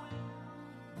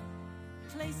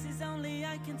 Places only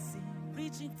I can see,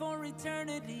 reaching for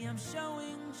eternity, I'm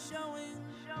showing.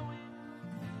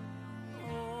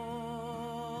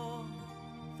 Oh,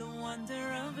 the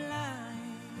wonder of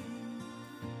life,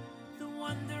 the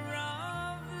wonder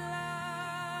of life.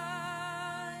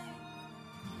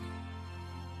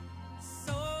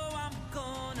 So I'm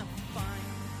gonna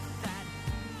find that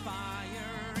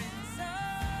fire inside.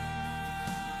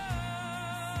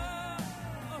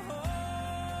 Oh,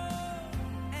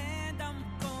 and I'm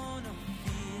gonna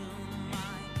feel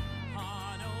my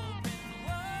heart open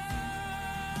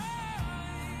wide.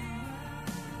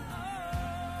 Oh,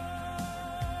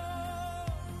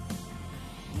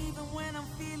 even when I'm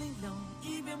feeling low,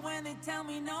 even when they tell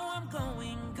me no, I'm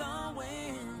going.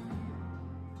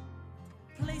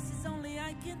 Places only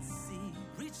I can see,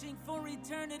 reaching for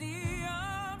eternity,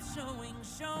 I'm showing.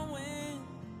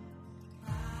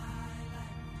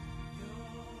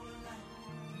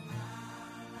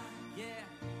 Yeah,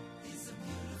 it's a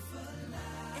beautiful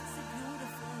life. It's a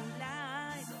beautiful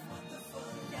life. It's a wonderful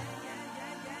life.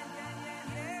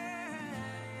 Yeah.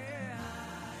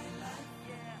 I like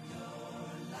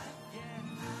your life.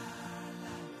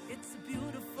 Yeah. It's a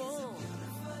beautiful.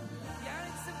 Yeah,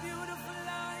 it's a beautiful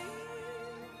life.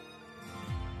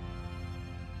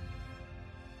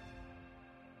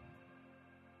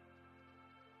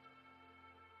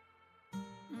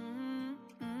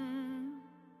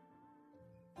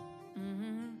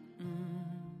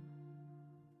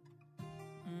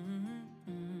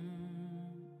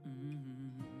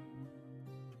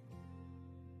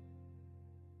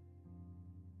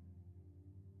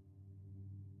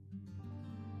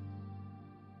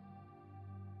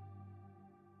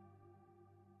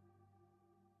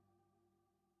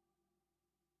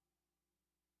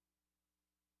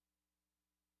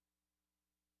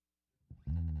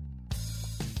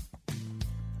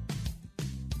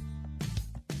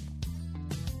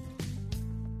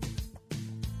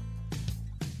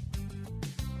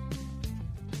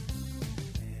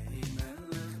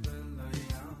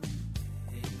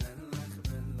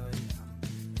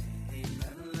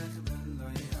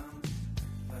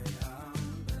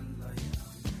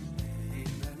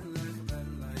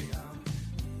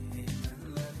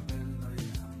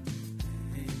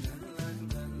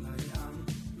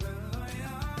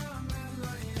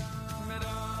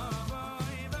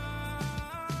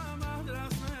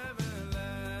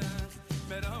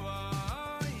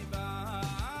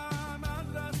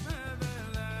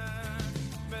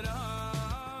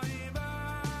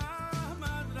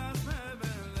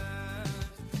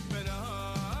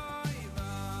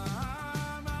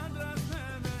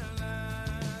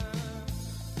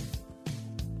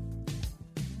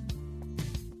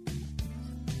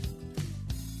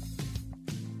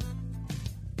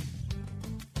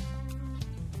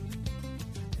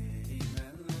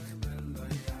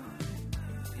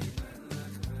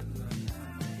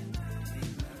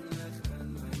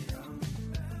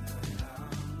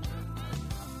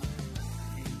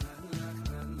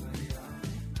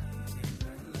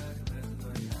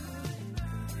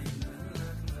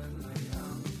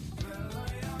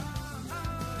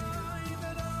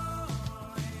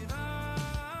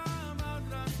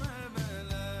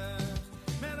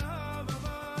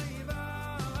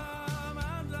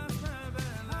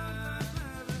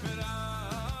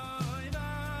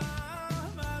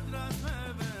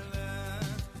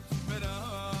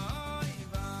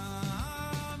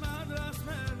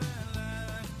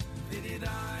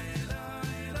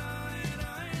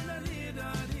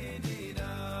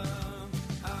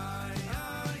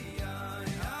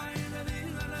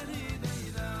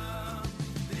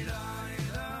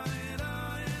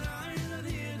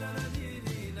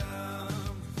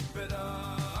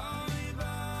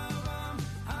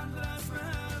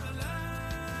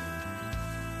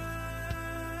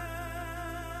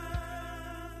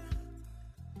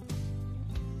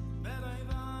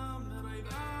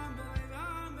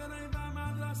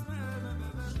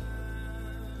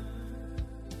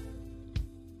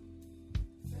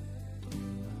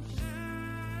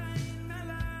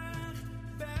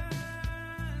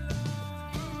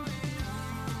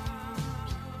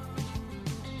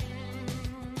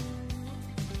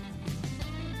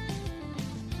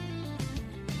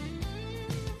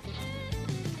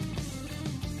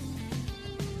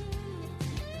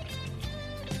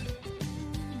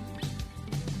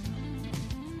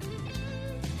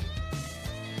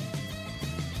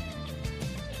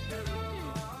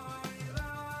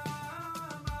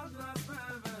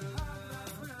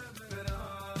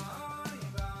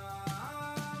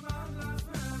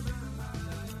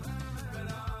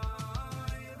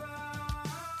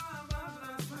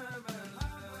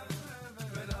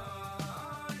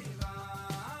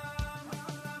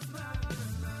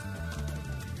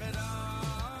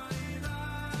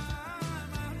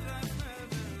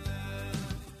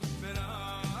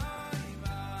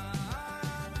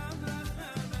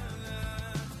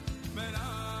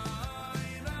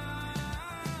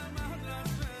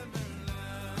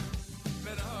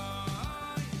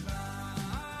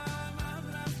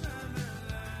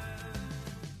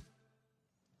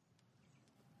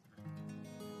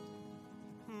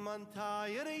 man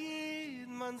tired yid,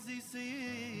 man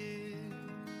see.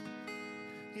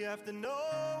 You have to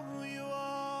know who you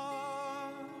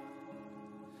are.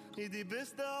 Idi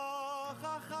bist doch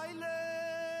a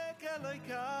chaylik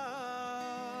Eloka.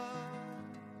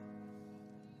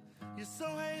 You're so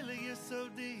holy, you're so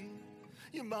deep.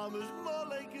 Your mama's more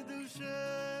like a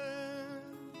Kedusha.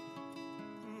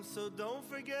 So don't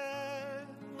forget,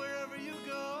 wherever you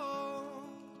go,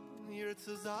 you're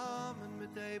zusammen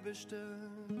mit Eibishter.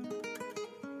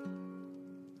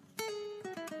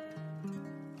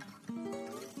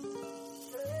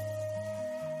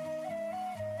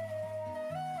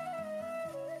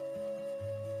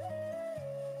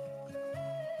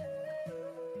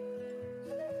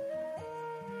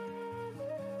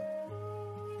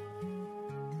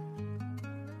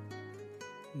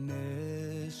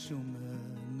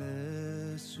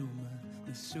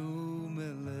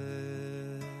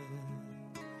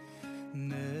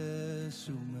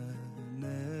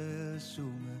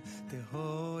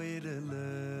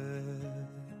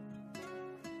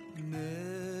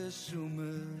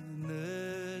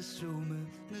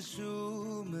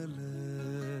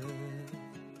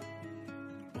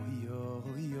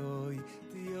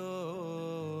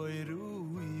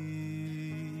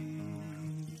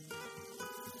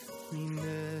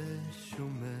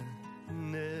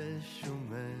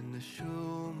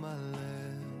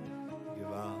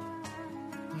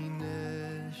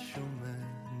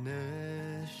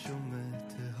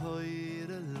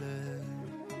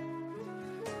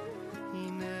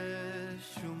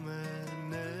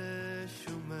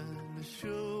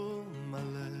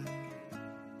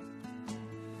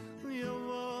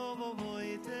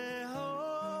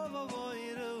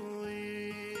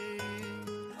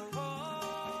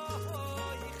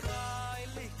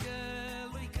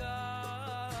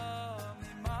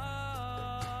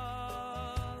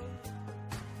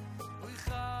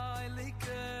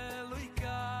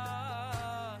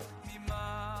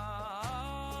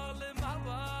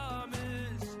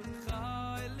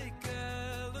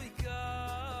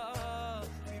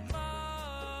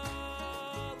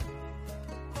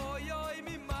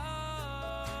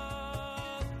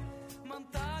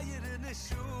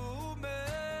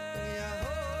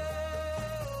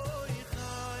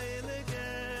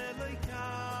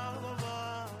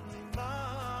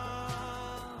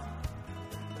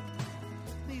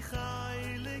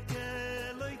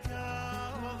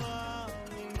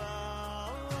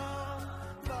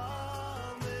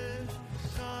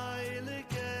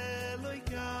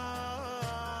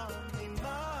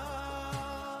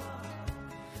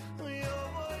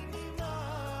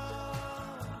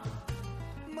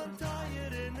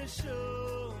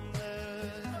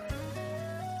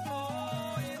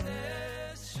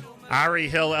 Ari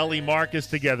Hill, Ellie Marcus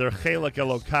together. Chelak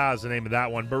Eloka is the name of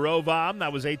that one. Barovam,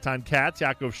 that was Eitan Katz.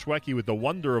 Yaakov Shweki with The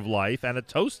Wonder of Life and A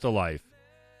Toast to Life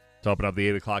to open up the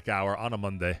 8 o'clock hour on a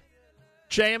Monday.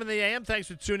 JM and the AM, thanks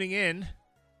for tuning in.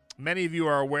 Many of you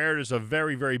are aware it is a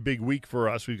very, very big week for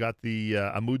us. We've got the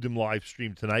Amudim live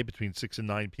stream tonight between 6 and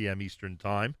 9 p.m. Eastern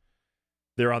Time.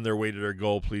 They're on their way to their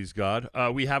goal, please God.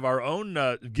 We have our own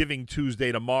Giving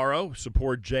Tuesday tomorrow.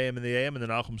 Support JM and the AM and the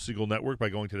Nachum Segal Network by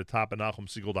going to the top of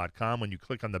NachumSegal.com. When you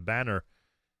click on the banner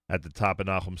at the top of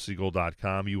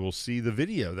NachumSegal.com, you will see the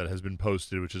video that has been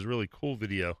posted, which is a really cool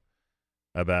video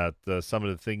about some of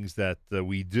the things that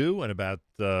we do and about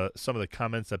some of the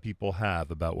comments that people have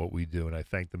about what we do. And I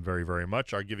thank them very, very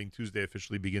much. Our Giving Tuesday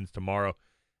officially begins tomorrow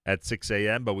at 6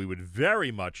 a.m., but we would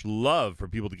very much love for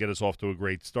people to get us off to a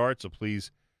great start. So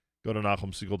please go to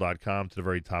NachumSegal.com to the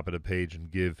very top of the page and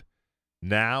give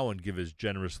now and give as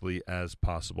generously as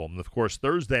possible. And, of course,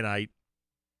 Thursday night,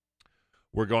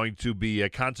 we're going to be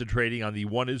concentrating on the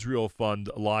One Israel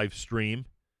Fund live stream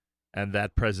and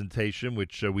that presentation,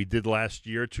 which we did last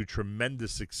year to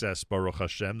tremendous success, Baruch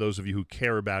Hashem. Those of you who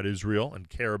care about Israel and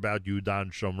care about Yehuda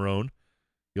and Shomron,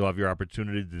 you'll have your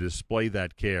opportunity to display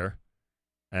that care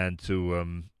and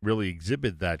to really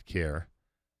exhibit that care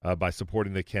by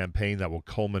supporting the campaign that will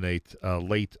culminate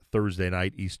late Thursday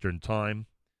night Eastern Time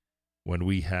when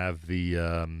we have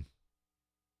the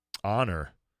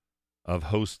honor of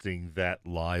hosting that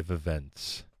live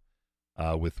event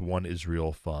with One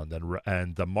Israel Fund.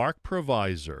 And Marc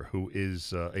Provisor, who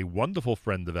is a wonderful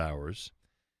friend of ours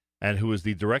and who is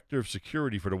the Director of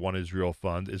Security for the One Israel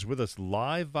Fund, is with us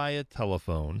live via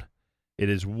telephone. It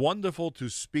is wonderful to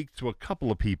speak to a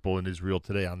couple of people in Israel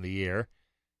today on the air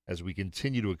as we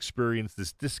continue to experience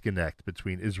this disconnect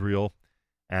between Israel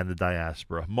and the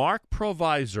diaspora. Marc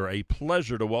Provisor, a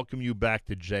pleasure to welcome you back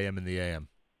to JM and the AM.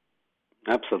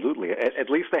 Absolutely. At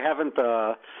least they haven't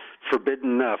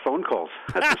forbidden phone calls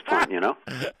at this point, you know?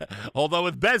 Although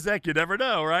with Bezek, you never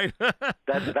know, right?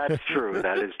 That's true.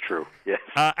 That is true. Yes.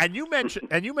 And you mentioned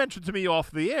to me off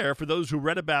the air, for those who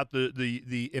read about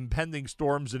the impending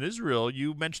storms in Israel,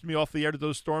 you mentioned to me off the air that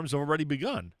those storms have already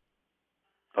begun.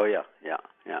 Oh yeah.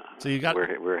 So you got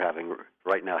we're having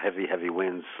right now heavy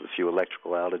winds, a few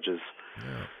electrical outages.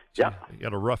 So you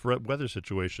got a rough weather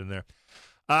situation there.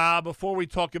 Before we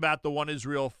talk about the One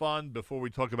Israel Fund, before we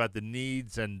talk about the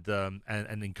needs and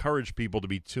encourage people to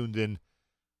be tuned in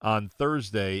on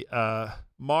Thursday,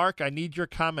 Marc, I need your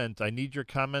comment. I need your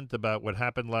comment about what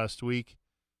happened last week.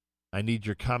 I need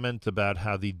your comment about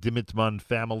how the Lipman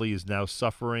family is now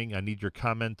suffering. I need your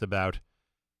comment about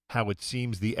how it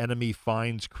seems the enemy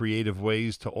finds creative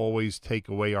ways to always take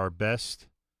away our best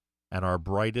and our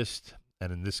brightest,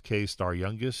 and in this case, our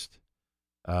youngest.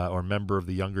 Or member of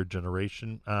the younger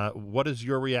generation. What is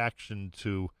your reaction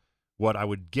to what I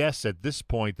would guess at this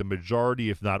point the majority,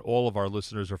 if not all of our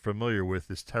listeners are familiar with,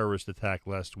 this terrorist attack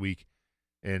last week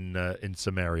in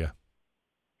Samaria?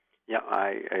 Yeah,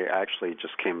 I actually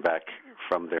just came back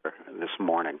from there this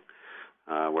morning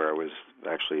where I was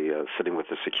actually sitting with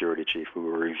the security chief. We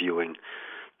were reviewing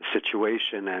the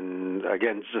situation and,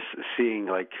 again, just seeing,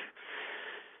 like,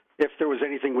 if there was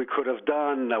anything we could have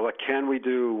done, what can we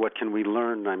do? What can we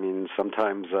learn? I mean,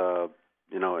 sometimes,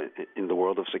 in the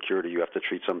world of security, you have to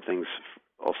treat some things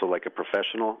also like a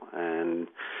professional, and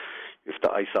you have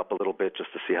to ice up a little bit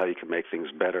just to see how you can make things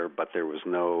better. But there was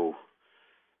no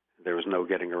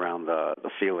getting around the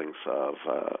feelings of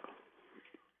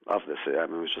this. I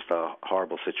mean, it was just a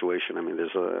horrible situation. I mean,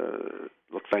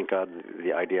 thank God the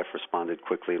IDF responded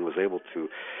quickly and was able to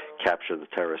capture the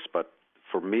terrorists, but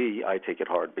for me, I take it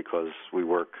hard because we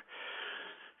work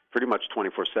pretty much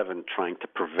 24/7 trying to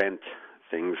prevent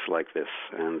things like this,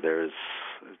 and at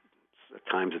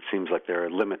times it seems like there are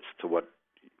limits to what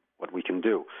we can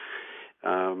do.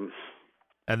 I'll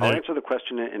answer the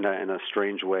question in a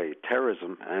strange way.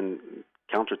 Terrorism and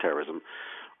counterterrorism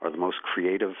are the most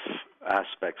creative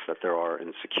aspects that there are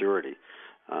in security.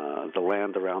 The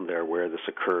land around there where this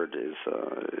occurred is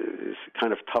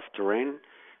kind of tough terrain.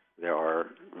 There are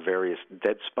various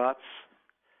dead spots,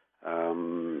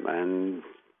 and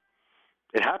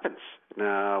it happens.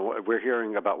 Now, we're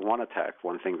hearing about one attack.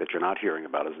 One thing that you're not hearing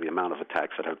about is the amount of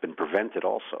attacks that have been prevented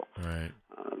also. Right.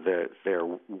 Their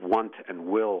want and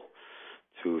will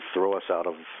to throw us out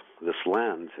of this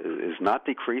land is not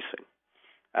decreasing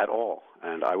at all,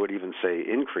 and I would even say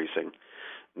increasing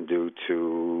due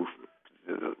to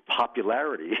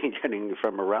popularity getting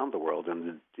from around the world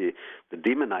and the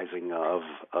demonizing of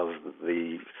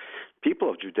the people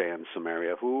of Judea and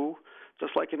Samaria, who,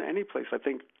 just like in any place, I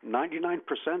think 99%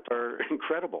 are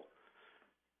incredible.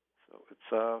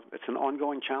 So it's an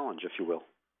ongoing challenge, if you will.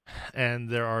 And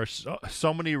there are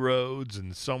so many roads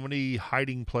and so many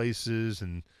hiding places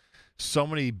and so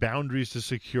many boundaries to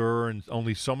secure and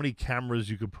only so many cameras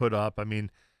you could put up. I mean,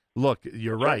 look,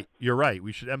 you're right. You're right.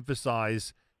 We should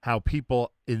emphasize how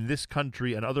people in this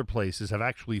country and other places have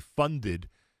actually funded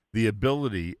the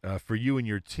ability for you and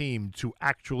your team to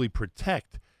actually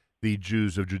protect the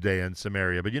Jews of Judea and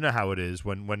Samaria. But you know how it is.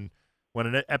 When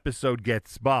an episode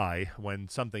gets by, when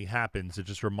something happens, it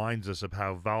just reminds us of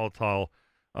how volatile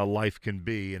life can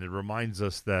be, and it reminds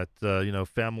us that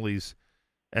families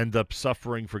end up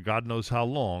suffering for God knows how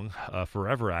long,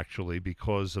 forever actually,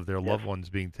 because of their loved ones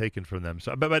being taken from them.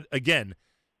 So, but again,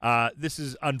 this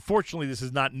is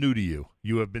not new to you.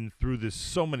 You have been through this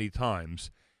so many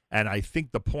times, and I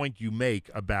think the point you make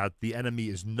about the enemy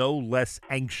is no less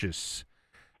anxious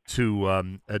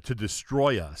to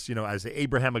destroy us. You know, as the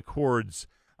Abraham Accords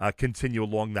continue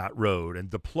along that road, and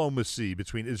diplomacy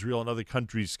between Israel and other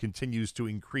countries continues to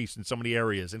increase in so many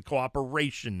areas, and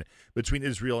cooperation between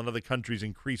Israel and other countries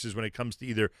increases when it comes to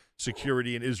either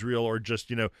security in Israel or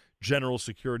just, general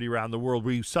security around the world,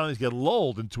 where you sometimes get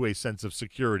lulled into a sense of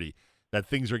security, that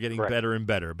things are getting better and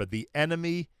better. But the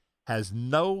enemy has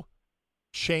no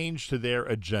change to their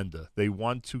agenda. They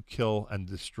want to kill and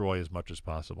destroy as much as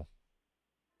possible.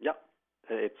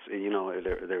 It's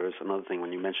there was another thing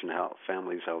when you mentioned how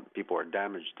people are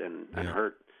damaged and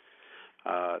hurt.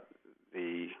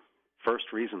 The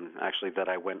first reason actually that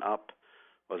I went up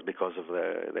was because of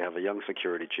they have a young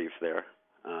security chief there,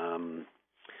 and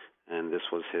this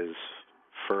was his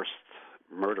first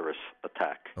murderous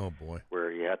attack. Oh boy!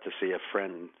 Where he had to see a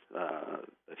friend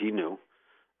that he knew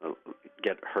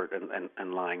get hurt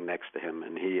and lying next to him,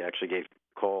 and he actually gave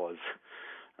cause.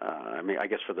 I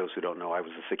guess for those who don't know, I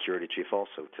was a security chief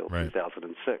also till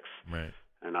 2006. Right.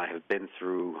 And I have been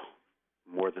through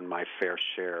more than my fair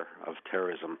share of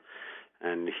terrorism.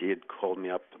 And he had called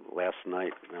me up last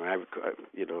night, and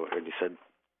and he said,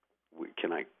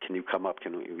 "Can you come up?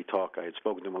 Can we talk?" I had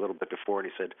spoken to him a little bit before, and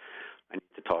he said, "I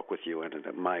need to talk with you." And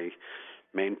my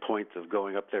main point of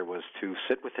going up there was to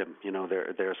sit with him.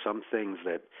 There are some things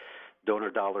that donor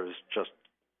dollars just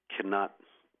cannot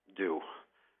do,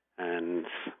 and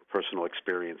personal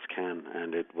experience can.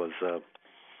 And it was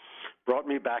brought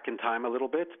me back in time a little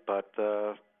bit, but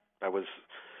I was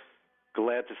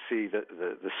glad to see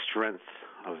the strength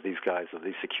of these guys, of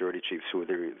these security chiefs, who,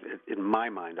 in my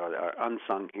mind, are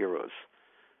unsung heroes.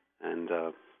 And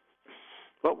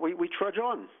we trudge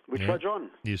on. We trudge on.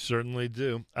 You certainly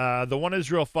do. The One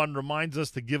Israel Fund reminds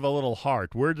us to give a little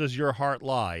heart. Where does your heart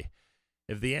lie?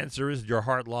 If the answer is your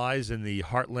heart lies in the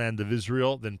heartland of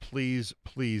Israel, then please,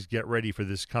 please get ready for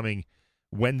this coming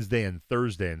Wednesday and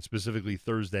Thursday, and specifically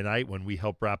Thursday night when we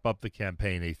help wrap up the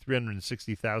campaign, a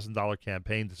 $360,000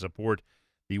 campaign to support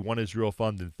the One Israel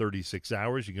Fund in 36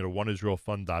 hours. You can go to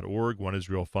oneisraelfund.org,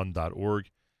 oneisraelfund.org,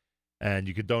 and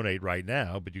you could donate right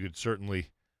now, but you could certainly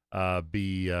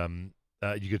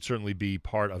be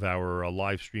part of our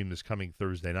live stream this coming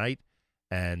Thursday night,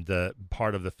 and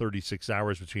part of the 36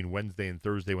 hours between Wednesday and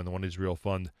Thursday when the One Israel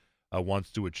Fund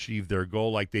wants to achieve their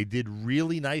goal, like they did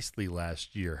really nicely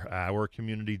last year. Our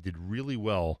community did really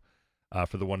well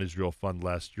for the One Israel Fund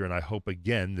last year, and I hope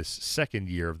again this second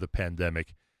year of the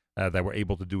pandemic that we're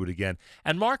able to do it again.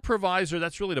 And Marc Provisor,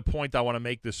 that's really the point I want to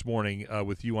make this morning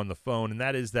with you on the phone, and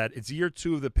that is that it's year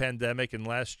 2 of the pandemic, and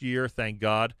last year, thank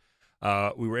God,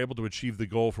 we were able to achieve the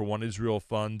goal for One Israel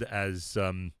Fund as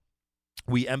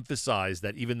we emphasize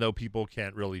that even though people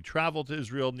can't really travel to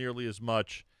Israel nearly as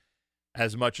much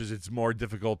as it's more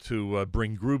difficult to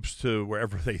bring groups to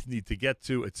wherever they need to get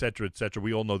to, et cetera,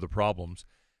 we all know the problems.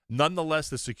 Nonetheless,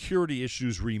 the security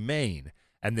issues remain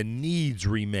and the needs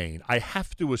remain. I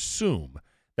have to assume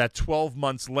that 12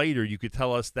 months later you could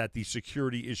tell us that the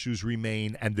security issues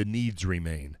remain and the needs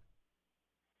remain.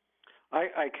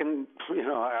 I can,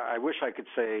 I wish I could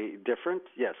say different.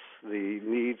 Yes, the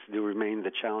needs do remain,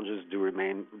 the challenges do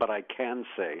remain, but I can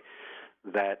say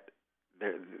that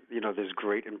there's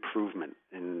great improvement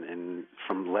in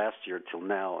from last year till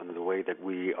now in the way that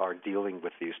we are dealing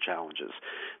with these challenges.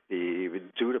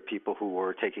 Due to people who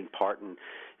were taking part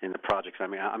in the projects. I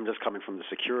mean, I'm just coming from the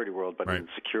security world, but in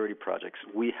security projects,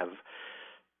 we have.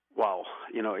 Wow,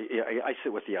 I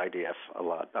sit with the IDF a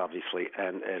lot, obviously,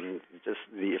 and just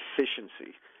the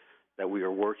efficiency that we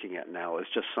are working at now is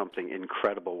just something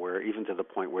incredible. Where even to the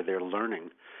point where they're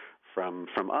learning from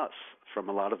us, from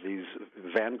a lot of these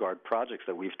vanguard projects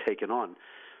that we've taken on.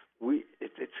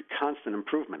 It's a constant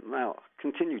improvement. Now,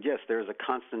 continued, yes, there is a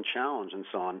constant challenge and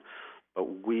so on,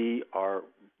 but we are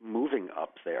moving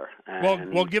up there.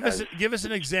 And well, give us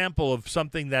an example of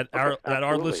something that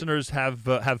our listeners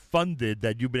have funded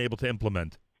that you've been able to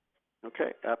implement.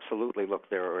 Okay, absolutely. Look,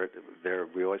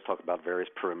 we always talk about various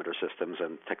perimeter systems,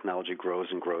 and technology grows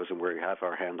and grows, and we have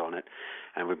our hand on it.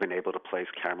 And we've been able to place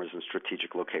cameras in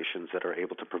strategic locations that are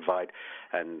able to provide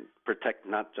and protect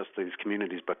not just these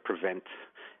communities, but prevent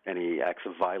any acts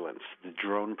of violence. The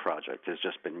drone project has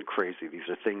just been crazy.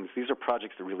 These are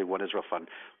projects that really One Israel Fund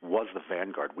was the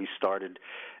vanguard. We started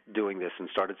doing this and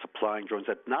started supplying drones.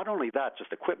 That not only that,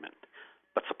 just equipment,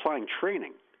 but supplying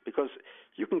training. Because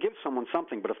you can give someone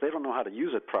something, but if they don't know how to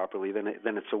use it properly, then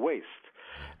it's a waste.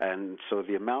 And so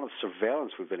the amount of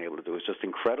surveillance we've been able to do is just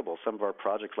incredible. Some of our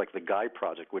projects, like the Guy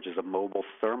project, which is a mobile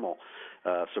thermal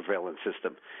surveillance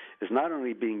system, is not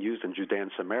only being used in Judea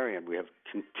and Samaria, and we have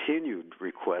continued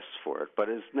requests for it, but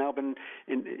has now been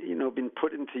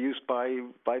put into use by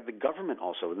the government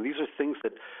also. And these are things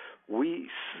that we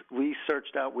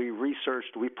searched out, we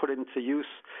researched, we put into use.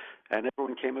 And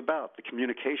everyone came about. The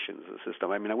communications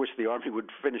system. I mean, I wish the Army would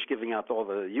finish giving out all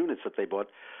the units that they bought,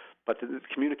 but the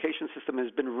communication system has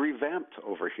been revamped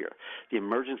over here. The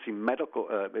emergency medical,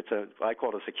 I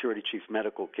call it a security chief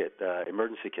medical kit,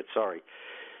 emergency kit, sorry.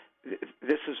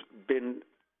 This has been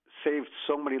saved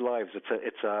so many lives.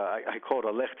 I call it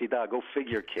a Lech Tida, go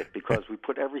figure kit, because we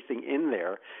put everything in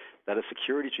there that a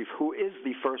security chief, who is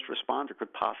the first responder,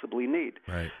 could possibly need.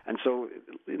 Right. And so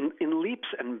in leaps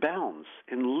and bounds,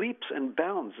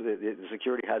 the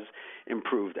security has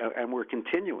improved, and we're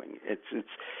continuing. It's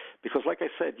because, like I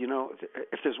said,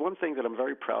 if there's one thing that I'm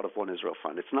very proud of One Israel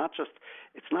Fund, it's not just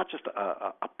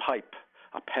a pipe,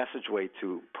 a passageway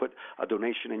to put a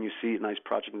donation in, you see a nice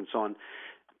project and so on.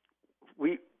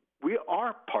 We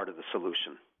are part of the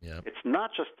solution. Yep. It's not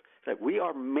just that we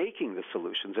are making the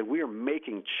solutions and we are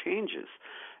making changes.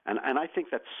 And I think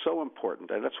that's so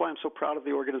important. And that's why I'm so proud of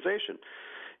the organization.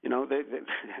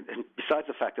 and besides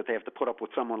the fact that they have to put up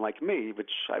with someone like me,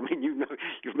 which I mean,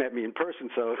 you've met me in person,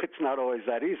 so it's not always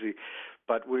that easy.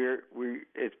 But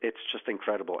it's just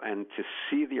incredible, and to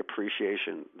see the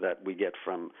appreciation that we get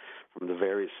from the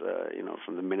various,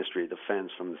 from the Ministry of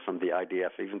Defense, from the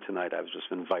IDF. Even tonight, I've just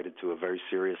been invited to a very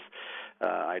serious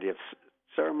IDF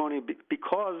ceremony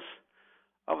because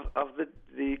of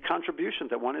the contribution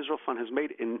that One Israel Fund has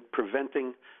made in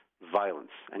preventing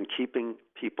violence and keeping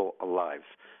people alive.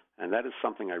 And that is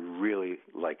something I really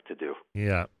like to do.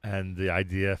 Yeah, and the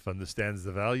IDF understands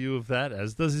the value of that,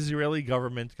 as does the Israeli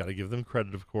government. Got to give them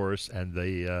credit, of course, and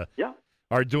they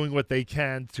are doing what they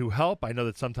can to help. I know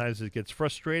that sometimes it gets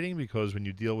frustrating because when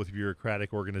you deal with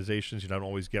bureaucratic organizations, you don't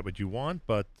always get what you want,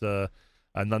 but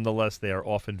nonetheless, they are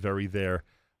often there.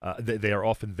 They are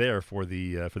often there for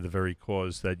the very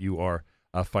cause that you are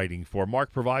fighting for.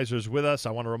 Marc Provisor is with us.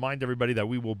 I want to remind everybody that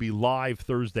we will be live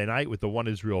Thursday night with the One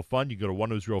Israel Fund. You go to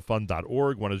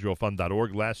oneisraelfund.org,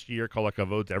 oneisraelfund.org. Last year, kol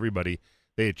hakavod to everybody.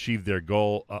 They achieved their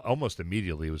goal almost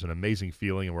immediately. It was an amazing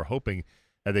feeling, and we're hoping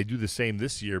that they do the same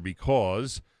this year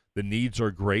because the needs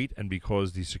are great and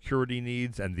because the security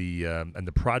needs and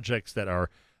the projects that are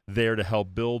there to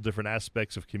help build different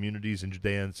aspects of communities in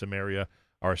Judea and Samaria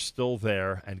are still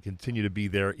there and continue to be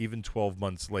there even 12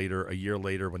 months later, a year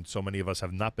later, when so many of us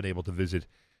have not been able to visit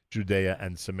Judea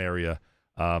and Samaria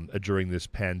during this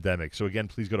pandemic. So again,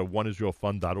 please go to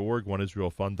oneisraelfund.org,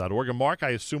 oneisraelfund.org. And Marc, I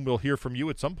assume we'll hear from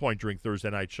you at some point during Thursday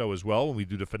night show as well when we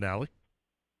do the finale.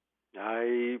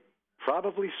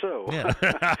 Probably so. Yeah.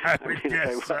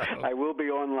 I will be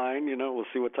online. We'll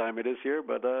see what time it is here,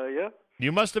 but yeah.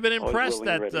 You must have been impressed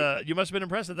that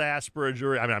the diaspora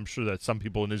jury. I mean, I'm sure that some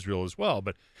people in Israel as well,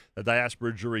 but the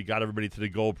diaspora jury got everybody to the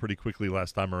goal pretty quickly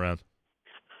last time around.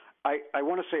 I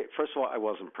want to say, first of all, I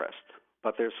was impressed,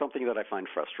 but there's something that I find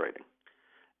frustrating.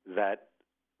 That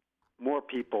more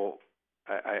people.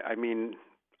 I mean,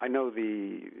 I know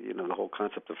the whole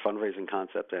concept of fundraising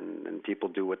concept, and people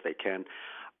do what they can.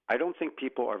 I don't think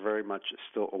people are very much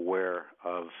still aware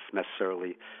of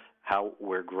necessarily how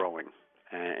we're growing.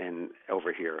 And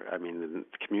over here, I mean, the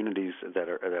communities that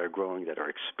are growing, that are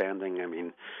expanding. I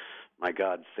mean, my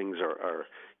God, things are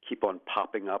keep on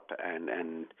popping up,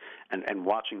 and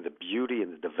watching the beauty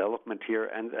and the development here,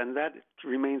 and that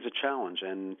remains a challenge.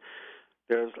 And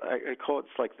there's, I call it,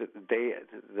 it's like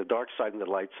the dark side and the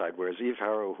light side. Whereas Eve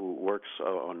Harrow, who works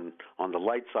on the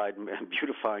light side and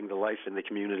beautifying the life in the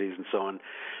communities and so on,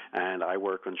 and I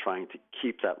work on trying to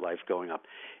keep that life going up.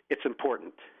 It's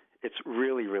important. It's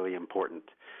really, really important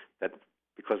that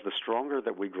because the stronger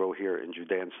that we grow here in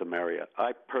Judea and Samaria,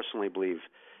 I personally believe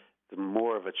the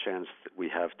more of a chance that we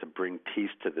have to bring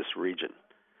peace to this region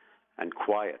and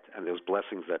quiet and those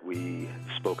blessings that we've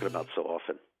spoken about so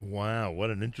often. Wow,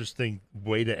 what an interesting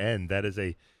way to end. That is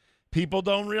people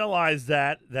don't realize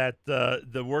that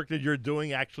the work that you're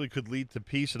doing actually could lead to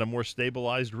peace in a more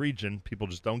stabilized region. People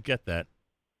just don't get that.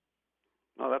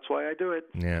 Well, that's why I do it.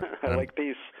 Yeah, I like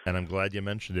peace. And I'm glad you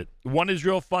mentioned it.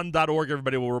 OneIsraelFund.org,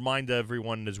 everybody. Will remind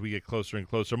everyone as we get closer and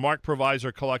closer. Marc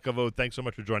Provisor, kol hakavod, thanks so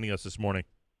much for joining us this morning.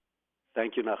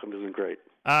 Thank you, Nachum. This has been great.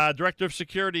 Director of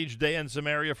Security, Judea and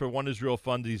Samaria for One Israel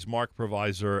Fund. He's Marc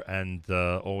Provisor, and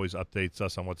always updates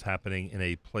us on what's happening in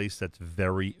a place that's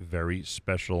very, very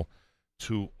special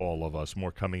to all of us.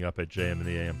 More coming up at JM in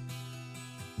the AM.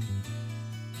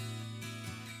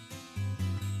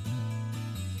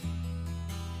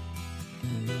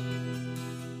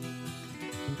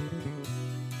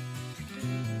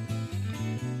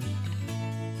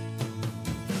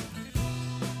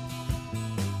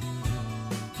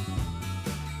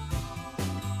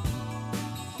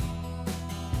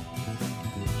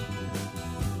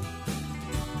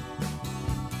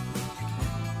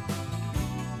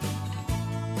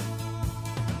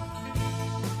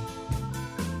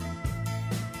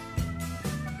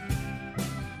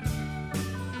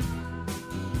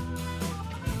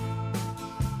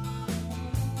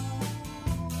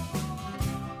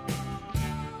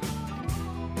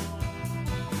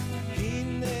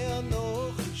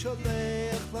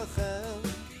 שולח לכם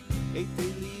את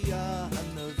אליה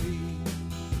הנביא.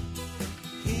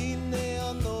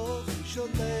 הנה אנוכי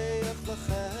שולח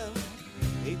לכם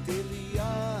את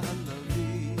אליה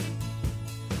הנביא.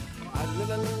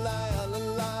 אללאי,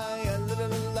 אללאי,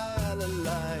 אללאי,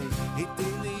 אללאי, את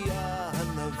אליה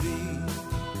הנביא.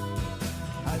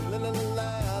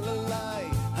 אללאי, אללאי,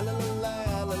 אללאי,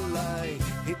 אללאי,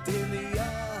 את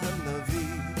אליה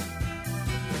הנביא.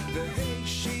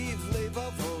 והשיב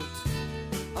לבבות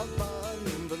על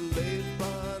בנים ולב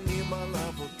בנים על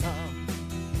אבותם.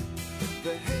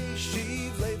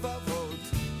 והשיב לבבות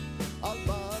על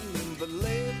בנים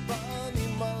ולב בנים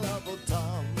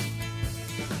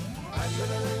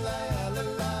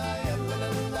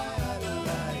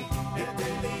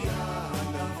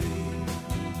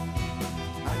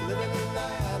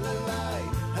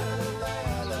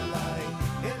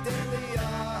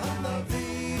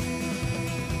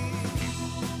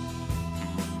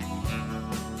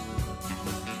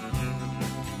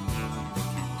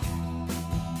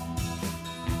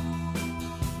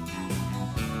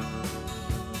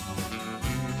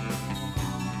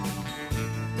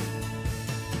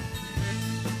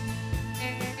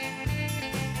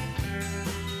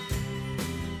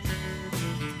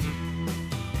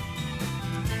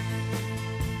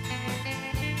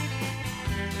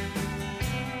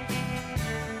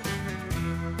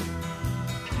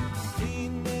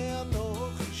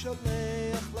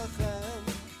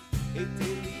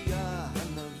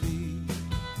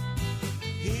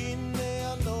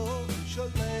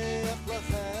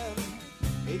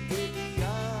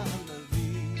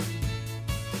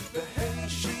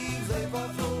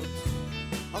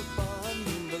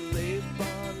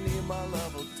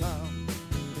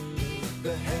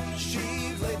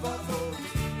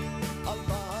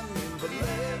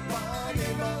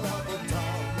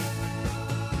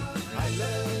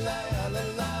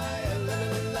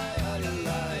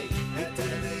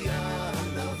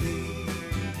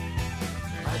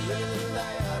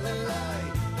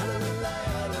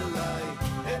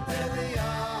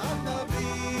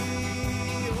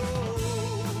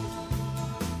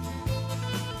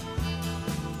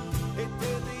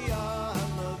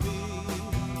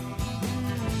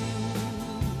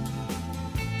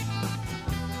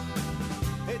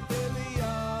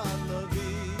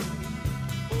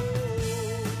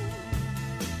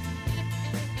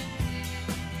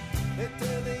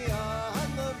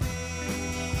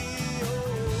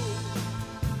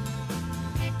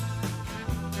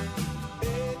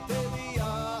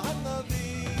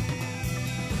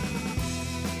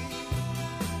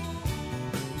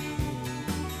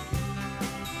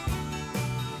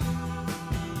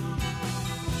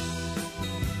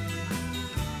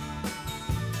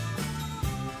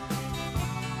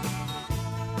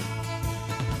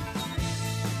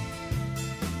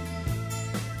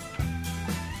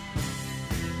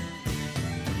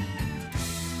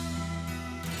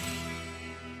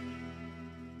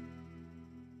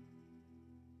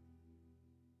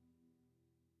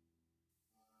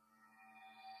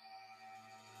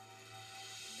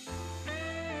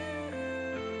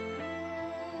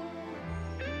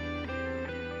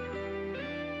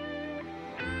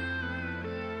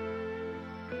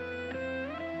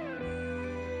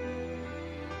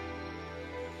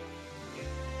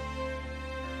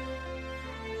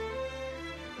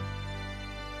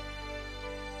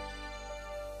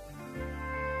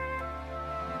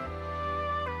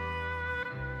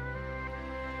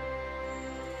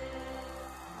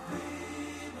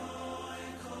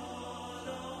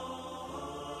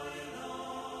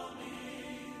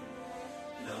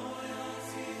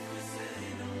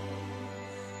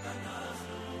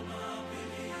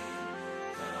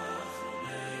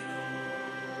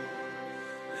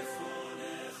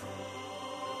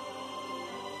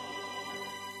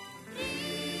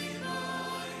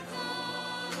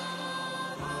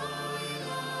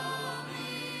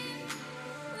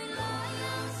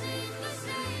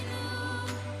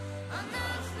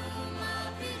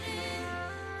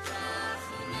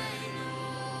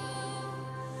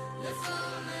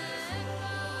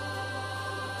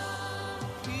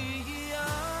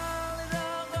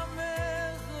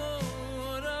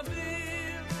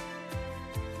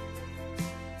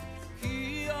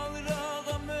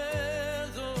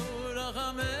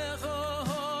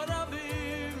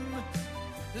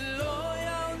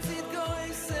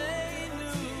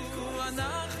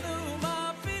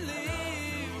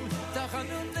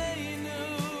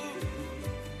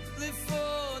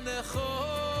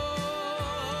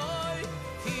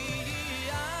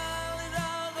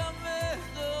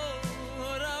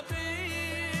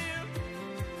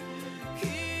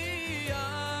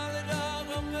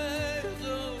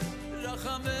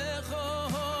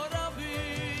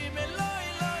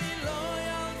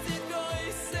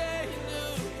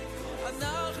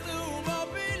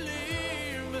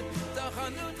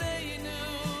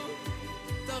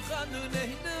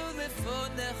חנוננו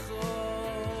לפונךו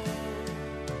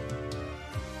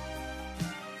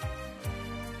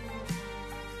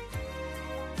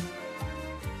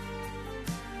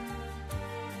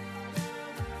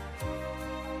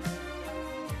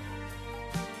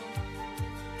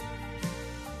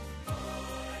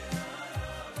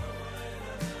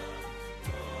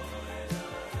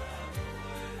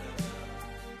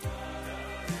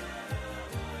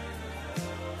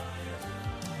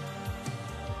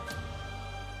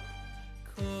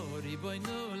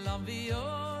Boinu lam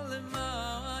viol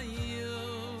mayu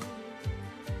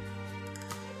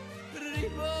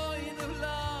Riboinu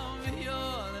lam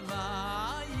viol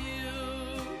mayu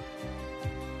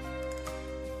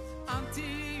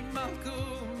Anti malku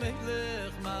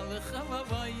melech malach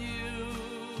havayu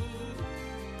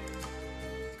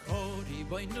Kori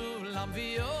boinu lam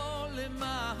viol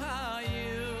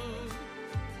mayu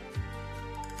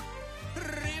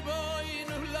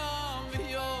Riboinu lam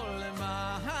viol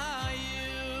mayu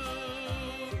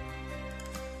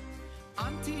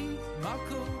Anti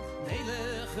Marco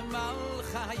Nelech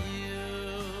Malchayu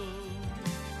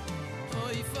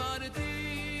Oy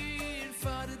Fardir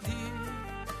Fardir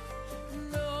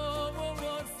No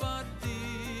more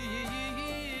Fardir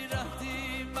Anti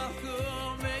Marco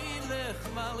Nelech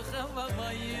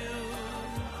Malchayu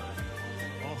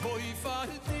Oy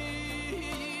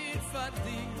Fardir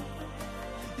Fardir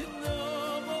No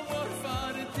more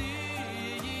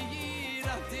Fardir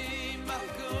Anti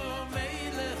Marco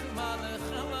Nelech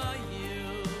Malchayu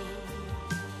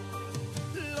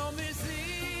Lo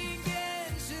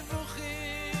misingen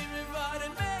shvuchim var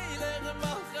melech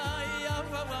malchaya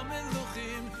va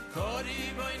meluchim kori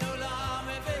boin olam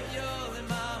veyol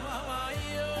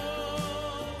mamayo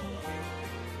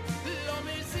Lo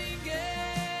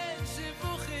misingen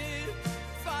shvuchim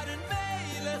var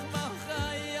melech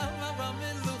malchaya va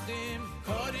meluchim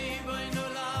kori boin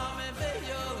olam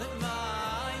veyol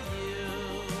mamayo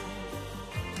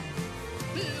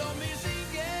Lo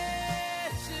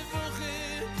misingen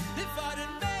shvuchim var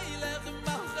melech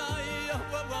malchaya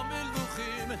va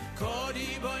meluchim kori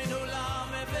boin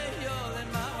olam veyol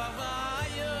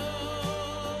mamayo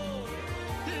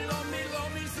Lo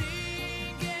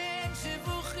misingen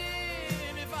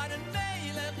shvuchim var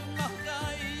melech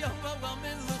malchaya va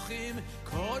meluchim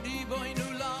kori boin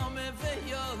olam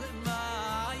veyol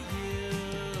mamayo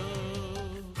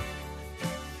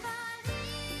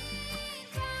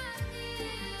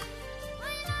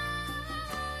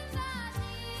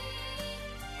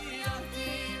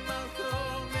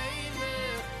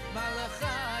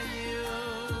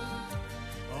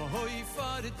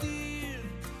Fardir,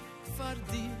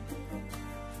 fardir,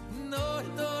 nor,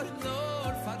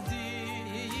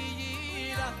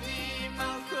 fardir, ati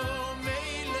malko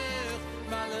melech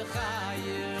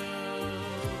malachayim.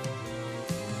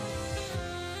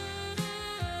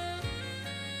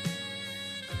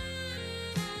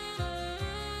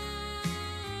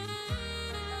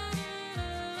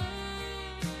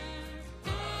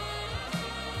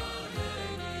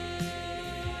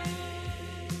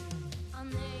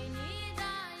 Aneni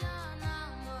dayana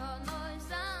mo nois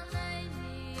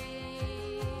aneni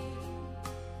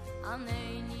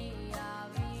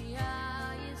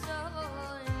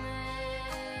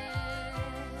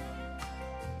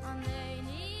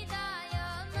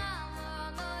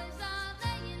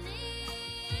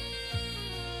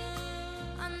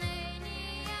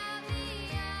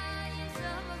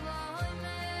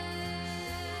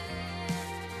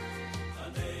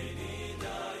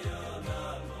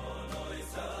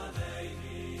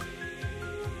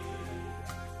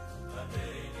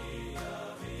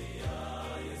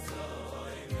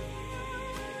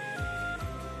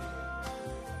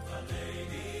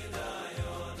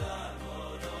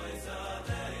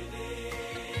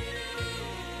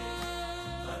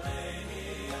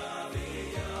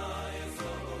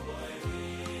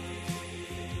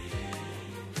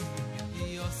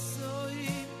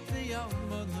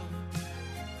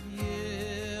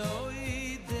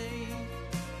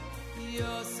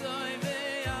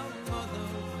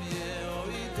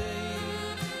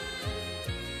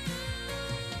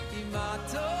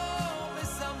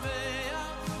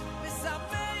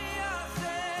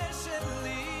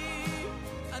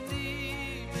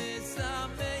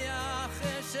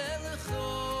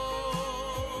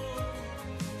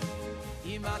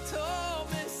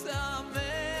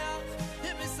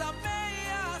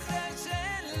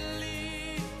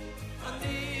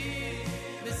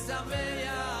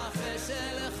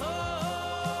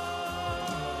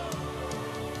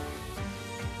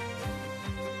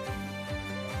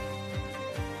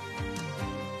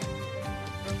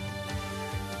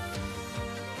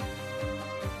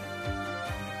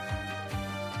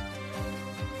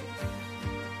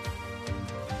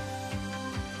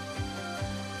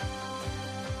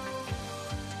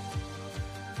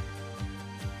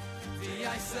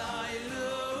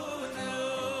Yasailunu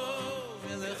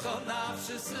Vilechol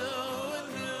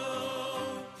Nafshesunu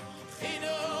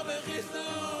Chinu V'chiznu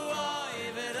Ay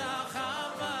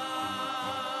V'rachamai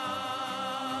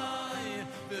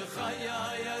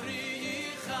V'chayai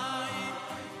Arichai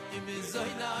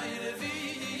Imizoynai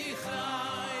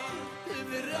Revichai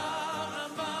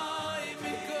V'rachamai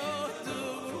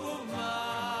Mikotumai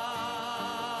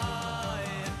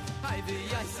Ay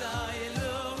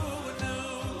V'yasailunu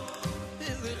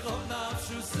Vilechol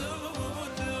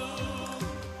Nafshesunu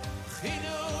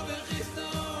Chinu V'chiznu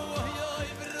Ay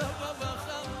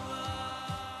V'rachamai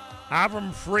Avram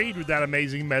Fried with that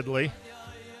amazing medley.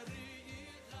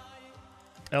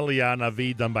 Elia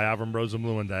Navi done by Avram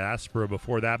Rosenblum and Diaspora.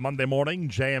 Before that, Monday morning,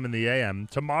 JM in the AM.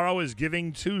 Tomorrow is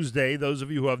Giving Tuesday. Those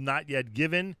of you who have not yet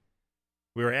given,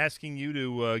 we're asking you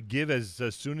to give as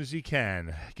soon as you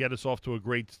can. Get us off to a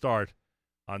great start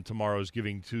on tomorrow's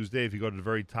Giving Tuesday. If you go to the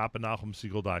very top of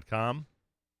NachumSegal.com,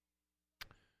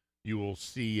 you will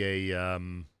see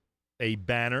a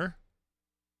banner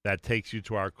that takes you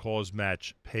to our cause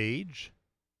match page.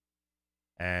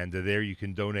 And there you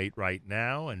can donate right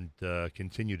now and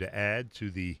continue to add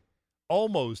to the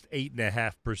almost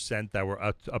 8.5% that we're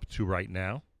up to right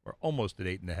now. We're almost at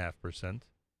 8.5%.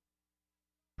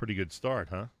 Pretty good start,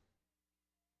 huh?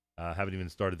 Haven't even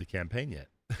started the campaign yet.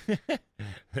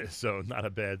 So not a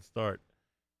bad start.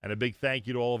 And a big thank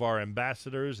you to all of our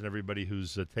ambassadors and everybody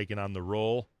who's taken on the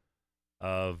role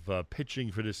of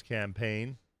pitching for this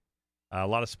campaign. A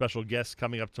lot of special guests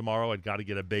coming up tomorrow at Gotta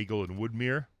Get a Bagel in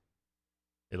Woodmere.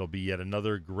 It'll be yet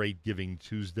another great Giving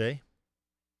Tuesday.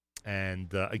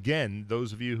 And again,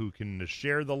 those of you who can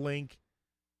share the link,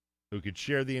 who could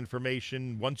share the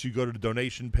information, once you go to the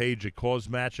donation page at Cause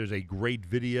Match, there's a great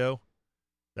video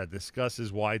that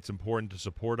discusses why it's important to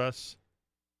support us.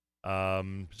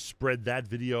 Spread that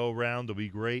video around. It'll be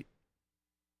great.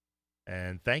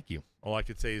 And thank you. All I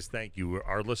could say is thank you.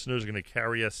 Our listeners are going to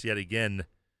carry us yet again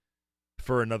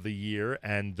for another year,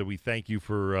 and we thank you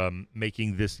for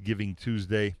making this Giving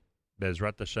Tuesday,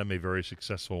 Bezrat Hashem, a very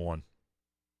successful one.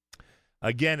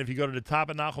 Again, if you go to the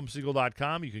top of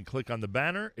NachumSegal.com, you can click on the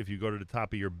banner. If you go to the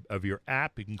top of your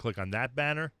app, you can click on that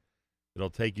banner.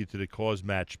 It'll take you to the Cause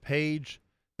Match page.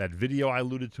 That video I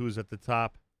alluded to is at the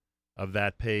top of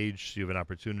that page. So you have an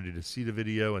opportunity to see the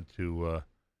video and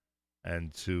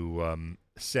to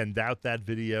send out that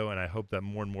video. And I hope that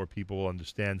more and more people will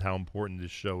understand how important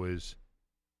this show is.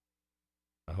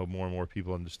 I hope more and more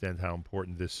people understand how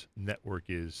important this network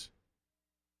is.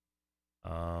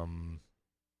 In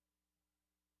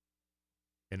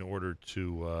order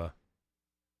to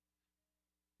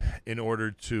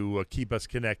keep us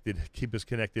connected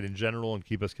in general, and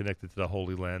keep us connected to the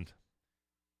Holy Land.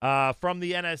 From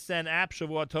the NSN app,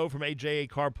 Shavua Tov from AJA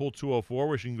Carpool 204,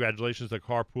 wishing congratulations to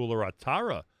carpooler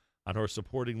Atara on her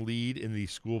supporting lead in the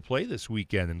school play this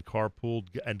weekend, and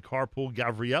carpool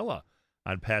Gavriela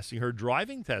on passing her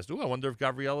driving test. Ooh, I wonder if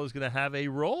Gavriela is going to have a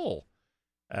role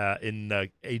in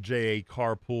AJA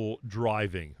Carpool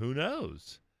driving. Who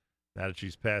knows? Now that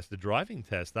she's passed the driving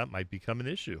test, that might become an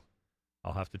issue.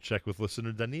 I'll have to check with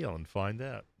listener Danielle and find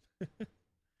out.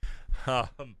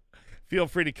 Feel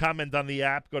free to comment on the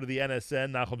app. Go to the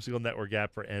NSN, Nachum Segal Network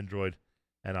app for Android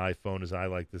and iPhone, as I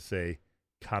like to say.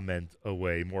 Comment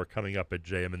away. More coming up at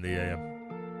JM in the AM.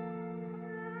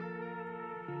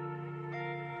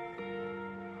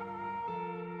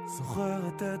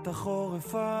 זוכרת את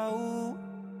החורף ההוא,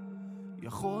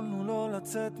 יכולנו לא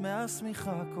לצאת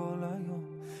מהשמיכה כל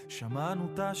היום, שמענו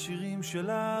את השירים של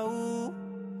ההוא,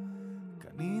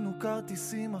 קנינו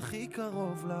כרטיסים הכי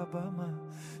קרוב לבמה,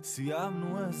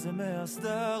 סיימנו איזה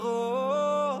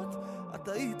מהסדרות, את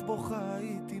היית בוכה,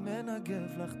 הייתי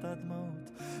מנגב לך את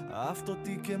הדמעות, אהבת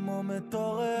אותי כמו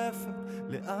מטורפת,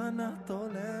 לאן את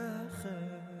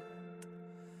הולכת?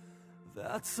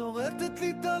 ואת שורטת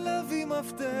לי את הלב עם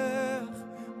מפתח,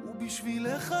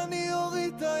 ובשבילך אני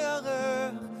אוריד את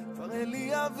הירח, כבר אין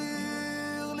לי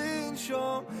אוויר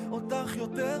לנשום אותך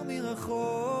יותר מרחוק,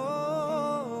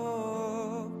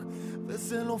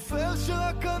 וזה לא פייר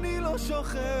שרק אני לא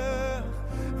שוכח,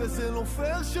 וזה לא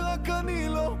פייר שרק אני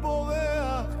לא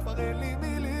בורח, כבר אין לי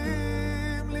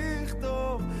מילים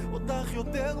לכתוב אותך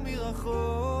יותר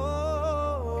מרחוק.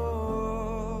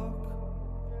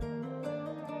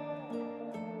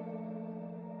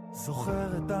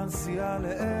 זוכר את הנסיעה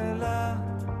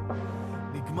לאילת,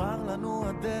 נגמר לנו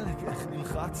הדלק, איך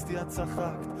נלחצתי את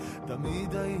צחקת,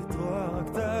 תמיד היית רואה רק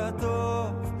את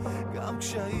הטוב, גם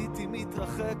כשהייתי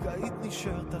מתרחק היית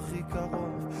נשארת הכי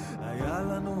קרוב, היה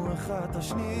לנו אחת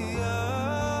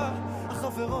השנייה,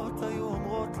 החברות היו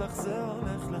אומרות לך זה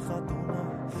הולך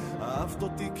לחתונה, אהבת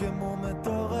אותי כמו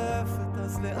מטורפת,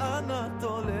 אז לאן את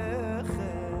הולכת?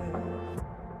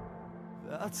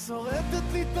 ואת שורטת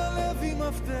לי את הלב עם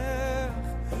מפתח,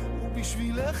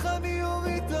 ובשבילך אני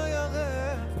אוריד את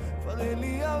הירח. כבר אין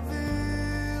לי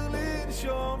אוויר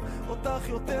לנשום אותך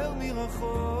יותר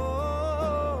מרחוק,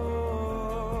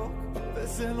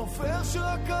 וזה לא פייר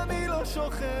שרק אני לא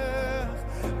שוכח,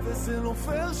 וזה לא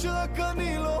פייר שרק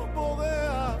אני לא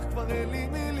בורח. כבר אין לי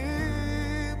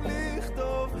מילים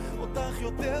לכתוב אותך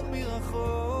יותר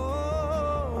מרחוק.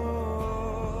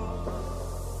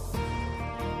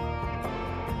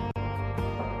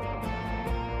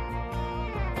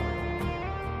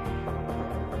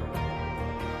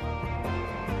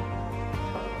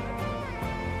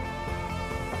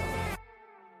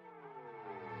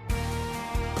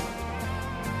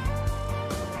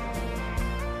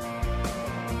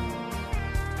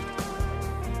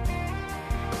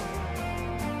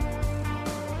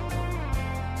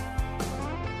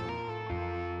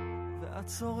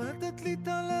 שורטת לי את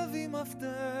הלב עם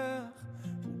מפתח,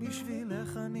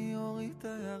 ובשבילך אני אוריד את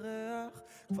הירח.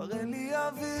 כבר אין לי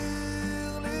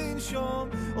אוויר לנשום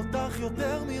אותך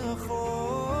יותר מרחוק,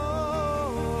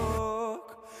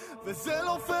 וזה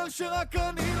לא פייר שרק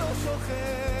אני לא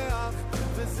שוכח,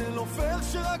 וזה לא פייר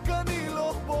שרק אני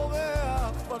לא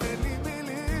בורח. כבר אין לי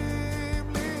מילים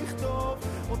לכתוב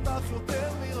אותך יותר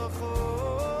מרחוק.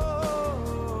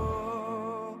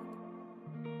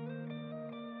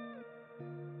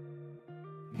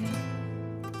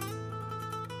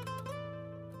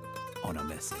 Ona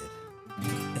Messer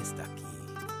está aquí.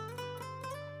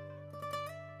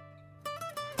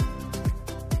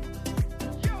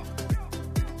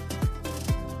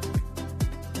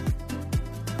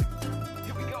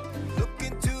 Look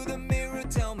into the mirror,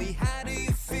 tell me, how do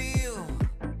you feel?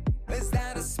 Is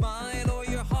that a smile or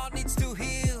your heart needs to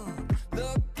heal?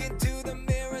 Look into the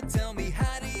mirror, tell me,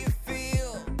 how do you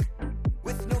feel?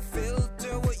 With no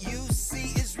filter, what you see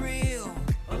is real.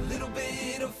 A little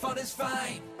bit of fun is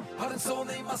fine. Heart and soul,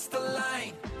 they must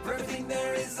align. For everything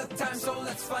there is a time, so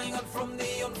let's find out from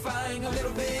the unfind. A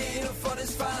little bit of fun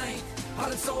is fine.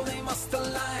 Heart and soul, they must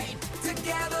align.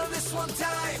 Together this one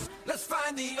time, let's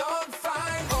find the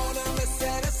unfind. Ona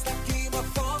Mercedes aquí, my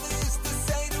father used to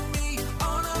say to me.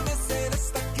 Ona Mercedes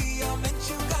aquí, I meant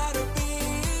you gotta be.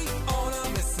 Ona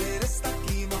Mercedes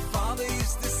aquí, my father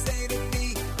used to say to me.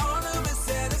 Ona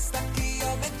Mercedes aquí,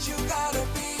 I meant you gotta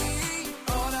be.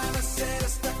 Ona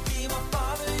Mercedes aquí, my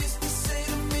father used to say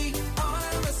to me. Ona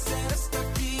Mercedes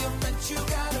aquí, I meant you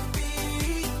gotta be.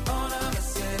 Ona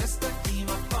Mercedes aquí,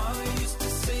 my father used to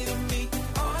say to me.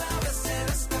 Ona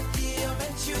Mercedes aquí, I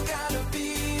meant you gotta be.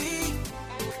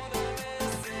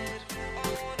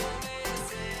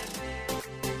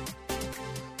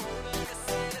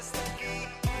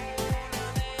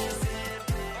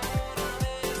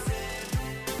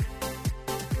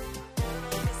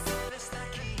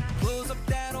 Close up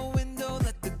that old window,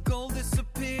 let the gold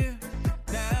disappear.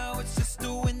 Now it's just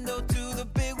a window to the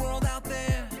big world out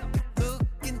there. Look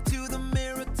into the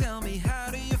mirror, tell me, how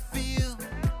do you feel?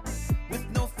 With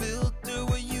no filter,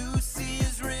 what you see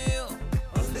is real.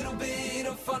 A little bit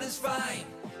of fun is fine.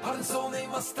 Heart and soul, they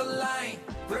must align.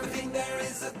 For everything there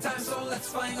is a time, so let's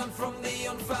find out from the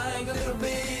unfind. A little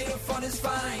bit of fun is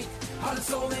fine. Heart and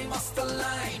soul, they must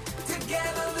align.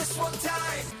 Together this one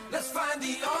time, let's find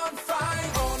the unfind.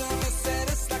 Ona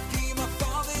Mercedes aquí, my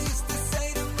father used to say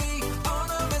to me.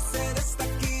 Ona Mercedes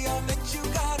aquí, I meant you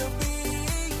gotta be.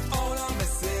 Ona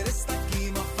Mercedes aquí,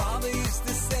 my father used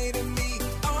to say to me.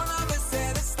 Ona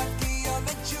Mercedes aquí, I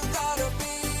meant you gotta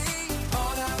be.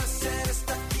 Ona Mercedes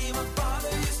aquí, my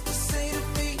father used to say to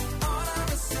me. Ona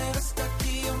Mercedes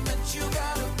aquí, I meant you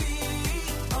gotta be.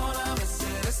 Ona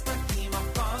Mercedes aquí, my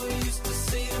father used to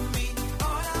say to me.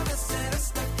 Ona Mercedes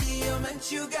aquí, I meant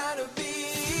you gotta be.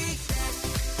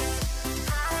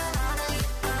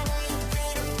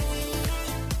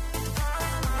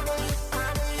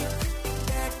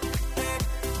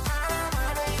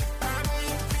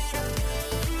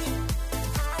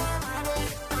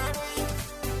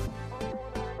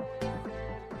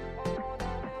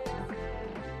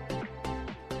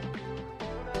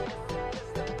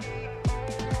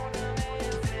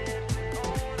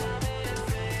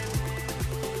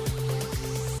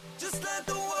 Just let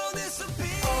the world decide.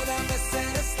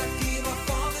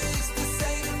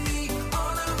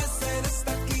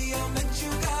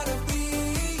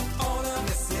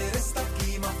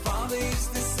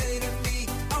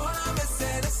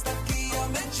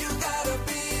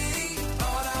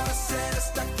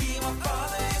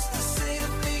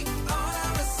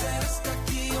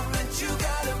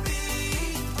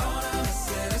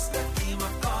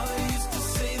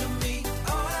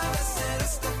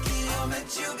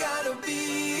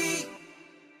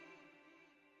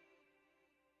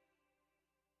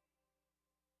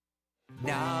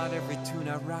 Not every tune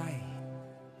I write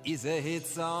is a hit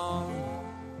song.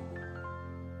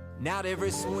 Not every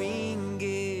swing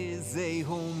is a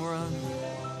home run.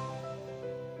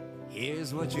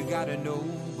 Here's what you gotta know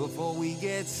before we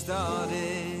get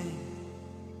started.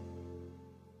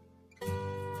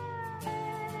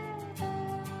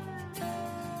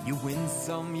 You win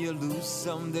some, you lose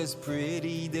some. There's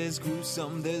pretty, there's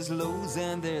gruesome. There's lows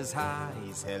and there's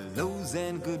highs. Hellos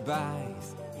and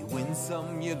goodbyes. You win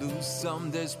some, you lose some.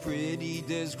 There's pretty,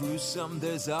 there's gruesome.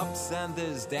 There's ups and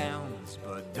there's downs.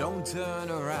 But don't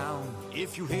turn around.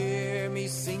 If you hear me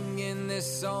singing this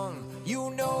song,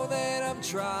 you know that I'm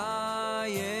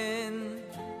trying.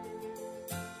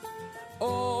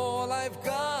 All I've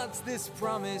got's this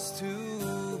promise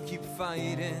to keep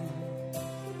fighting.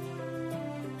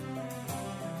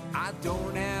 I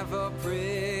don't have a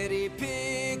pretty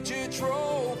picture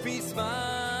trophy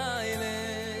smiling.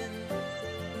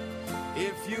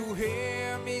 If you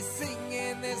hear me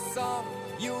singing this song,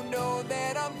 you know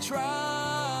that I'm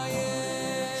trying.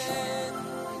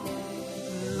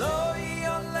 Lo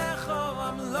yolecho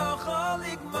amlocho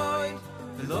ligmoy,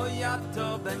 lo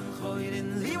yato ben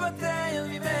choirin libatel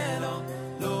mimeno.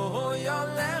 Lo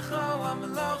yolecho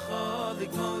amlocho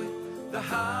ligmoy, the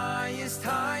highest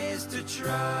to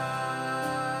try.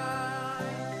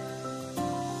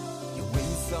 You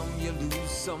win some, you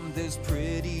lose some. There's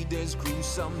pretty, there's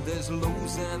gruesome. There's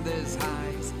lows and there's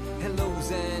highs.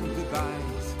 Hellos and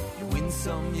goodbyes. You win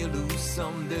some, you lose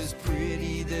some. There's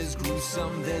pretty, there's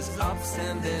gruesome. There's ups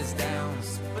and there's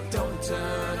downs. But don't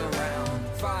turn around.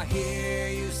 If I hear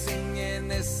you singing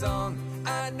this song,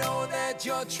 I know that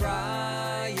you're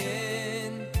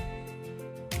trying.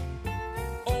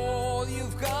 All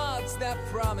you've got's that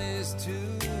promise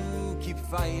to keep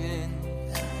fighting.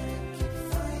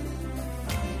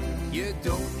 You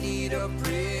don't need a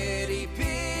pretty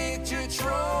picture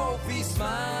trophy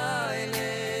smiling.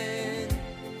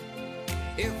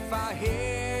 If I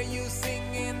hear you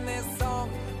singing this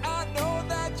song, I know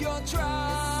that you're trying.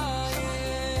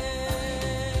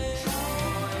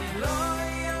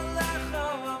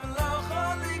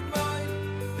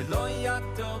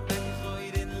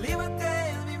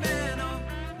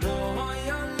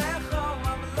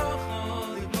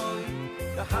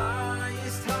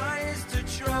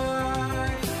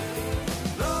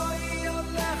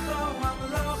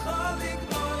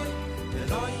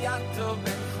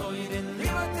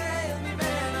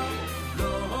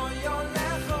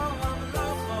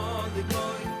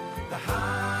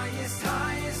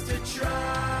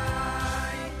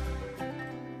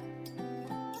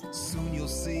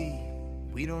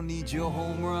 We don't need your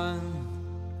home run.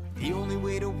 The only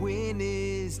way to win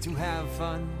is to have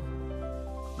fun.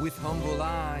 With humble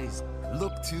eyes,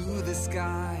 look to the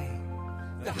sky.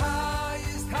 The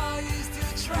highest to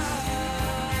try.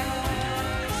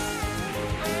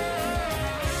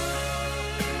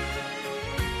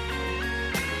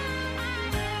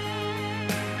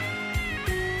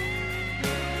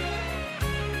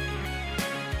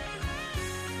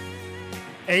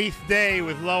 8th day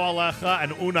with Lo Alecha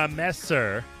and Una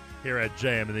Messer here at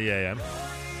JM in the AM.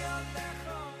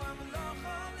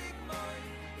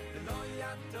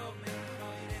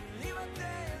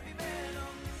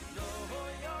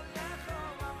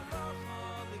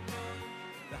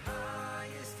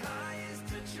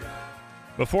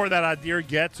 Before that, Adir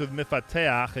Getz with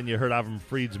Mifateach, and you heard Avram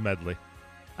Fried's medley.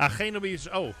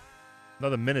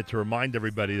 Another minute to remind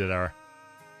everybody that our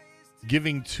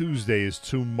Giving Tuesday is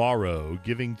tomorrow.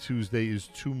 Giving Tuesday is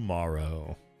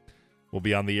tomorrow. We'll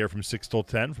be on the air from 6 till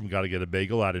 10 from Gotta Get a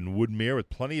Bagel out in Woodmere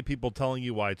with plenty of people telling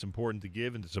you why it's important to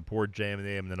give and to support JM and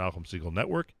AM and the Nachum Segal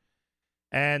Network.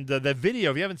 And the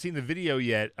video, if you haven't seen the video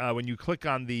yet, when you click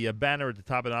on the banner at the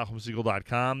top of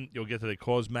NachumSegal.com, you'll get to the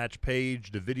cause match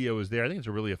page. The video is there. I think it's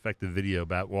a really effective video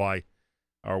about why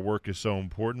our work is so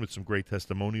important with some great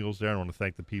testimonials there. I want to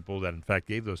thank the people that, in fact,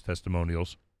 gave those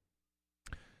testimonials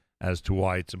as to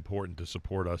why it's important to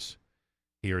support us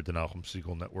here at the Nachum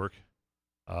Segal Network.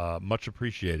 Much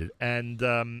appreciated. And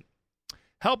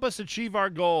help us achieve our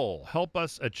goal. Help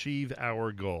us achieve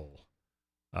our goal.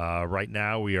 Right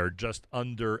now, we are just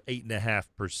under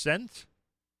 8.5%.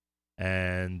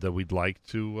 And we'd like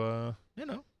to,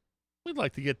 we'd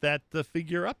like to get that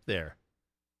figure up there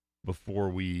before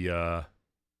we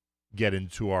get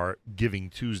into our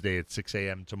Giving Tuesday at 6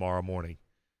 a.m. tomorrow morning.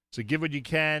 So give what you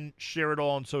can, share it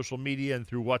all on social media and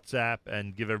through WhatsApp,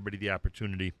 and give everybody the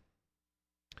opportunity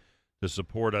to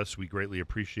support us. We greatly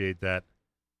appreciate that,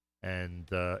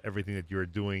 and everything that you're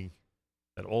doing,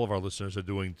 that all of our listeners are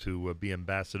doing to be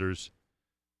ambassadors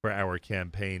for our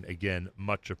campaign. Again,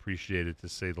 much appreciated, to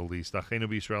say the least. Achenu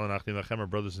b'Yisrael and Achim Lachem, our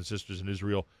brothers and sisters in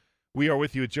Israel, We are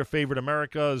with you. It's your favorite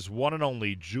America's one and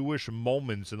only Jewish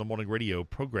Moments in the Morning radio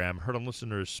program, heard on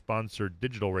listeners-sponsored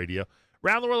digital radio.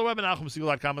 Around the world, the web at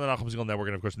NachumSegal.com and the Nachum Segal Network,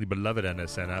 and, of course, the beloved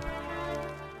NSN app.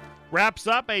 Wraps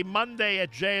up a Monday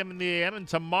at JM in the AM, and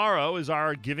tomorrow is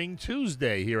our Giving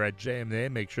Tuesday here at JM in the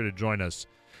AM. Make sure to join us.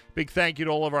 Big thank you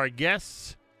to all of our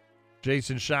guests.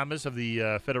 Jason Shamus of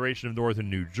the Federation of Northern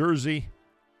New Jersey.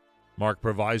 Marc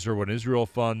Provisor, One Israel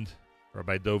Fund.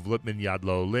 Rabbi Dov Lipman, Yad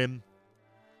L'Olim.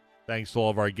 Thanks to all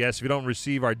of our guests. If you don't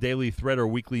receive our daily thread or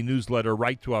weekly newsletter,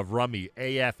 write to Avrami,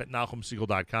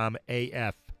 af@NachumSegal.com,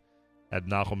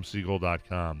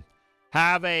 af@NachumSegal.com.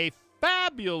 Have a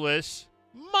fabulous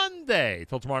Monday.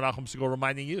 Till tomorrow, Nachum Segal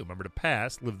reminding you, remember the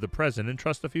past, live the present, and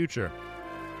trust the future.